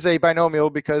 this is a binomial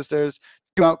because there's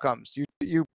two outcomes.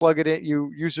 You plug it in,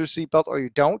 you use your seatbelt, or you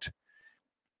don't.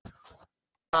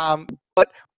 But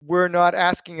we're not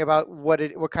asking about what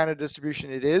kind of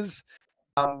distribution it is.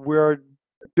 We're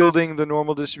building the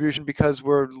normal distribution because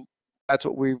that's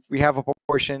what we have a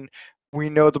proportion. We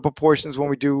know the proportions when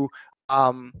we do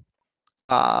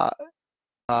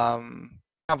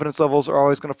confidence levels are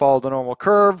always going to follow the normal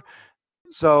curve.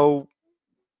 So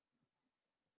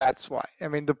that's why. I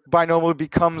mean, the binomial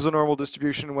becomes a normal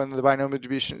distribution when the binomial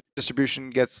distribution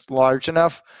gets large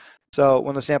enough. So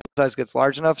when the sample size gets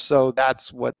large enough, so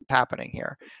that's what's happening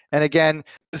here. And again,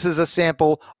 this is a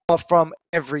sample from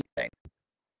everything.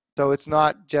 So it's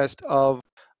not just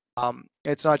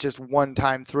it's not just one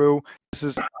time through. This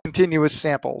is continuous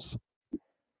samples.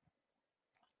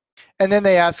 And then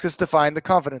they ask us to find the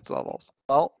confidence levels.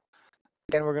 Well,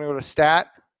 again, we're going to go to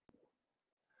stat,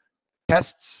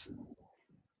 tests.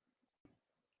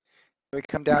 We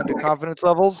come down to confidence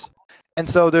levels. And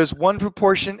so there's one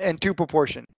proportion and two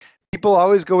proportion. People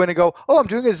always go in and go, oh, I'm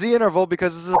doing a z-interval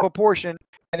because this is a proportion,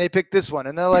 and they pick this one.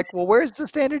 And they're like, well, where's the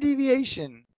standard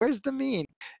deviation? Where's the mean?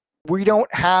 We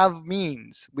don't have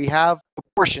means. We have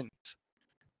proportions.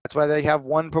 That's why they have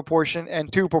one proportion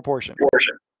and two proportion.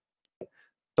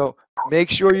 So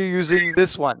make sure you're using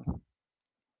this one,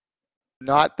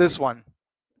 not this one.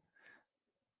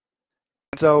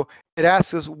 And so it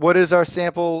asks us, what is our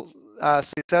sample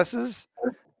successes?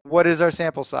 What is our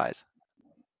sample size?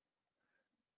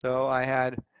 So I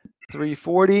had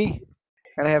 340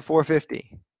 and I have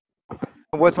 450.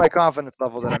 What's my confidence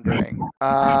level that I'm doing?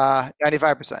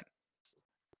 95%.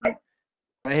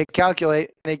 I hit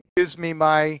calculate, and it gives me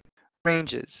my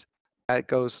ranges. That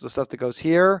goes the stuff that goes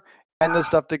here and the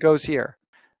stuff that goes here.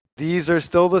 These are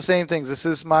still the same things. This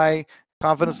is my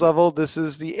confidence level. This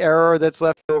is the error that's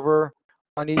left over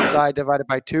on each side divided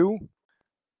by 2.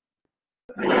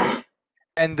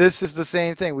 And this is the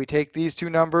same thing. We take these two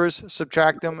numbers,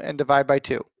 subtract them, and divide by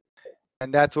 2.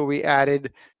 And that's what we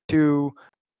added to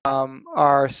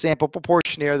our sample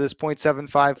proportion here, this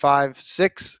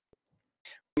 0.7556.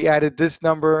 We added this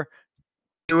number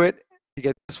to it to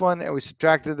get this one, and we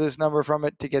subtracted this number from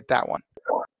it to get that one.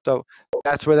 So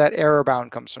that's where that error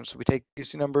bound comes from. So we take these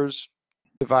two numbers,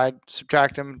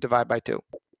 subtract them, divide by 2.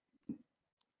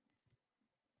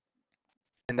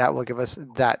 And that will give us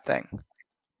that thing.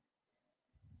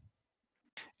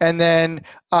 And then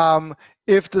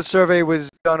if the survey was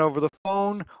done over the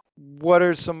phone, what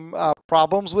are some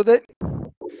problems with it?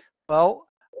 Well,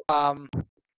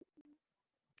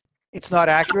 it's not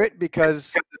accurate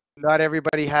because not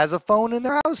everybody has a phone in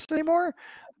their house anymore.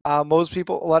 A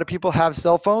lot of people have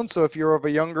cell phones. So if you're of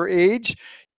a younger age,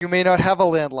 you may not have a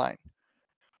landline.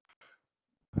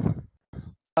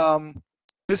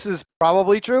 This is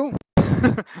probably true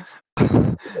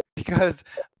because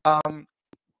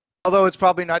although it's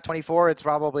probably not 24, it's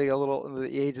probably a little,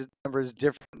 the age number is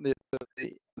different.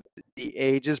 The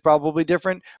age is probably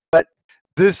different, but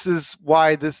this is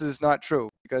why this is not true,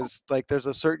 because like there's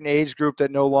a certain age group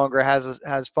that no longer has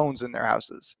phones in their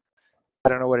houses. I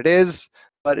don't know what it is,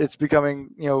 but it's becoming,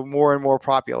 more and more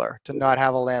popular to not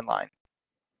have a landline.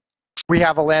 We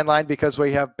have a landline because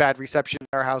we have bad reception in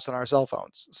our house on our cell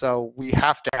phones. So we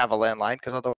have to have a landline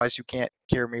because otherwise you can't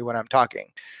hear me when I'm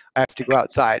talking. I have to go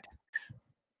outside.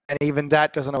 And even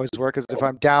that doesn't always work, because if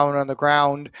I'm down on the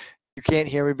ground, you can't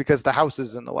hear me because the house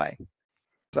is in the way.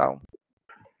 So,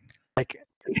 like,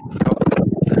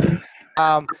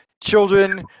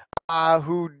 children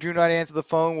who do not answer the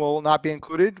phone will not be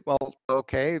included. Well,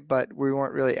 okay, but we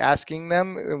weren't really asking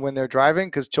them when they're driving,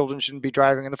 because children shouldn't be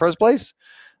driving in the first place.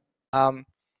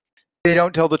 They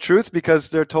don't tell the truth because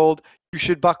they're told you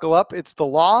should buckle up. It's the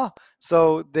law.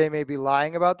 So they may be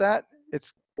lying about that.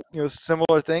 It's,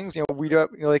 similar things. We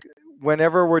don't, like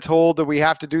whenever we're told that we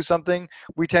have to do something,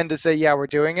 we tend to say, yeah, we're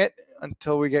doing it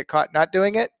until we get caught not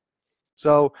doing it.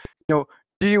 So, do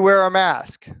you wear a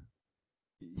mask?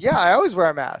 Yeah, I always wear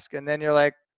a mask. And then you're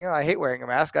like, I hate wearing a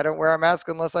mask. I don't wear a mask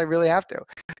unless I really have to.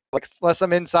 Like, unless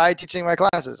I'm inside teaching my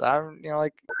classes. I'm,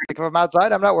 like if I'm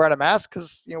outside, I'm not wearing a mask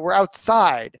because, we're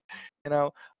outside,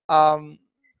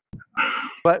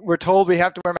 but we're told we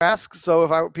have to wear masks. So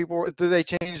if do they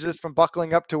change this from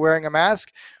buckling up to wearing a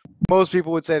mask? Most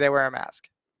people would say they wear a mask.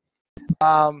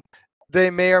 They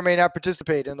may or may not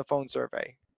participate in the phone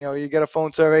survey. You get a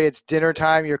phone survey, it's dinner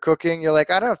time, you're cooking, you're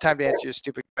like, I don't have time to answer your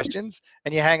stupid questions,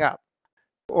 and you hang up.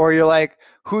 Or you're like,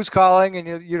 who's calling?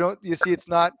 And you see it's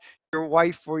not your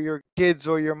wife or your kids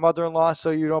or your mother-in-law, so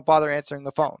you don't bother answering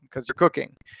the phone because you're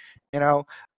cooking.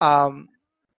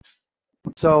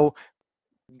 So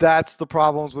that's the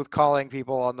problems with calling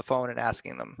people on the phone and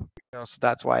asking them. So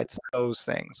that's why it's those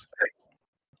things.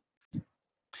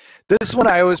 This one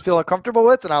I always feel uncomfortable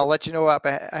with, and I'll let you know up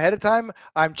ahead of time.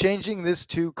 I'm changing this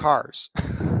to cars.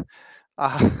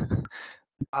 I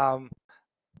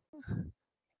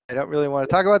don't really want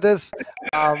to talk about this.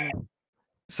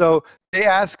 So they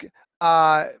ask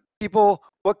people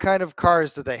what kind of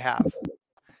cars do they have,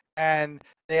 and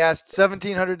they asked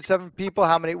 1,707 people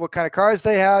what kind of cars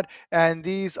they had, and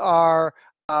these are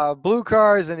blue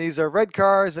cars, and these are red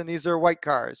cars, and these are white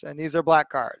cars, and these are black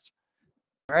cars.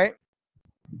 All right?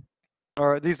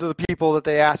 Or these are the people that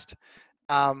they asked.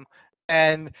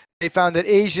 And they found that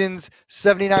Asians,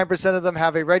 79% of them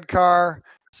have a red car,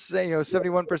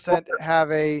 71%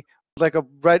 have a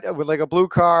blue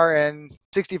car, and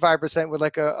 65% with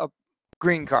like a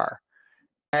green car.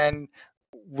 And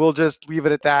we'll just leave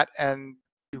it at that, and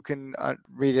you can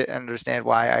read it and understand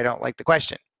why I don't like the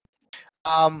question.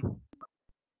 From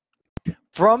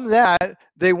that,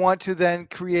 they want to then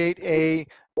create they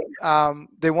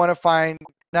want to find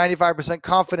 95%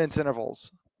 confidence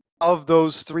intervals of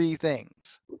those three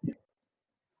things.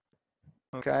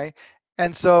 Okay,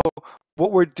 and so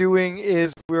what we're doing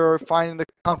is we're finding the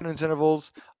confidence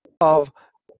intervals of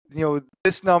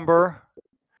this number,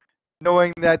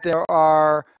 knowing that there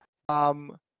are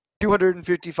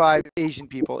 255 Asian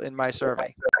people in my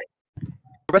survey.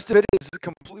 The rest of it is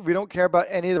complete. We don't care about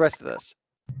any of the rest of this,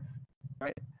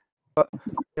 right? But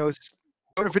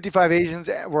 255 Asians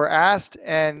were asked,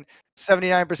 and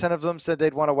 79% of them said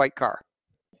they'd want a white car.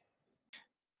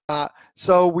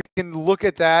 So we can look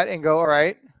at that and go, all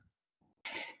right.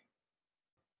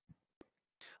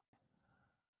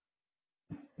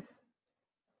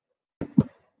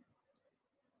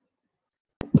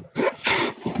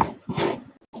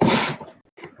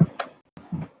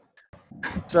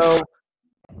 So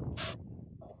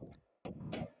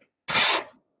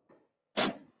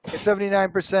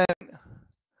 79%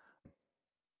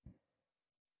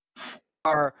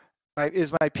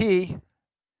 is my P,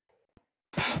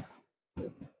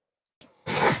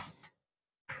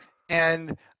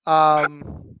 and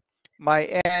my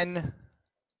N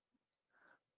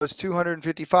was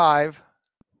 255.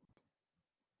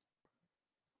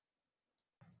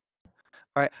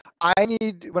 All right,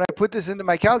 when I put this into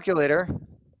my calculator,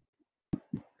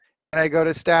 and I go to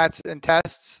stats and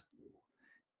tests,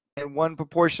 and one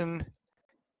proportion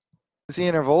is the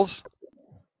intervals.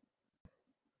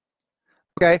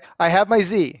 Okay, I have my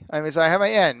Z. So I have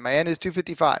my N. My N is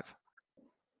 255.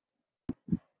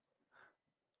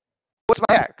 what's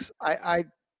my X?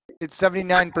 It's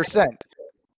 79%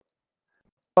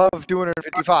 of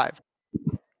 255.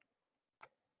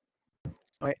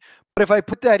 Right? But if I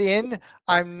put that in,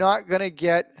 I'm not going to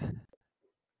get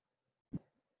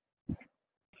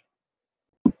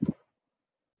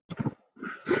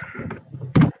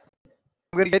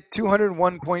I'm going to get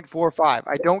 201.45.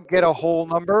 I don't get a whole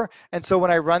number. And so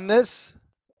when I run this,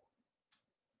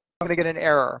 I'm going to get an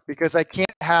error because I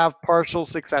can't have partial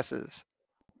successes.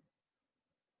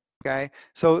 Okay,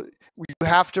 so you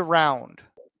have to round.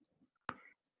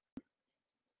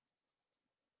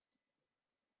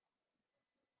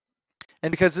 And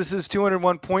because this is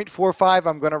 201.45,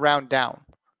 I'm going to round down.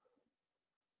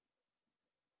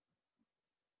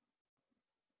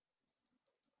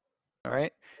 All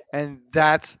right, and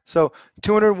that's so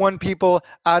 201 people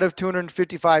out of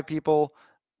 255 people.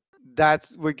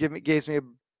 That's what gives me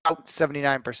about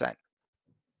 79%.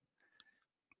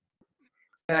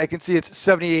 And I can see it's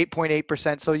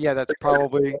 78.8%. So yeah, that's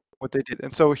probably what they did.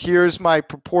 And so here's my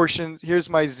proportion. Here's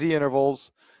my Z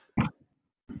intervals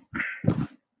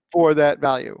for that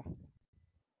value.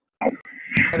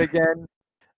 And again,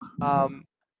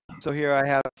 so here I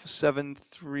have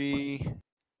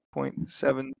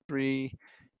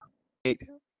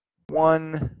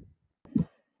 73.7381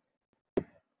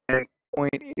 and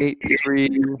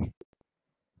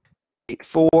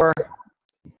 0.8384.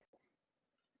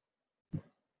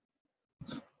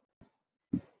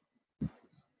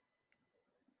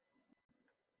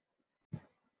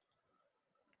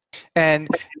 And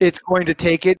it's going to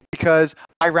take it because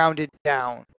I rounded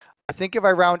down. I think if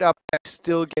I round up, I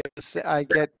still get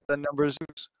the numbers.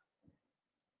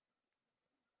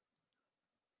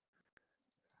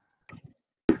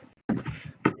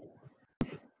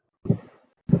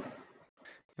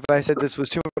 If I said this was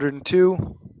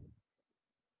 202,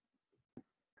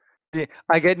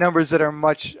 I get numbers that are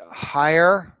much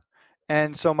higher,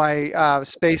 and so my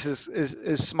space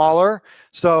is smaller.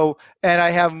 So, and I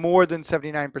have more than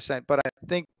 79%, but I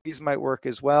think these might work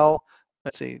as well.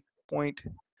 Let's see,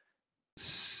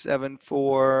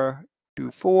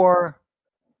 0.7424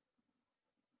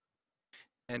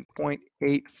 and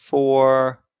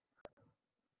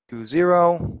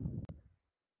 0.8420.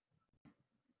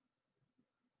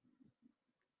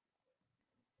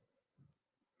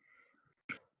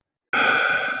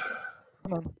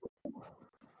 Come on.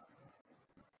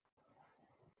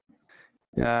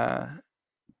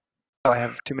 Oh, I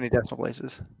have too many decimal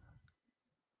places.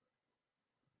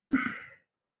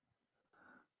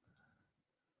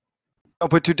 Don't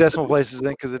put two decimal places in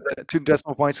because two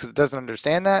decimal points because it doesn't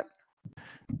understand that.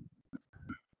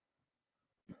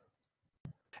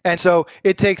 And so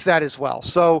it takes that as well.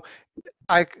 So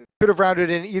I could have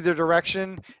rounded in either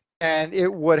direction and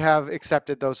it would have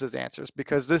accepted those as answers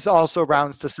because this also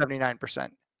rounds to 79%.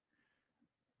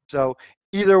 So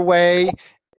either way,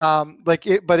 but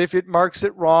if it marks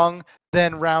it wrong,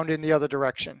 then round in the other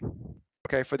direction,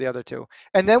 okay, for the other two.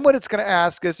 And then what it's going to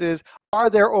ask us is, are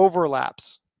there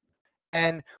overlaps?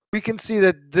 And we can see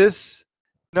that this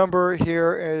number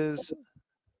here is,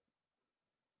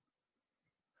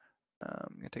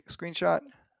 I'm going to take a screenshot.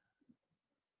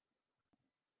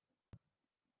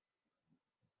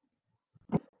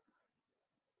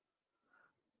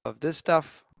 Of this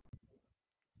stuff.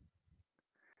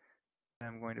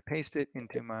 I'm going to paste it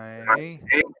into my okay.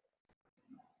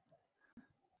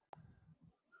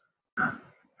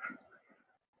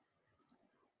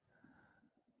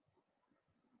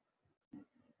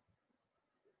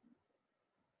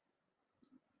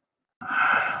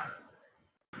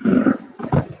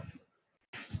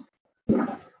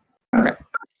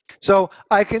 So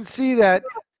I can see that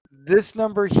this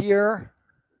number here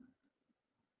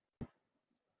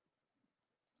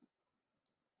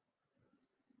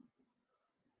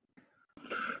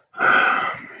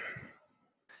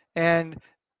and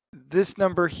this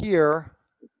number here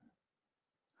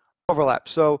overlap.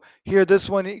 So here, this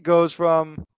one goes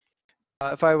from,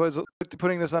 if I was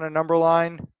putting this on a number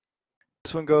line,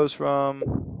 this one goes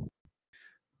from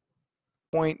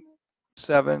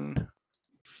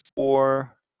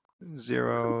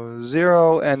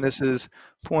 0.7400, and this is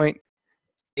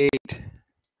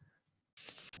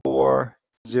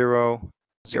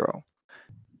 0.8400.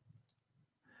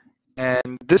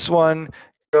 And this one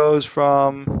goes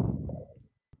from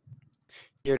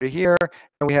here to here,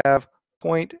 and we have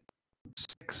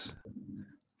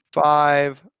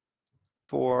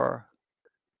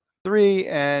 0.6543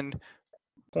 and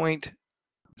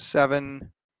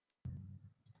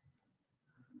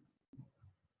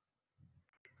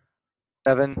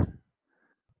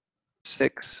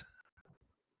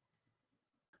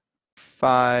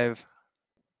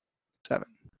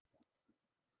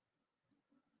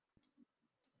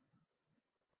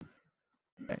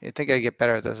I think I get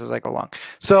better at this as I go along.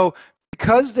 So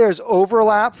because there's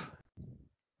overlap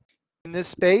in this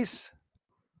space,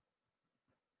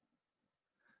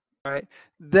 right,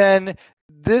 then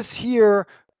this here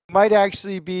might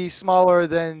actually be smaller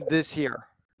than this here.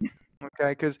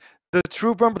 Okay, because the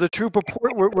true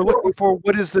proportion, we're looking for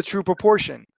what is the true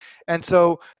proportion. And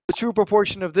so the true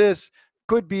proportion of this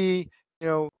could be, you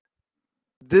know,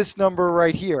 this number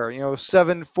right here, you know,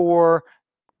 0.741,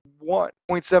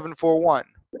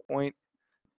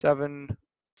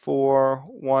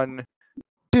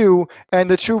 0.7412, and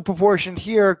the true proportion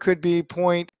here could be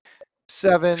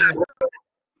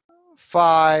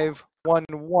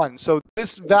 0.7511. So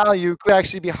this value could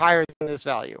actually be higher than this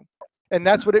value. And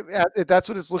that's what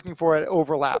it's looking for at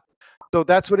overlap. So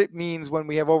that's what it means when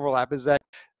we have overlap, is that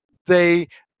they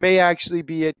may actually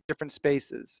be at different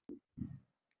spaces.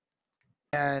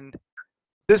 And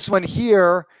this one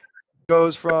here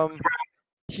goes from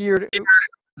here to,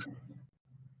 oops.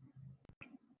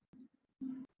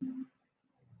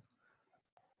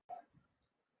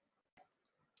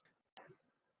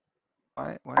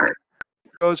 Why?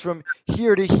 Goes from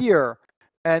here to here.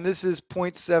 And this is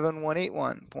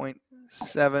 0.7181,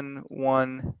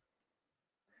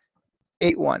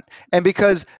 0.7181. And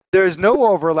because there's no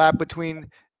overlap between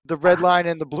the red line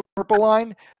and the purple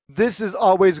line, this is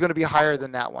always going to be higher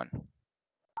than that one.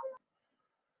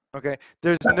 Okay,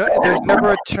 there's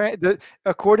never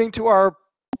according to our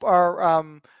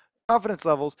confidence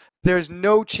levels, there's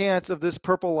no chance of this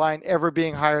purple line ever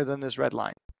being higher than this red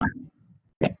line.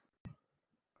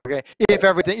 Okay,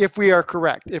 if we are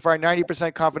correct, if our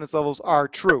 90% confidence levels are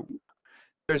true,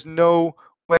 there's no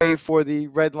way for the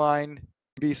red line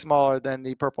to be smaller than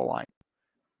the purple line.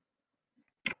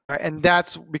 All right, and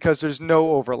that's because there's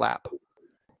no overlap,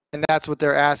 and that's what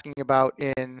they're asking about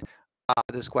in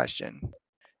this question.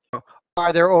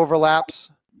 Are there overlaps?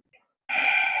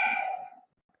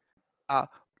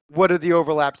 What do the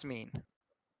overlaps mean?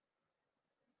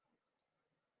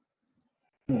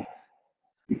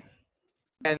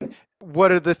 And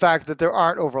what are the fact that there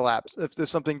aren't overlaps? If there's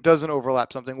something doesn't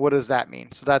overlap something, what does that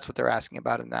mean? So that's what they're asking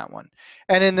about in that one.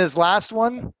 And in this last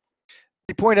one,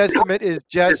 the point estimate is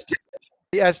just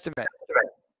the estimate.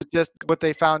 It's just what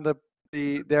they found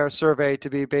their survey to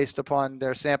be based upon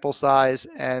their sample size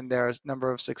and their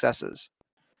number of successes.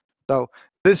 So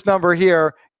this number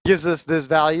here gives us this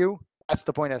value. That's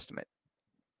the point estimate.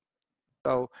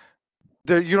 So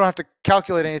you don't have to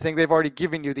calculate anything. They've already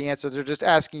given you the answer. They're just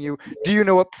asking you, do you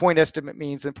know what point estimate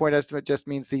means? And point estimate just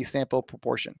means the sample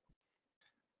proportion.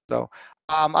 So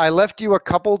I left you a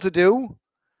couple to do,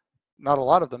 not a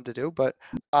lot of them to do, but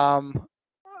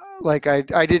like I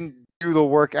didn't do the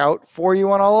work out for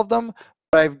you on all of them,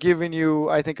 but I've given you,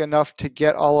 I think, enough to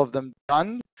get all of them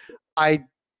done. I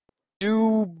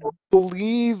do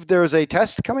believe there's a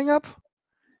test coming up,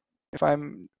 if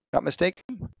I'm not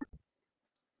mistaken.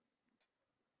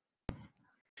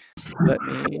 Let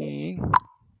me,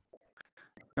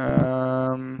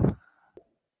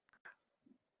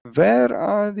 where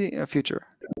are the future?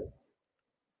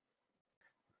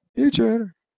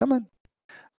 Future, come on.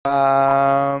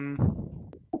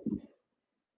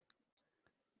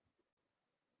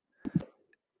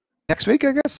 Next week,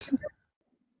 I guess.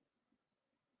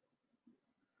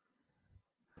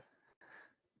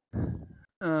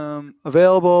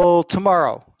 Available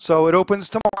tomorrow. So it opens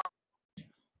tomorrow.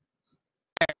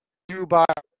 Due by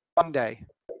Monday.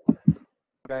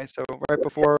 Okay, so right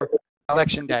before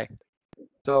election day.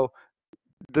 So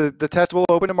the test will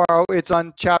open tomorrow. It's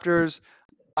on chapters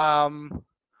 4,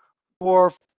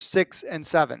 6, and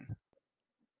 7.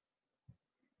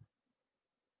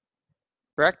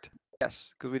 Correct?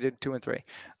 Yes, because we did 2 and 3.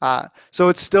 So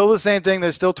it's still the same thing.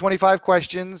 There's still 25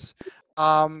 questions.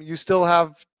 You still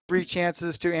have 3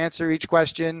 chances to answer each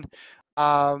question.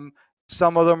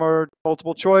 Some of them are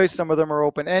multiple choice. Some of them are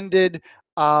open-ended.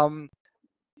 If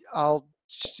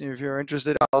you're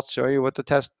interested, I'll show you what the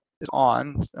test is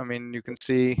on. I mean, you can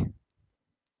see.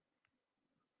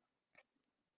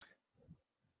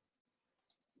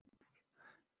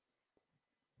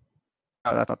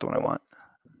 Oh, that's not the one I want.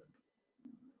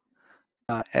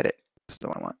 Edit. That's the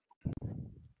one I want.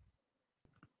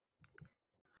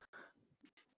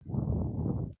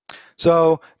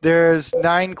 So there's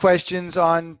 9 questions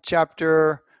on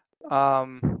chapter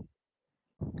 4,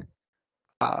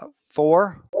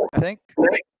 I think.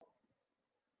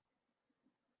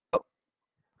 Oh,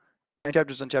 9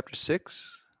 chapters on chapter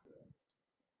 6,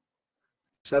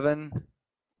 7,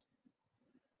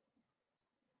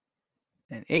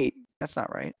 and 8. That's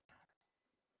not right.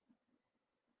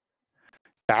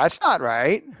 That's not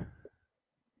right.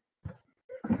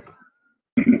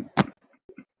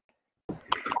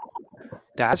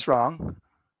 That's wrong.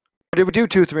 Or did we do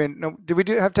 2, 3, and no? Did we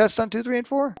have tests on 2, 3, and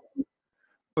 4? Or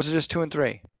was it just 2 and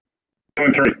 3? 2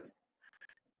 and 3.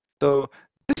 So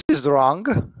this is wrong.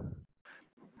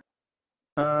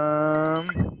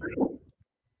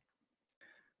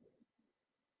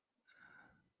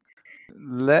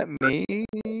 Let me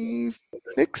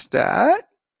fix that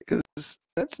because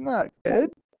that's not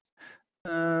good.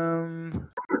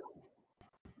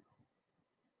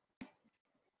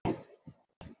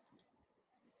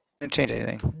 Didn't change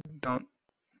anything. Don't.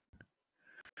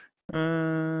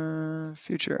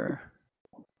 Future.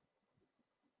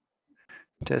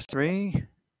 Test 3.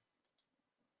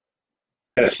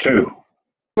 Test 2.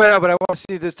 Well, no, but I want to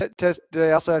see this test. Do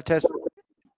I also have test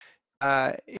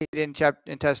 8 in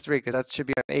test 3? Because that should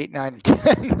be on 8, 9, and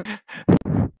 10.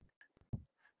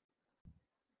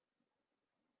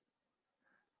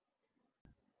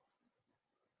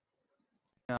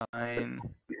 9,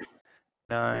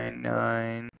 9,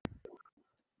 9,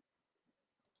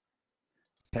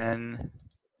 10,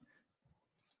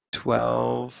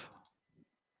 12.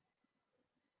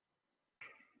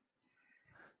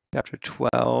 Chapter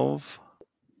 12.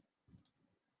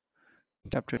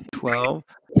 Chapter 12.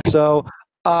 So,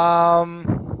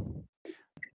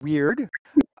 weird.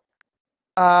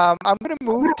 I'm going to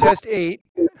move test 8,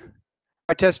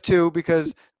 or test 2,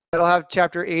 because that'll have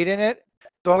chapter 8 in it.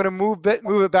 So I'm going to move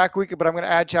it back a week, but I'm going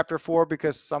to add chapter 4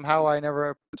 because somehow I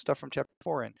never put stuff from chapter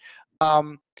 4 in.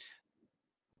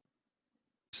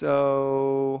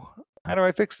 So how do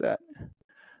I fix that?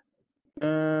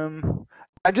 I'm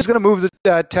just going to move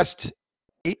the test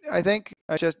 8, I think,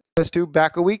 just test 2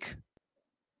 back a week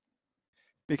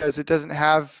because it doesn't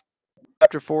have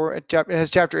chapter 4. It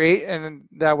has chapter 8, and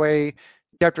that way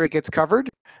chapter 8 gets covered.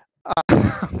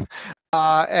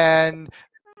 And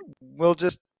we'll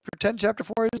just pretend chapter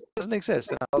 4 doesn't exist,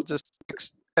 and I'll just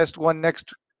test 1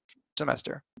 next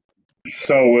semester.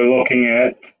 So we're looking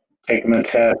at taking the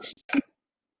test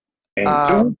in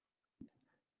 2?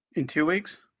 In 2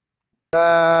 weeks?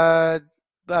 Yeah.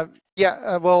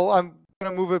 Well, I'm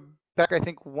gonna move it back. I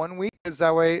think 1 week, is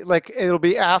that way. Like it'll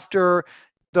be after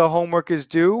the homework is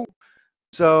due.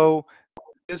 So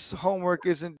this homework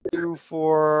isn't due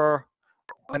for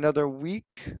another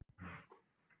week.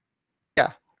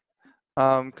 Yeah.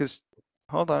 Because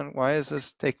hold on, why is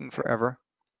this taking forever?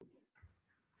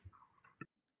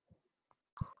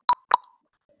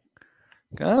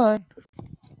 Come on.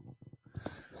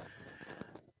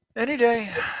 Any day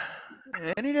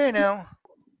now.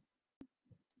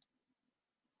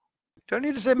 Don't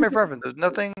need to save my preference. There's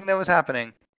nothing that was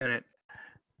happening in it.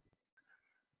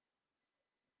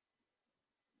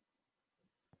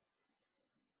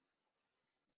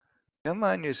 Come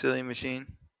on, you silly machine.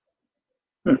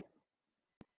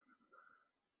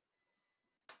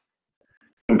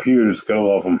 Computers, go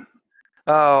love them.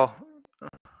 Oh.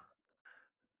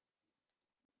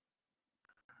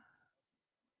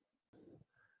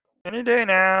 Any day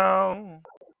now.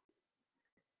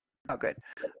 Oh, good.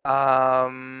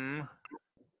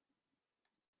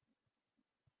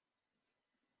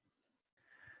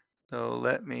 So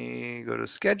let me go to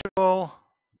schedule.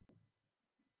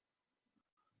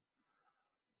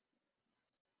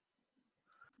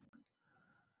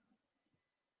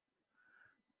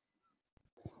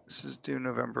 This is due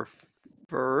November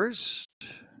 1st.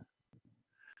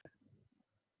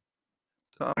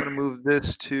 So I'm going to move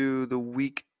this to the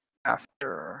week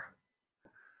after.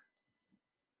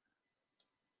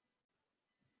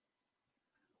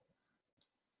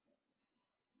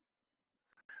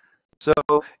 So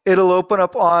it'll open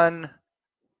up on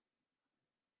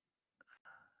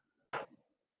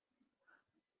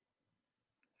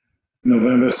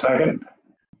November 2nd?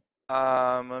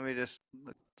 let me just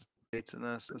look at the dates in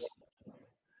this.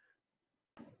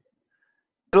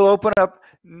 It'll open up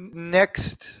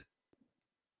next.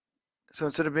 So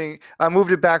instead of being, I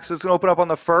moved it back, so it's going to open up on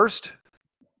the 1st.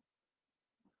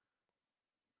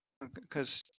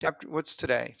 Because chapter, what's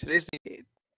today? Today's the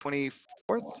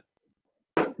 24th.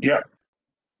 Yep.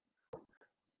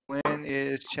 When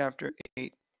is chapter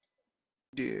 8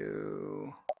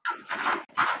 due?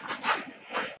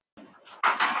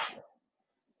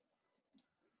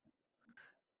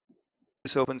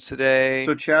 This opens today.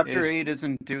 So chapter 8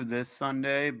 isn't due this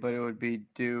Sunday, but it would be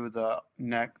due the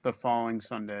following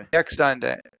Sunday. Next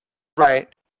Sunday, right?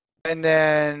 And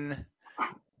then,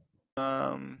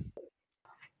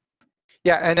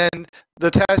 yeah, and then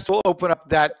the test will open up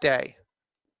that day.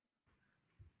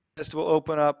 Test will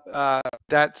open up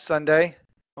that Sunday.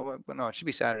 Oh, no, it should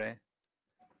be Saturday.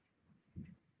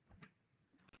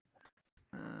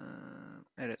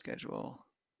 Edit schedule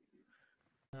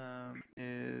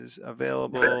is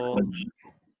available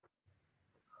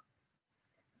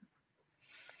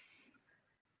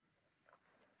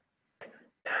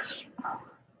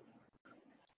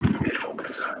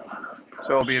So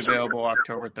it'll be available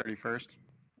October 31st.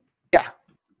 Yeah.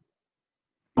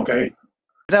 Okay. Is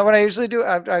that what I usually do?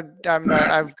 I'm not.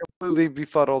 I'm completely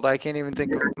befuddled. I can't even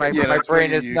think of my That's what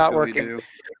brain you is not usually working. do.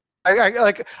 I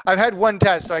like I've had one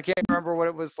test, so I can't remember what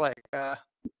it was like.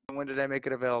 When did I make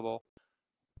it available?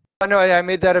 Oh no, I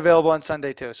made that available on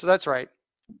Sunday too. So that's right.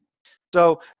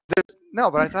 So no,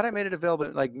 but I thought I made it available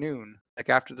at like noon, like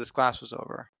after this class was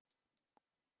over.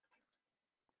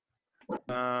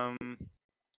 There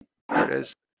it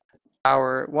is.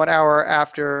 1 hour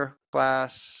after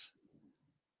class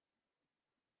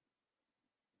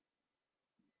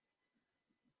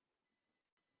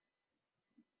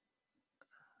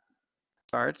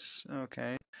starts.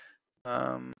 Okay.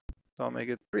 So I'll make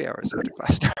it 3 hours after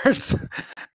class starts.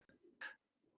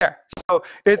 Yeah. So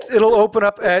it'll open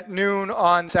up at noon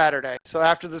on Saturday. So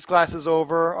after this class is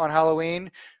over on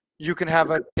Halloween, you can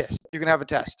have a test. You can have a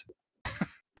test.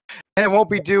 And it won't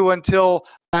be due until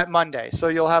that Monday. So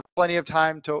you'll have plenty of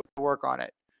time to work on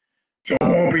it. So it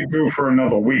won't be due for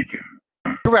another week.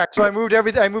 Correct. So I moved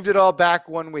everything. I moved it all back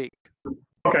 1 week.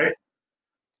 Okay.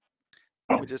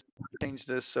 Let me just change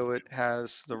this so it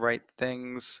has the right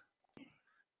things.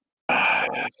 Yeah,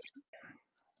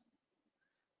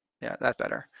 that's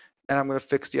better. And I'm going to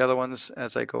fix the other ones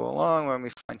as I go along when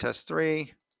we find test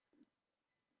 3.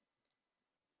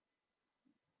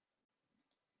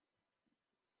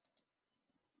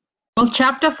 Will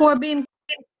chapter 4 be in?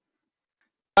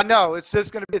 No, it's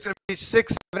going to be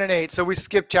 6, 7, and 8. So we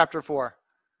skip chapter 4.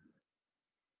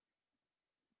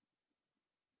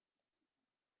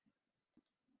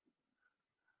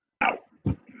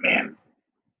 Man.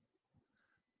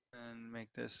 And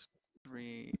make this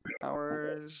 3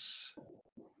 hours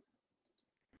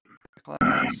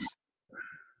class.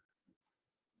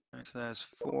 All right, so that's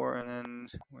 4, and then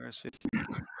where's 15?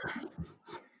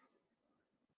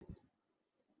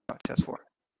 No, test 4.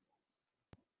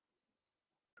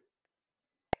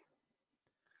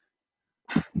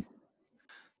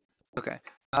 Okay.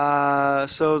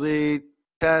 So the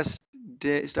test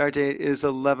start date is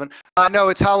 11. No,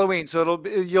 it's Halloween, so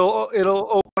it'll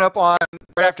open up on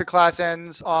right after class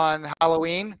ends on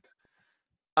Halloween,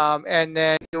 and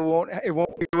then it won't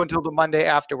be due until the Monday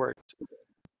afterwards.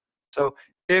 So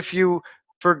if you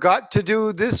forgot to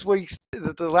do this week's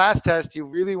the last test, you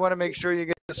really want to make sure you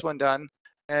get this one done,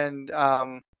 and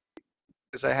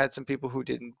because I had some people who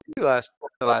didn't do the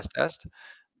last test,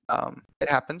 it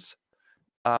happens.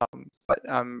 But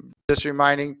I'm just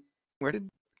reminding, where did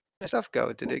my stuff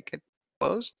go? Did it get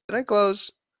closed? Did I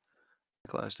close? I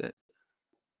closed it.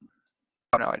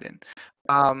 Oh no, I didn't.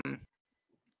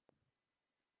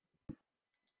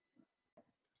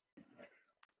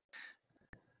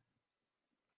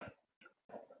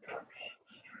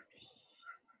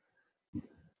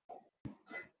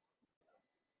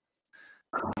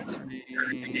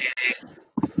 3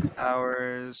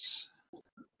 hours.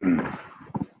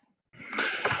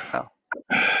 Oh.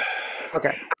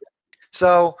 Okay.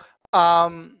 So,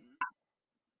 and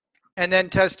then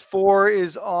test 4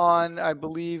 is on, I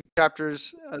believe,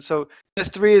 chapters. So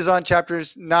test 3 is on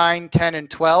chapters 9, 10, and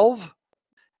 12.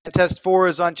 And test 4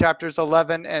 is on chapters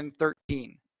 11 and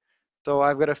 13. So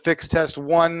I've got to fix test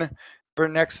 1 for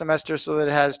next semester so that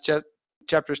it has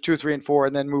chapters 2, 3, and 4,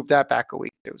 and then move that back a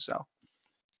week too. So,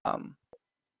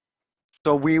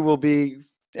 so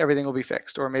everything will be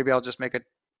fixed, or maybe I'll just make a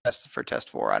test for test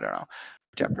 4. I don't know,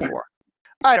 chapter 4.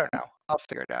 I don't know. I'll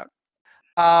figure it out.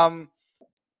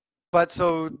 But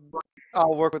so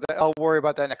I'll work with that. I'll worry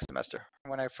about that next semester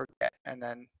when I forget, and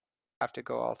then have to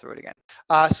go all through it again.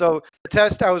 So the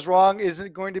test I was wrong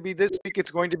isn't going to be this week.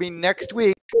 It's going to be next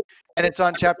week, and it's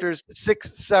on chapters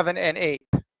 6, 7, and 8.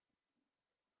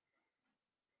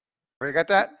 You got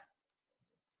that?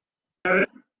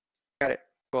 Got it.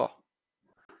 Cool.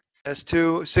 Test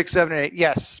 2, 6, 7, and 8.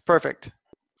 Yes, perfect.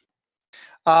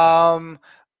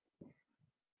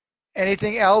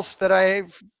 Anything else that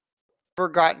I've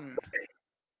forgotten?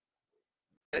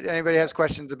 That anybody has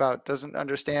questions about? Doesn't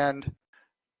understand?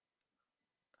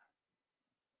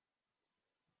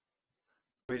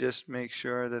 We just make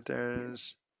sure that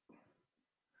there's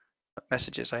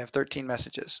messages. I have 13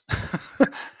 messages.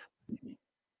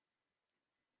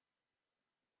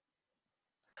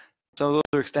 So those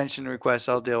are extension requests.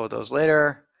 I'll deal with those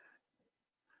later.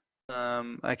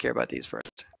 I care about these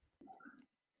first.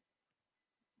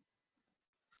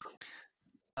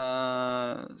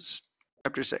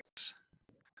 Chapter 6.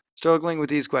 Struggling with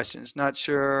these questions. Not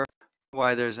sure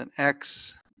why there's an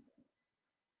X.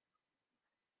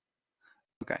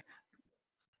 Okay.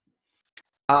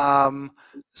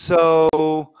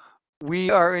 So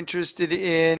we are interested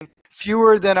in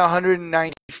fewer than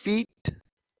 190 feet.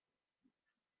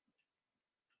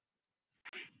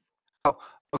 Oh,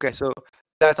 okay, so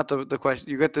that's not the question.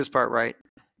 You got this part right.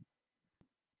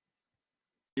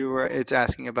 It's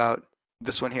asking about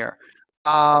this one here.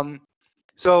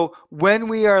 So when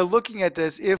we are looking at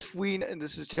this, and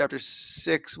this is chapter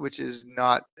 6, which is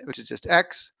just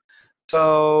X.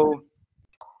 So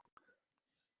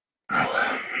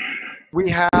we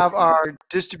have our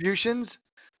distributions.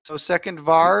 So second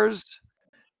vars,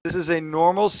 this is a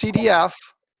normal CDF.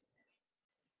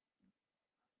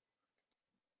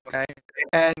 Okay,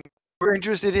 and we're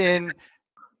interested in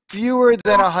fewer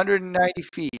than 190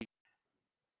 feet.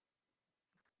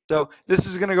 So this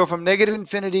is going to go from negative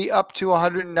infinity up to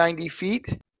 190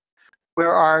 feet,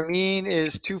 where our mean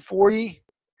is 240,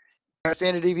 our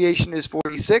standard deviation is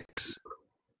 46.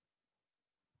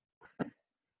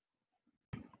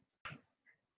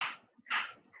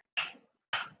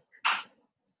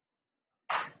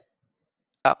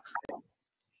 Up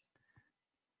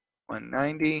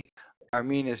 190, our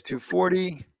mean is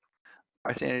 240,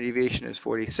 our standard deviation is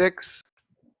 46.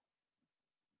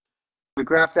 We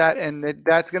graph that, and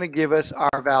that's going to give us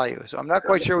our value. So I'm not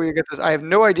quite sure where you get this. I have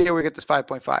no idea where you get this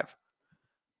 5.5.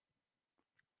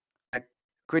 I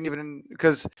couldn't even,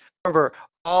 because remember,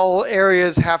 all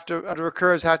areas under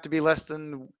curves have to be less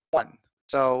than 1.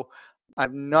 So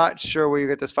I'm not sure where you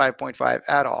get this 5.5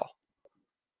 at all.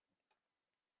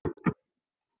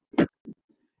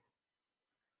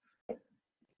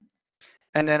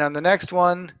 And then on the next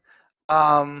one,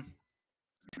 find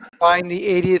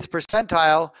the 80th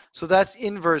percentile. So that's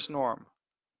inverse norm.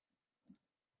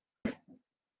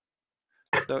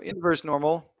 So inverse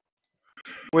normal,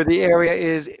 where the area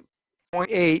is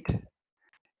 0.8.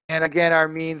 And again, our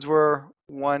means were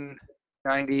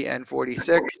 190 and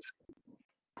 46.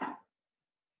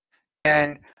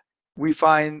 And we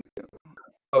find,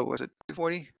 oh, was it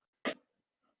 240?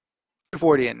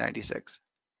 240 and 96.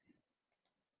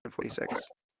 46.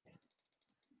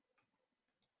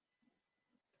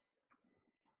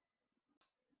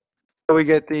 So we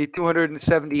get the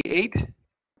 278.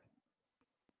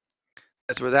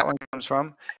 That's where that one comes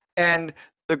from. And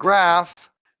the graph,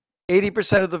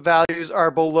 80% of the values are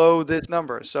below this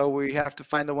number. So we have to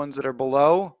find the ones that are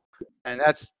below, and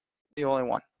that's the only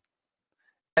one.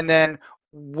 And then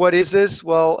what is this?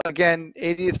 Well, again,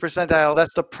 80th percentile,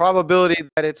 that's the probability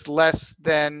that it's less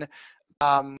than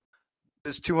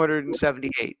this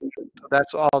 278. So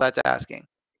that's all that's asking.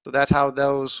 So that's how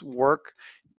those work.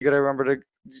 You got to remember to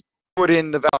put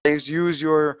in the values, use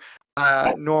your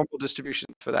normal distribution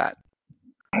for that.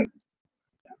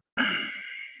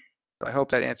 So I hope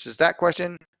that answers that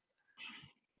question.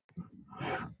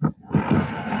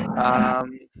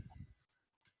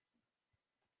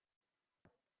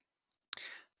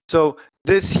 So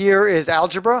this here is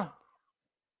algebra.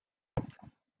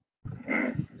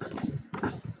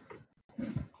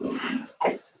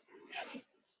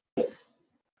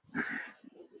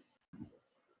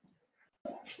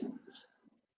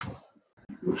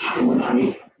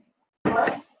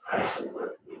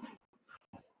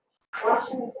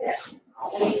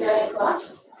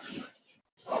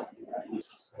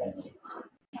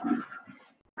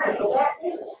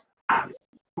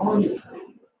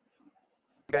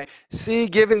 Okay, C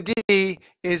given D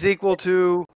is equal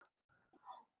to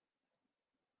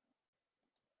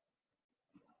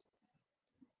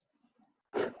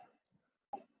the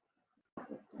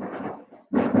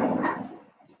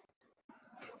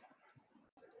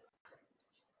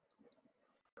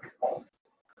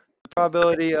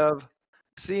probability of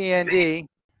C and D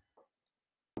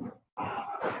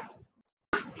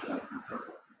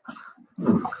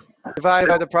divided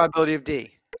by the probability of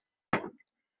D.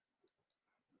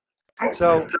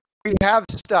 So we have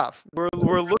stuff. We're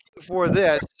looking for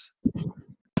this. This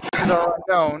is our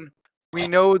unknown. We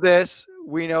know this.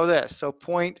 We know this. So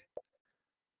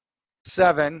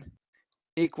 0.7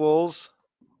 equals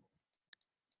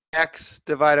x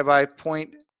divided by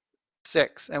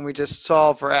 0.6, and we just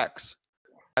solve for x.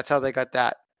 That's how they got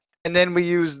that. And then we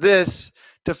use this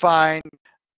to find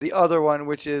the other one,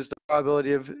 which is the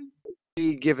probability of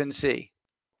D given C.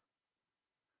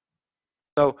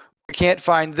 So we can't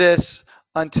find this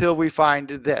until we find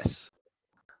this.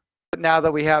 But now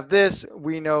that we have this,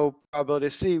 we know probability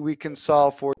of C, we can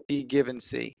solve for D given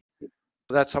C. So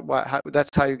that's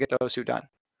how you get those two done.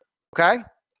 Okay?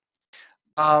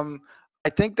 I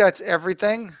think that's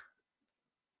everything.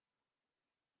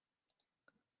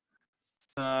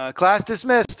 Class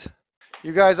dismissed.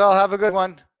 You guys all have a good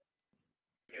one.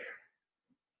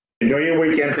 Enjoy your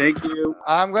weekend. Thank you.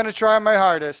 I'm going to try my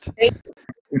hardest.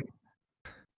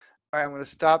 All right, I'm going to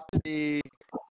stop the